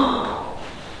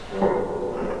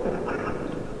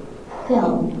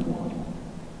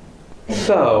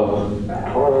 So,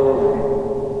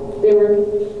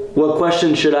 What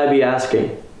question should I be asking?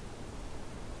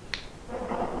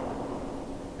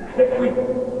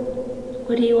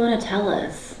 What do you want to tell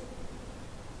us?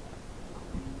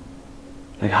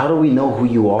 Like, how do we know who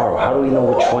you are? How do we know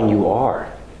which one you are?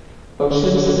 that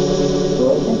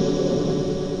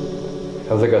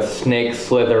was like a snake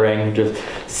slithering, just.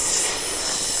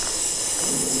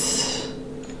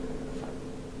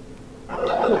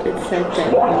 Well, it said that,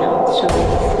 you know, it's showing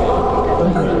the snake. It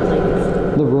doesn't seem like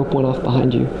it's... The rope went off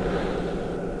behind you.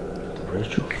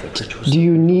 Ritual. Do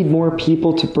you need more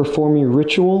people to perform your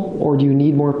ritual, or do you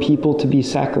need more people to be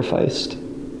sacrificed?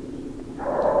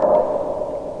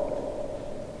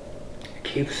 It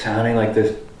keeps sounding like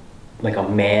this, like a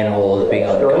manhole is being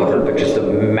uncovered, but just a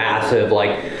massive,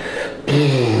 like.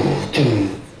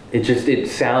 It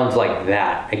sounds like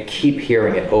that. I keep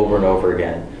hearing it over and over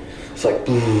again. It's like.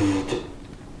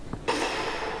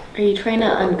 Are you trying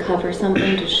to uncover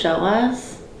something to show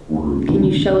us? Can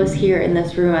you show us here in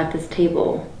this room at this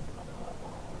table?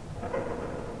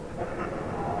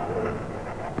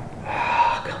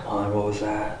 Come on, what was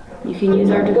that? You can use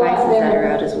our devices that are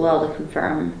out as well to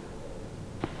confirm.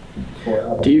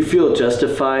 Do you feel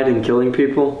justified in killing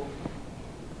people?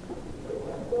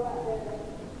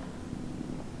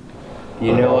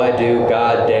 You know I do,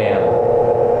 goddamn.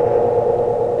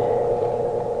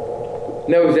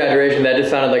 No exaggeration, that just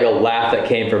sounded like a laugh that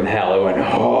came from hell. It went,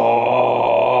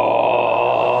 oh.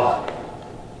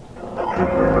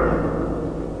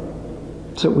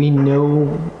 So we know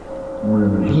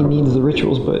he needs the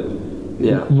rituals, but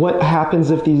Yeah. what happens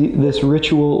if this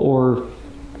ritual or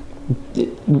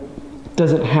it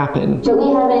doesn't happen? Do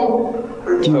we have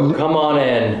it? So come on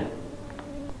in.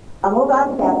 I'll move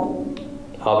on down.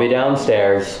 I'll be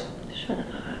downstairs. Shut up.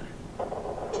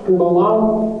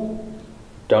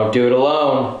 Don't do it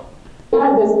alone.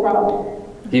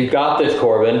 You've got this,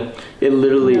 Corbin. It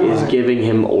literally is giving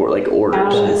him orders.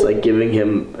 It's like giving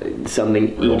him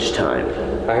something each time.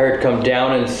 I heard come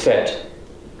down and sit.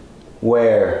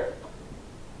 Where?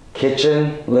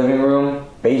 Kitchen, living room,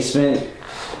 basement?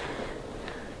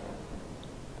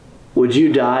 Would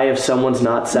you die if someone's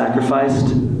not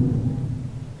sacrificed?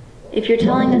 If you're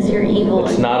telling us you're evil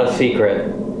It's not a secret.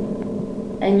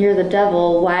 and you're the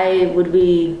devil, why would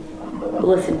we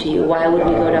listen to you? Why would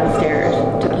we go downstairs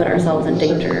to put ourselves in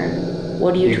danger?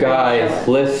 What are you You trying to guys,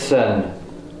 listen.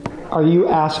 Are you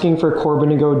asking for Corbin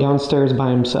to go downstairs by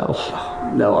himself?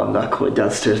 No, I'm not going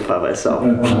downstairs by myself.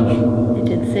 show? It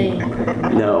did say.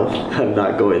 No, I'm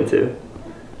not going to.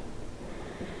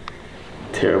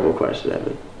 Terrible question,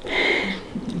 Evan.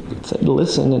 It said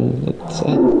listen, and it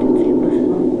said...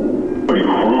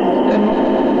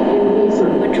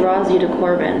 What draws you to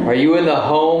Corbin? Are you in the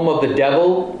home of the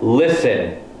devil?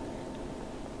 Listen.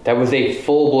 That was a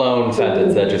full-blown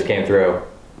sentence that just came through.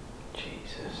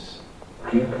 Jesus.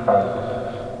 I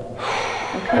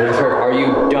just heard, are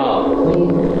you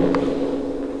dumb?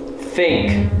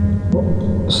 Think.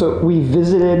 So we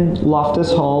visited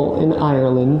Loftus Hall in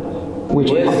Ireland,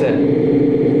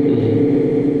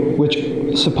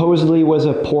 which supposedly was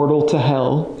a portal to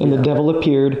hell, and the devil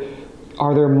appeared.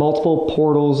 Are there multiple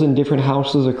portals in different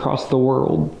houses across the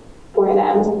world?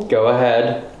 Go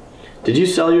ahead. Did you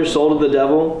sell your soul to the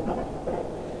devil?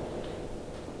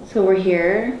 So we're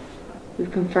here.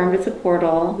 We've confirmed it's a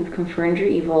portal. We've confirmed you're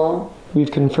evil.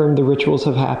 We've confirmed the rituals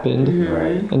have happened,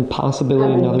 Right. and possibly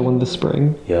another one this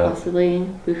spring. Yeah. Possibly.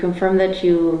 We've confirmed that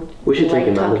you We should like take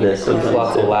him out of talking this to sometime. There's Corbin.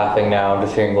 lots of laughing now. I'm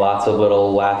just hearing lots of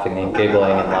little laughing and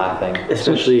giggling and laughing.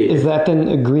 Especially, Is that then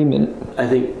agreement, I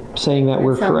think, saying that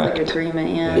we're Sounds correct? like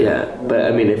agreement, yeah. yeah. But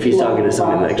I mean, if he's talking to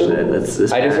someone actually that's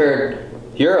this I just bad. heard,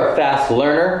 you're a fast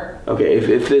learner. Okay, if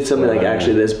it's something like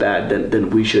actually this bad, then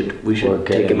we should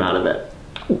take him out of it.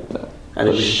 I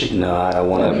think we should. No, I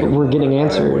want to. We're getting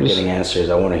answers. We're getting answers.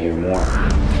 I want to hear more.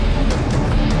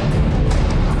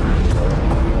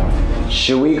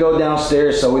 Should we go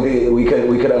downstairs so we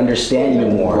could understand you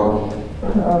more?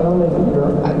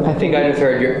 I think I just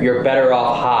heard you're better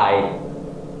off high.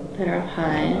 Better up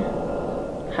high.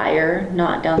 Higher,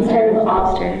 not downstairs,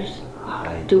 upstairs.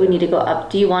 Do we need to go up?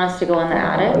 Do you want us to go in the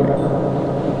attic?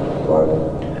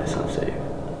 That's not safe.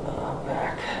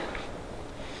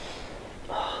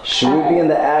 Should we be in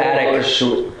the attic? Or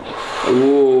should we...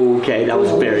 Ooh, okay, that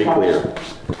was very clear.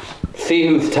 See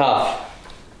who's tough.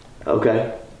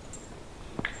 Okay.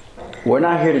 We're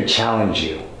not here to challenge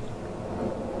you.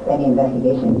 Any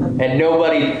investigation? And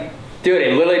nobody, dude,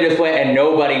 it literally just went and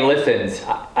nobody listens.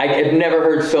 I've never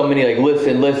heard so many like,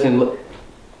 listen.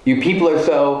 You people are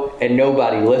so, and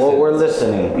nobody listens. Well, we're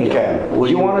listening. Okay. Do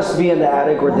you want us to be in the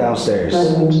attic or downstairs?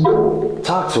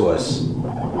 Talk to us.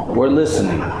 We're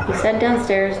listening. You said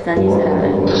downstairs, then you said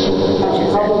attic. Which is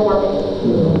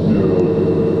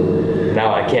it?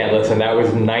 Now I can't listen. That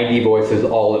was 90 voices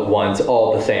all at once,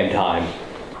 all at the same time.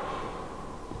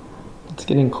 It's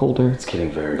getting colder. It's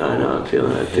getting very cold. I know, I'm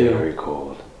feeling it too. Very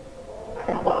cold.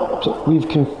 So we've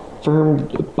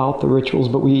confirmed about the rituals,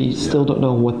 but we still don't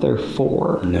know what they're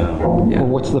for. No. Or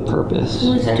what's the purpose.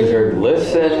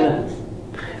 Listen.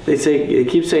 They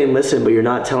keep saying listen, but you're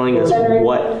not telling us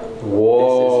what.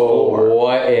 Whoa,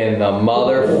 what in the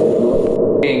mother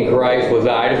f***ing Christ was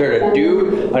that? I just heard a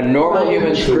dude, a normal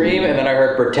human scream, and then I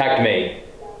heard protect me.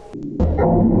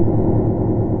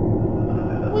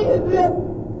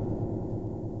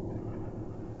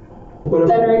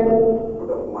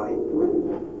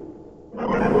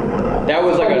 That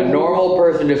was like a normal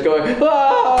person just going,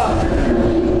 ah!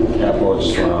 Capital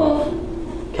just went off.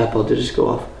 Capital did just go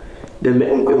off.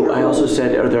 I also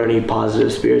said, are there any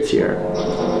positive spirits here?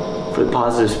 For the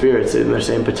positive spirits, and they're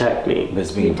saying protect me.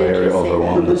 It's being very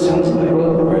overwhelmed, it sounds like.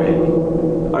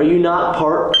 Right. Are you not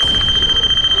part?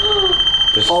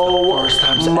 This is the first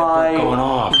time it's ever going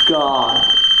off. God.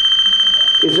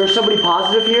 Is there somebody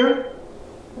positive here?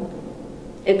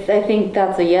 I think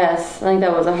that's a yes. I think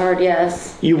that was a hard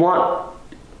yes. You want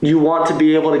to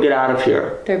be able to get out of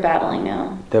here. They're battling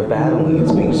now. They're battling.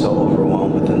 It's being so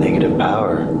overwhelmed with the negative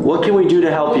power. What can we do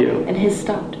to help you? And his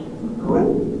stopped.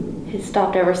 His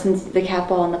stopped ever since the cat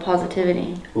ball and the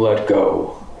positivity. Let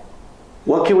go.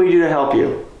 What can we do to help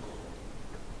you?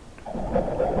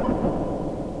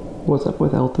 What's up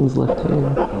with Elton's left hand?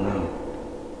 I don't know.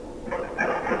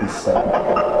 He's stuck.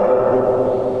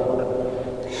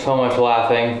 So much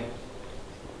laughing.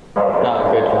 Not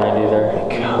a good kind either.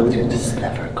 God, dude, this is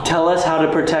never going. Tell us how to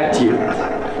protect you.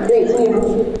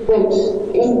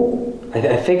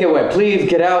 I think it went, please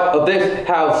get out of this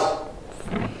house.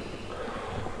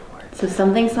 So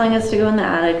something's telling us to go in the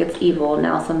attic, it's evil.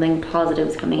 Now something positive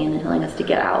is coming in and telling us to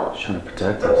get out. Trying to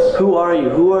protect us. Who are you?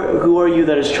 Who are you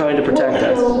that is trying to protect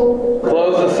us?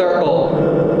 Close the circle.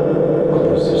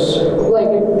 Close this circle.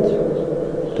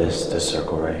 This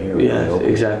circle right here. Yeah,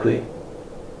 exactly.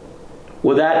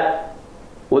 Will that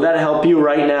help you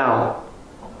right now?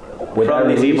 From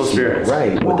these evil spirits.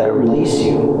 Right. Would that release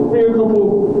you?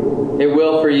 It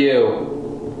will for you.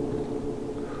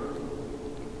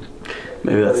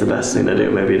 Maybe that's the best thing to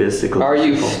do. Maybe it is to close. Are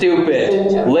you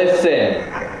stupid? Listen.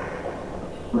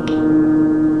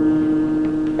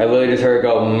 I literally just heard it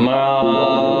go, Ma.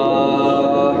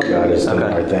 God, it's the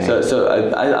right thing. So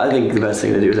I think the best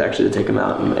thing to do is actually to take them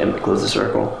out and close the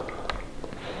circle.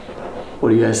 What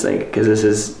do you guys think? Because this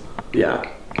is, yeah,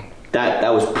 that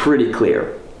was pretty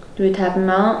clear. Do we tap him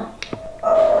out?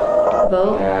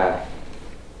 Vote? Yeah.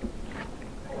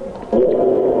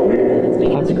 It's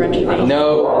making a scrunchy face.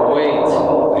 No, wait. I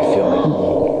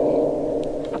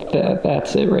feel like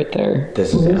That's it right there.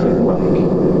 this is the Is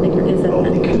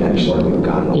only that connection that we've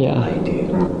gotten all Yeah. night, dude. You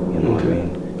know what I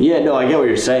mean? Yeah, no, I get what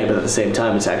you're saying, but at the same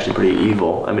time, it's actually pretty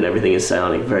evil. I mean, everything is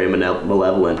sounding very malevolent.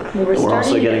 Well, we're and we're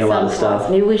also getting a lot of some stuff.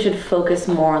 Maybe we should focus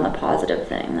more on the positive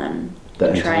thing then.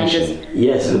 The Try and just intention.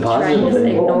 Yes, the try and positive just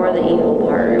thing. ignore the evil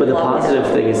part. But the block it positive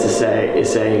out, thing is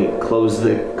saying close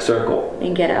the circle.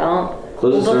 and get out.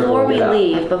 Close the circle Before and we get out.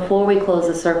 leave, before we close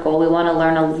the circle, we want to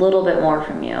learn a little bit more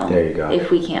from you. There you go.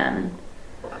 If we can.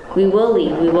 We will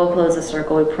leave. We will close the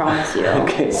circle. We promise you.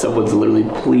 Okay, someone's literally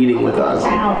pleading with us.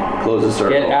 Close the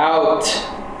circle. Get out.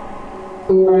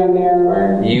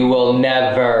 You will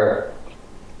never.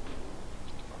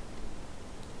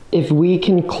 If we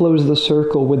can close the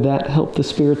circle, would that help the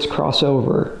spirits cross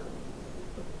over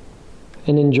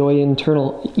and enjoy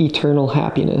eternal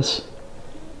happiness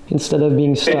instead of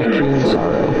being stuck here in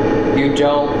sorrow? You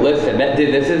don't listen.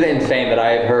 Dude, this is insane that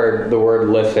I have heard the word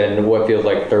listen what feels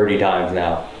like 30 times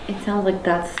now. It sounds like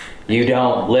that's... You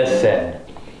don't listen.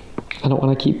 I don't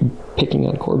want to keep picking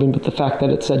on Corbin, but the fact that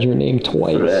it said your name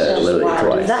twice. Literally Wow.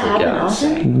 twice. Does that happen Yeah.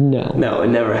 often? No. No, it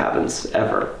never happens,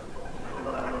 ever.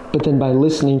 But then by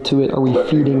listening to it, are we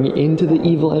feeding into the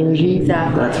evil energy?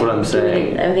 Exactly. That's what I'm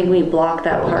saying. I think we block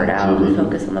that part out and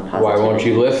focus on the positive. Why won't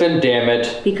you listen? Damn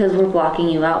it. Because we're blocking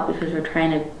you out because we're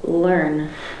trying to learn.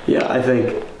 Yeah, I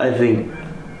think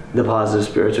the positive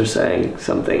spirits are saying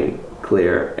something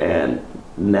clear, and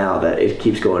now that it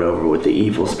keeps going over with the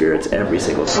evil spirits every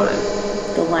single time.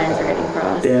 The lines are getting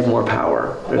crossed. They have more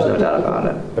power. There's no doubt about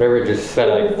it. Whatever it just said,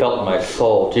 I felt in my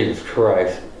soul. Jesus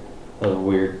Christ. That was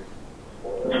weird.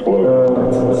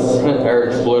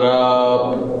 Eric, split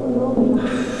up.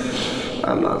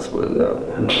 I'm not splitting up.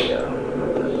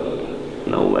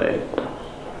 No way.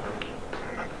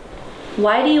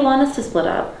 Why do you want us to split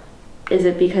up? Is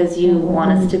it because you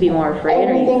want us to be more afraid,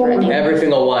 or you threatening? Every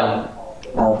single one.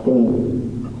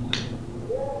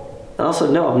 And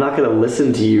also, no, I'm not going to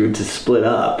listen to you to split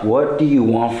up. What do you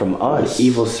want from us?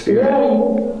 Evil spirit.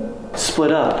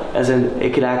 Split up, as in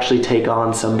it could actually take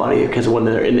on somebody, because when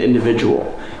they're an individual.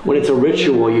 When it's a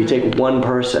ritual, you take one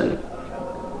person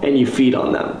and you feed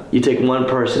on them. You take one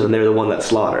person and they're the one that's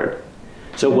slaughtered.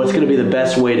 So what's going to be the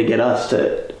best way to get us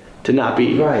to not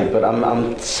be... Right, but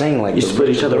I'm saying like you split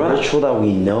each other up. The ritual that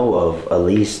we know of, at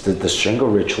least the strangle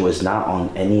ritual, is not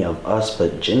on any of us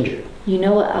but Ginger. You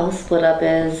know what else split up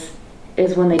is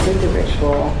when they did the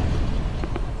ritual,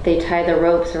 they tie the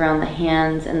ropes around the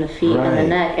hands and the feet and the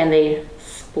neck, and they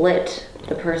split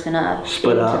the person up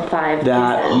into 5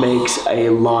 that pieces. makes a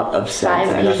lot of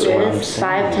sense. 5 pieces,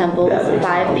 5 temples,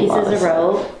 5 pieces of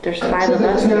rope. There's 5 of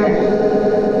us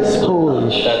there.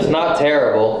 Holy shit. That's not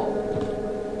terrible.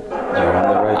 You're on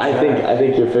the right track. I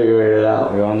think you're figuring it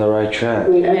out. You're on the right track. I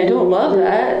mean, I don't love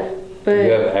that, but...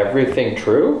 You have everything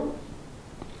true?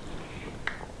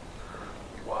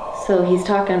 So he's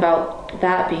talking about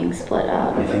that being split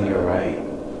up. I think you're right.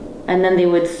 And then they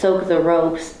would soak the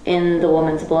ropes in the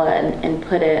woman's blood and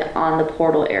put it on the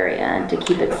portal area to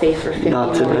keep it safe for 50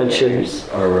 Not to more mention, years.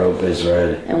 Our rope is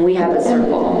red. And we have a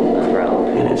circle of rope.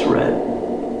 And it's red.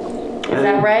 Is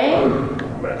that right?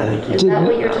 I think Is that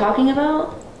what you're talking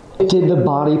about? Did the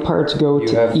body parts go You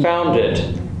to have found it.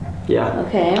 Yeah.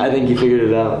 Okay. I think you figured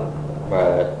it out.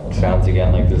 It sounds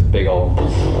again like this big old...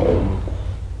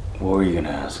 What were you gonna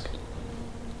ask?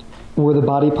 Were the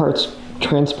body parts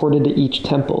transported to each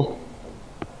temple?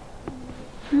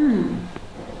 You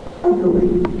don't know where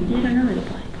the body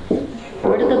parts.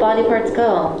 Where did the body parts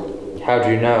go? How'd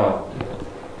you know?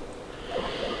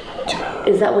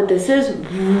 Is that what this is?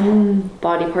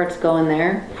 Body parts go in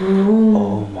there.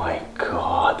 Oh my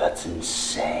god, that's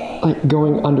insane. Like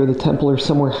going under the temple or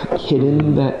somewhere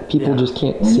hidden that people just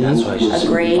can't see? That's why I just A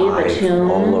grave, a vibe tomb.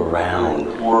 all around.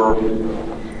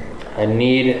 I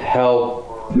need help.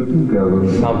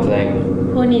 Something.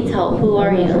 Who needs help? Who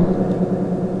are you?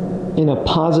 In a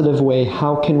positive way,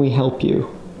 how can we help you?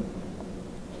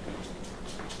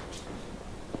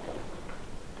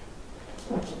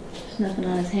 There's nothing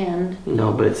on his hand.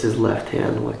 No, but it's his left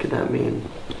hand. What could that mean?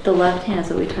 The left hand is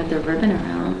what we tied the ribbon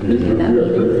around. Could that mean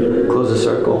anything? Close the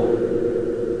circle.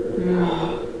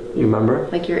 You remember?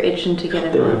 Like you're itching to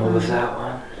get it What out. was that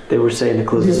one? They were saying to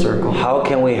close the circle. How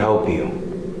can we help you?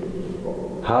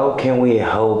 How can we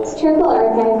help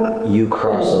you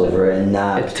cross over and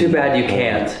not... It's too bad you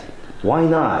can't. Why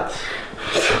not?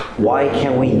 Why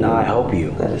can we not help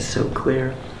you? That is so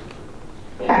clear.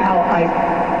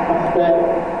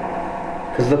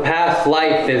 Because the past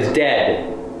life is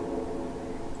dead.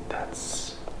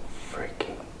 That's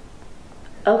freaking...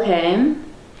 Okay.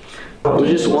 We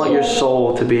just want your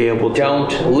soul to be able to...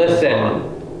 Don't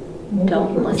listen.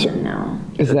 Don't listen now.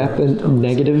 Is that the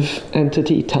negative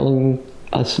entity telling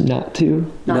us not to?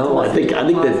 Not No, to I listen think- to I the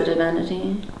think that- positive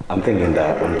entity. I'm thinking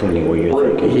what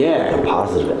you're thinking. Yeah. The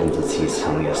positive entity is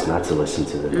telling us not to listen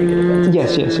to the negative entity.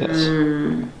 Yes.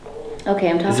 Okay,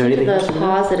 I'm there talking to anything the else in there?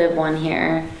 positive one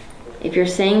here. If you're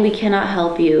saying we cannot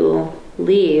help you,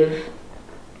 leave.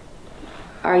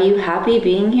 Are you happy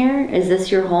being here? Is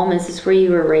this your home? Is this where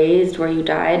you were raised, where you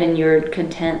died, and you're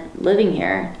content living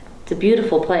here? It's a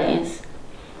beautiful place.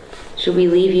 Should we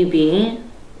leave you be?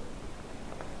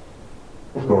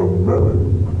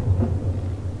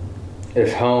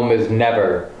 His home is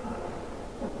never.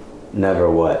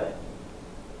 Never what?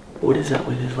 What is that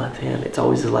with his left hand? It's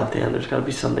always his left hand. There's got to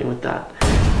be something with that.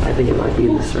 I think it might be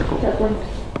in the circle. That one.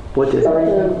 What did?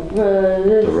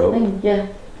 The rope? thing, yeah.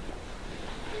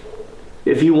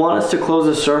 If you want us to close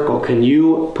a circle, can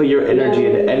you put your energy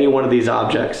into any one of these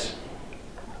objects?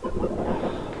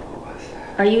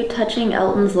 Are you touching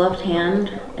Elton's left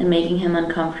hand and making him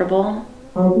uncomfortable?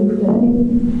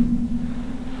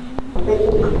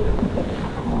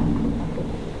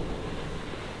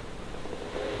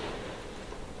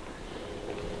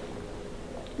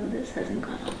 No, this hasn't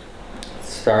gone off. It's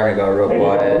starting to go real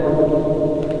quiet.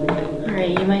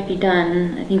 Alright, you might be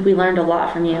done. I think we learned a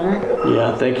lot from you.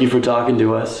 Yeah, thank you for talking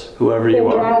to us, whoever you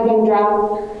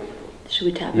are. Should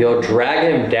we tap You'll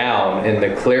drag him down in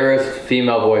the clearest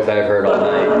female voice I've heard all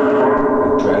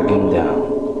night. Drag him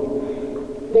down.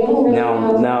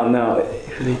 No.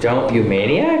 Don't you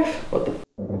maniacs? What the?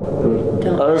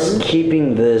 Us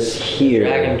keeping this here.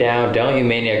 Drag him down. Don't you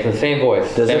maniacs? The same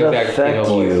voice. Does same it exact affect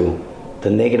female you, voice. the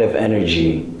negative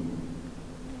energy,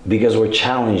 because we're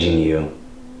challenging you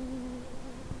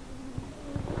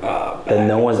that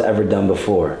no one's ever done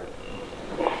before?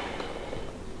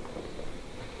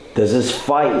 Does this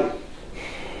fight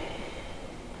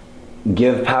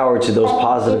give power to those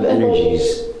positive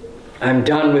energies? I'm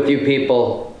done with you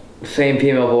people. Same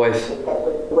female voice.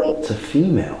 It's a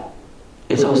female.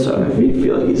 It's also, I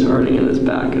feel like he's hurting in his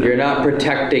back. You're not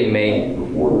protecting me.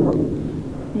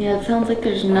 Yeah, it sounds like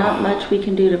there's not much we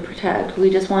can do to protect. We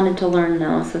just wanted to learn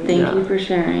though, so thank you for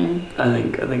sharing. I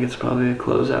think it's probably a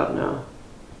closeout now.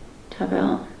 Tap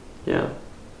out. Yeah.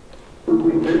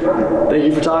 Thank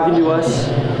you for talking to us.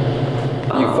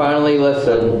 You finally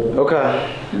listened.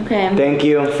 Okay. Okay. Thank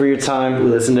you for your time. We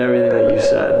listened to everything that you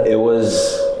said. It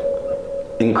was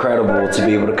incredible to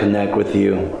be able to connect with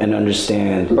you and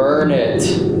understand. Burn it.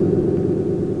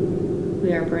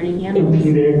 We are burning animals.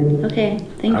 Okay,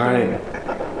 thank you. All right.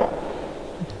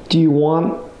 Do you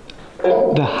want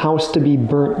the house to be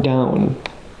burnt down?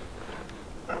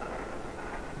 I'm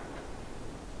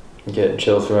getting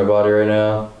chills through my body right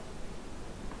now.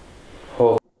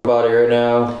 Whole body right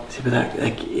now. See, but that,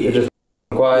 like, You're just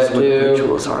quiet what too.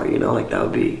 rituals are, you know, like that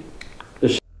would be.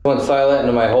 Went silent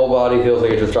and my whole body feels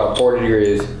like it just dropped 40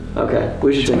 degrees. Okay,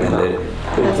 we should check that out.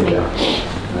 That's me.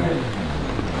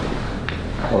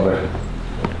 Over.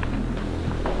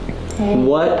 Okay.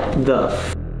 What the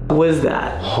f was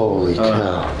that? Holy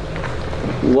cow.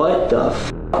 What the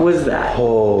f was that?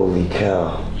 Holy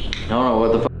cow. I don't know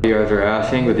what the fuck you guys are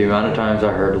asking, but the amount of times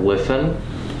I heard listen.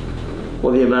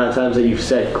 Well, the amount of times that you've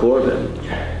said Corbin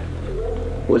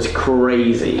was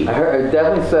crazy. I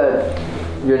definitely said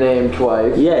your name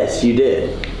twice. Yes, you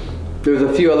did. There's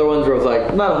a few other ones where I was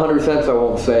like, not 100%, so I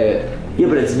won't say it. Yeah,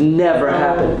 but it's never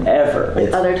happened, ever.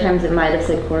 Like other times it might have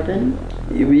said Corbin.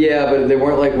 Yeah, but they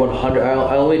weren't like 100.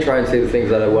 I only try and say the things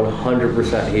that I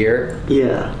 100% hear.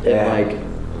 Yeah. And like,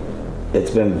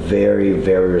 it's been very,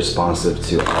 very responsive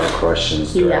to our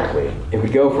questions directly. it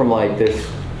would go from like this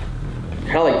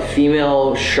kind of like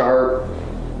female, sharp,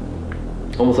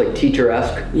 almost like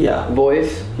teacher-esque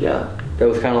voice. Yeah. That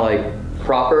was kind of like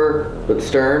proper but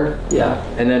stern. Yeah.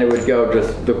 And then it would go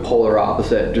just the polar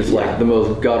opposite, just like the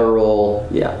most guttural.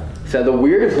 Yeah. So the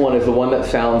weirdest one is the one that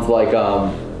sounds like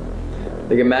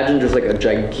imagine just like a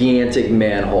gigantic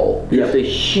manhole, just a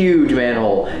huge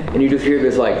manhole, and you just hear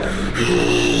this like,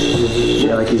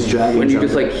 yeah, like he's dragging. When you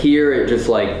just like hear it, just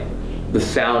like the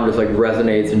sound just like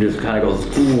resonates and just kind of goes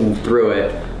through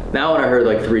it. That one I heard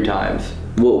like 3 times.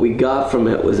 What we got from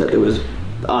it was that there was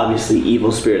obviously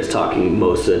evil spirits talking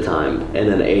most of the time, and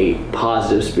then a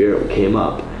positive spirit came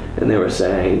up, and they were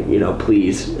saying, you know,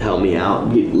 please help me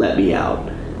out, let me out,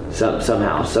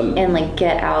 somehow, and like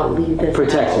get out, leave this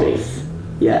protect house. me.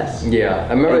 Yes. Yeah,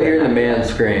 I remember hearing the man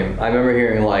scream. I remember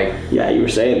hearing like, yeah, you were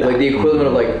saying that, like the equivalent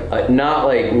of like not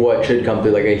like what should come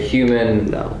through, like a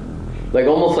human, like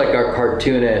almost like a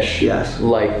cartoonish,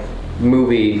 like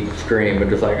movie scream, but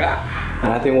just like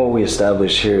And I think what we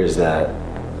established here is that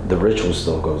the ritual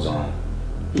still goes on.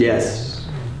 Yes.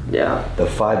 Yeah. The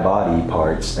 5 body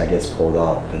parts that gets pulled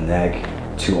off, the neck,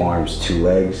 2 arms, 2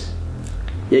 legs.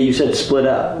 Yeah, you said split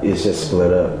up. It's just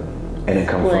split up. And it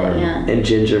confirmed. Yeah. And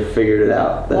Ginger figured it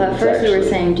out. Well, at first we were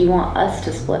saying, do you want us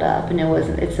to split up? And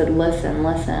it said listen.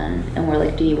 And we're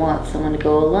like, do you want someone to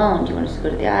go alone? Do you want us to go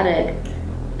to the attic?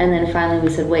 And then finally we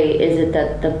said, wait, is it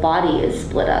that the body is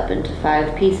split up into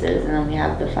 5 pieces? And then we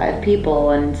have the 5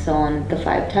 people and so on, the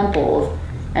 5 temples.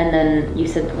 And then you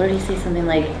said, what did you say? Something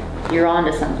like, you're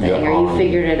onto something, or you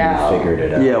figured it out. Figured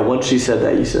it out. Yeah, once she said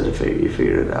that, you said you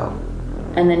figured it out.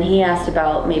 And then he asked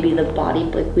about maybe the body,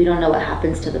 like we don't know what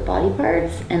happens to the body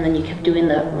parts. And then you kept doing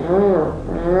the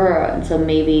and so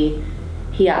maybe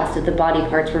he asked if the body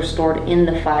parts were stored in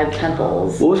the 5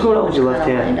 temples. What was going on with your left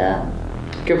hand?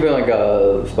 I kept feeling like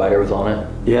a spider was on it.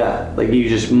 Yeah, like you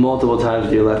just multiple times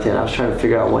with your left hand. I was trying to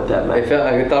figure out what that meant.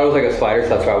 I thought it was like a spider, so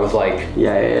that's why I was like trying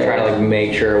to like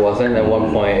make sure it wasn't. At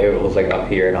one point it was like up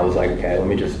here and I was like, okay, let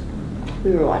me just.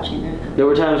 We were watching it. There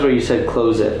were times where you said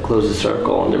close the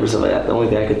circle and there was something like that. The only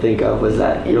thing I could think of was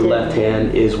that your left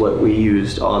hand is what we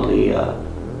used on the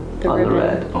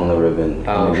red. On the ribbon.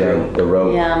 Oh, true. The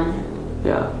rope.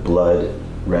 Yeah. Blood,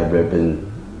 red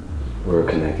ribbon. We're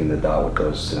connecting the dot with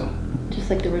those 2.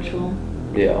 Just like the ritual.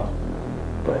 Yeah.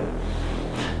 But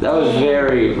that was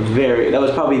that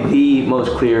was probably the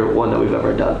most clear one that we've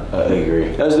ever done. I agree.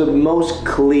 That was the most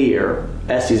clear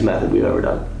Essie's method we've ever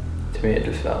done. To me it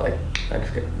just felt like, I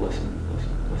just get listen.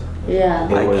 Yeah.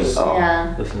 It was.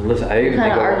 Yeah. Listen. I We didn't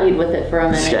kind of think argued with it for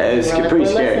a minute. It was We're like, pretty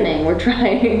we're scary. listening. We're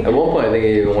trying. At one point, I think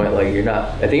it even went like, "You're not."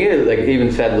 I think it like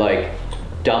even said like,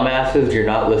 "Dumbasses, you're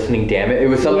not listening." Damn it! It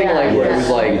was something Yeah, like where it yeah. was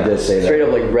like He did say that. straight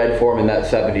up like red form in that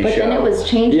 '70s But show. then it was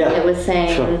changing. Yeah, It was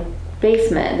saying sure.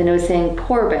 basement. Then it was saying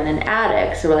Corbin and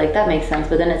attic. So we're like, that makes sense.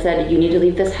 But then it said you need to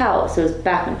leave this house. So it was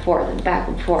back and forth and back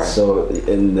and forth. So,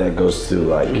 and that goes through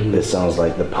like, it sounds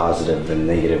like the positive and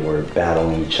negative were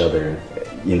battling each other,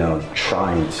 you know,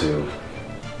 trying to.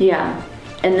 Yeah.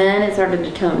 And then it started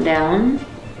to tone down.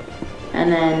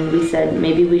 And then we said,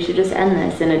 maybe we should just end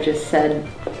this. And it just said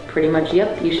pretty much,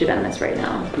 yep, you should end this right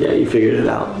now. Yeah, you figured it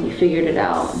out. You figured it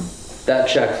out. That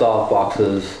checks off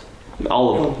boxes.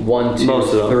 All of them. 1, 2,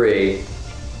 Most of them. 3,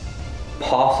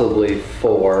 possibly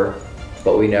 4,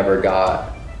 but we never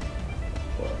got.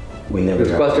 We never.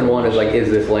 Because got question 1 is like, is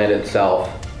this land itself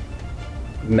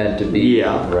meant to be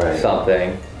Yeah. Right.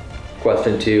 something?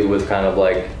 Question 2 was kind of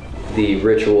like the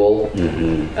ritual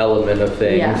element of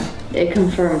things. Yeah. It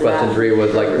confirmed Question that. 3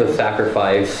 was like the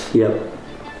sacrifice. Yep.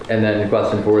 And then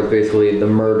question 4 is basically the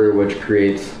murder, which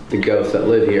creates the ghosts that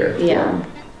live here. Yeah.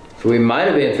 So we might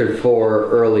have answered 4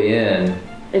 early in.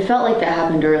 It felt like that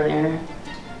happened earlier.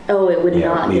 Oh, it would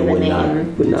not we give a would name.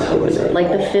 not. Would not give a name. Like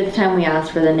the 5th time we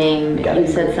asked for the name, Gotta you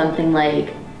be said right. something like,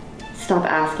 "Stop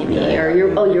asking me," Yeah, or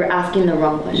 "You're asking the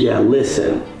wrong question." Yeah,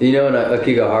 listen. You know, in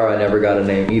Akigahara, I never got a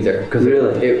name either because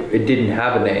Really? it didn't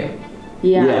have a name.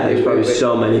 Yeah. Yeah, there's probably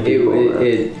so many people.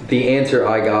 The answer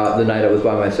I got the night I was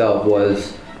by myself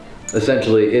was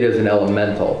essentially it is an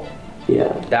elemental.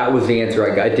 Yeah. That was the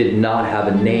answer I got. It did not have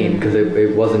a name because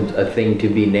it wasn't a thing to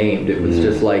be named. It was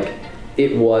just like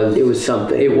it was. It was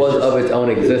something. It was just- of its own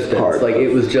existence. part Like of-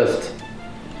 it was just.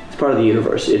 It's part of the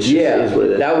universe. It just Yeah, is what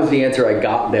it is. that was the answer I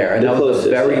got there, and The that was closest, a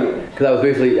very yeah. because I was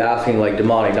basically asking like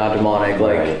demonic, not demonic.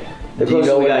 Like, Right. The do you closest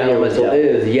know we what got an here was elemental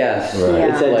devil. is? Yes. Right.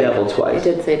 Yeah. It said Like- devil It twice.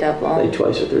 did say devil. Like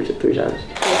twice or three times.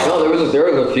 No, there was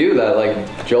a few that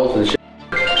like jolted shit.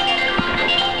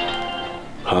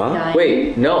 Huh? Dying.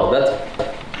 Wait, no, that's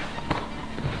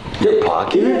Did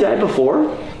pocket? you die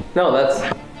before? no, that's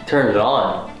turned it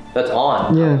on. That's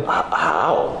on. Yeah.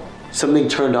 How? Something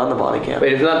turned on the body cam.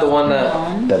 Wait, isn't that the one that?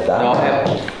 That No, I that.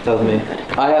 have. That was me.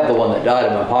 I have the one that died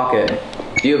in my pocket.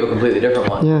 You have a completely different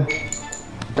one. Yeah.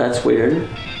 That's weird.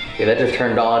 Yeah, that just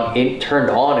turned on. It turned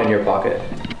on in your pocket.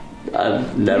 I've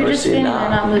You're never just seen standing there that.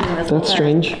 not moving this whole That's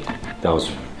time. strange. That was.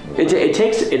 It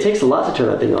takes a lot to turn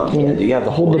that thing on. Yeah, you have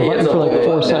to Hold the You button have to for like hold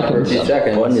 4 it down for a few seconds.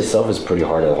 seconds. The button itself is pretty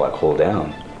hard to like hold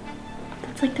down.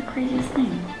 That's like the craziest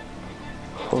thing.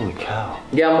 Holy cow.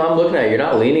 Yeah, I'm looking at you. You're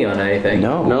not leaning on anything.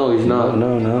 No. No, he's not.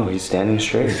 No. He's standing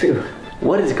straight.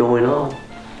 What is going on?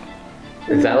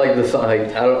 Is that like the song? Like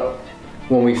I don't.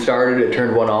 When we started, it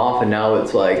turned one off, and now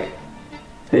it's like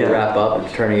they Yeah. wrap up.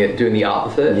 It's turning it, doing the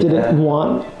opposite. Did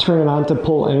it turn it on to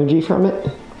pull energy from it?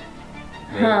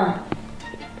 Huh.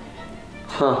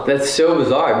 Huh. That's so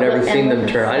bizarre. I've never Look, seen and them look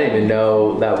turn. at I didn't even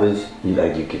know that was.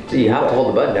 Like you could. You have to hold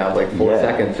the button down for like 4 Yeah.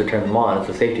 seconds to turn them on. It's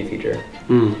a safety feature.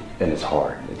 And it's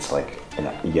hard. It's like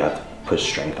you have to put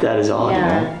strength. That is odd.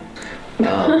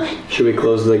 Yeah. Should we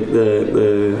close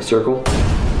the circle?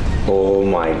 Oh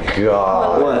my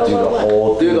god. What? Dude, the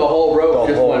whole Dude, the whole rope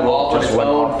just went off on just its went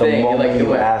own off the thing. moment Like, it you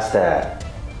went- asked that.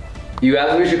 You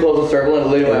asked me we should close the circle, and it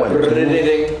literally It went went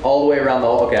ding, all the way around the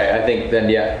whole. Okay, I think then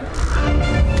yeah.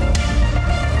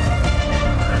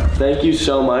 Thank you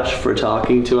so much for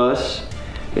talking to us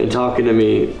and talking to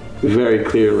me very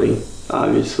clearly,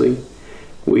 obviously.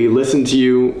 We listened to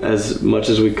you as much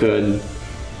as we could.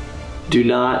 Do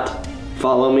not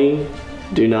follow me.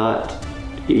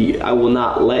 I will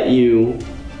not let you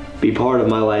be part of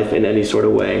my life in any sort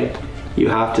of way. You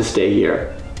have to stay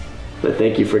here. But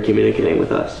thank you for communicating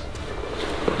with us.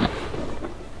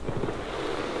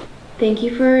 Thank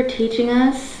you for teaching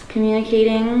us,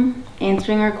 communicating,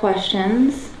 answering our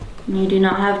questions. You do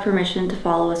not have permission to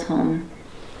follow us home.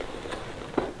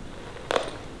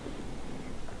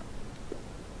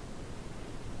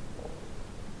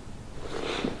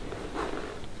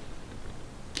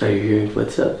 Are you hearing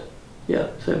footsteps? Yeah,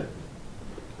 sir.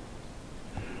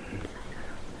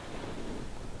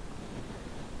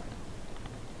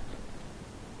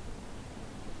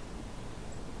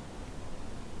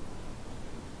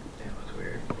 That was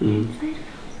weird. Mm-hmm.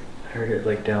 I heard it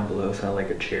like down below, sound like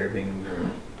a chair being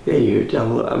moved. Yeah, you're down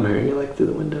below. I'm hearing it like through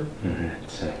the window.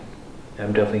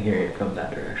 I'm definitely hearing it from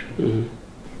that direction. Mm-hmm.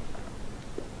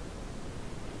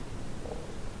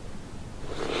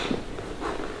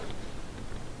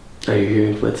 Are you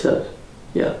hearing footsteps?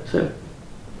 Yeah, sir.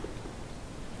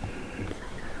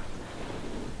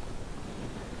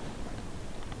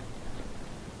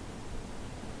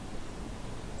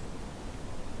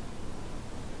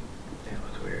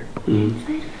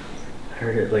 Mm-hmm. I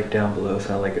heard it like down below,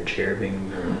 sound like a chair being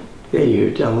moved. Yeah,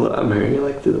 you're down below. I'm hearing it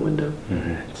like through the window.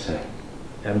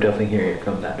 Mm-hmm. I'm definitely hearing it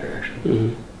from that direction.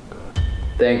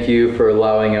 Mm-hmm. Thank you for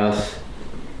allowing us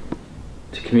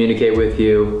to communicate with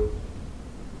you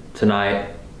tonight.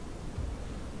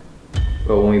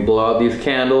 But when we blow out these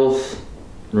candles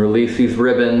and release these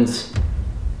ribbons,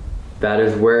 that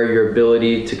is where your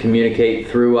ability to communicate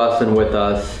through us and with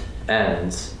us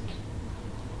ends.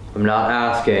 I'm not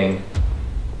asking,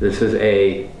 this is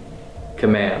a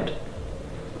command.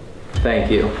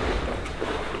 Thank you.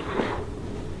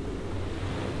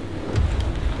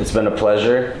 It's been a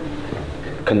pleasure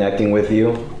connecting with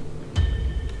you,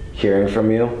 hearing from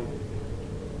you,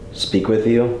 speak with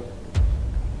you.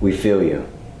 We feel you.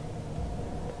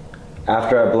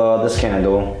 After I blow out this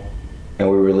candle and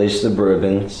we release the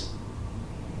ribbons,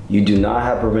 you do not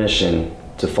have permission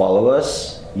to follow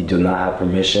us. You do not have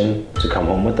permission to come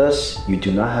home with us. You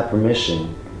do not have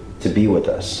permission to be with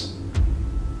us.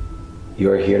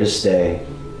 You are here to stay.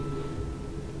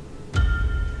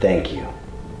 Thank you.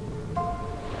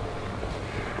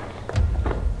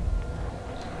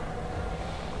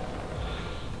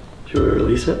 Should we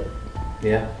release it?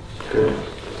 Yeah. Good.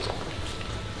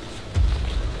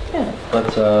 Yeah.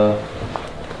 Let's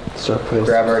Start putting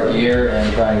grab our gear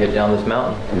and try and get down this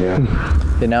mountain. Yeah.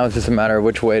 And now it's just a matter of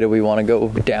which way do we want to go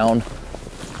down.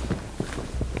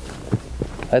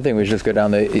 I think we should just go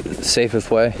down the safest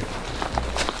way.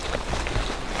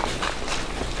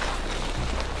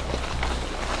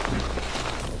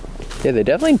 Yeah, they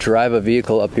definitely drive a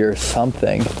vehicle up here or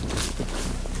something.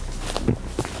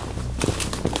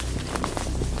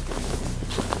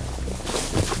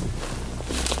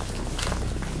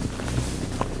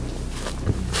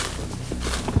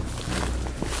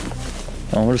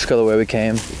 Oh, we'll just go the way we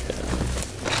came.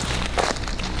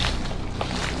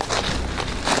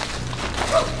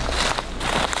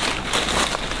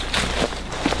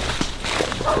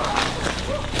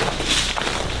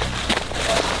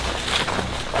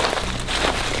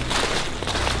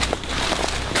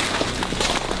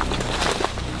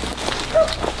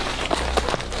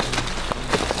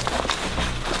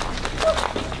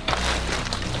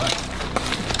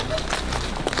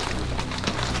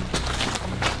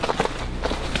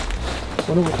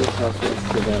 I wonder what this house is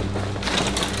for them.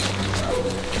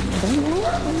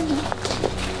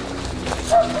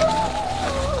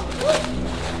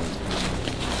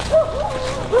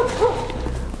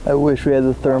 I wish we had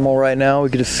the thermal right now. We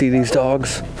could just see these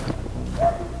dogs.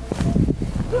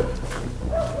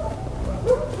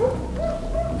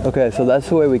 Okay, so that's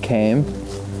the way we came.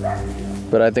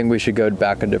 But I think we should go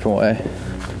back a different way.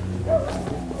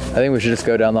 I think we should just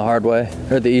go down the hard way,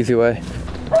 or the easy way.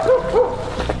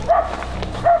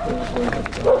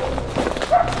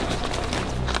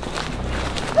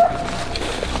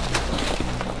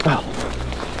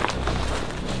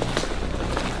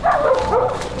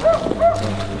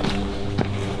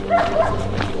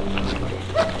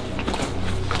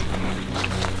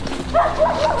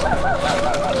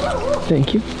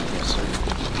 Thank you.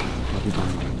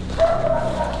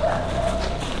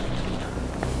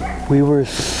 We were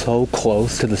so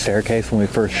close to the staircase when we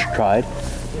first tried.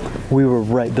 We were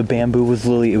right, the bamboo was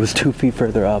literally, it was 2 feet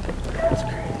further up.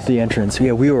 The entrance.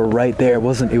 Yeah, we were right there. It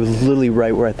was literally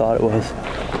right where I thought it was.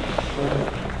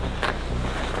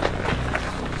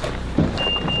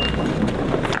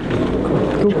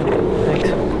 Cool. Thanks.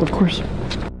 Of course.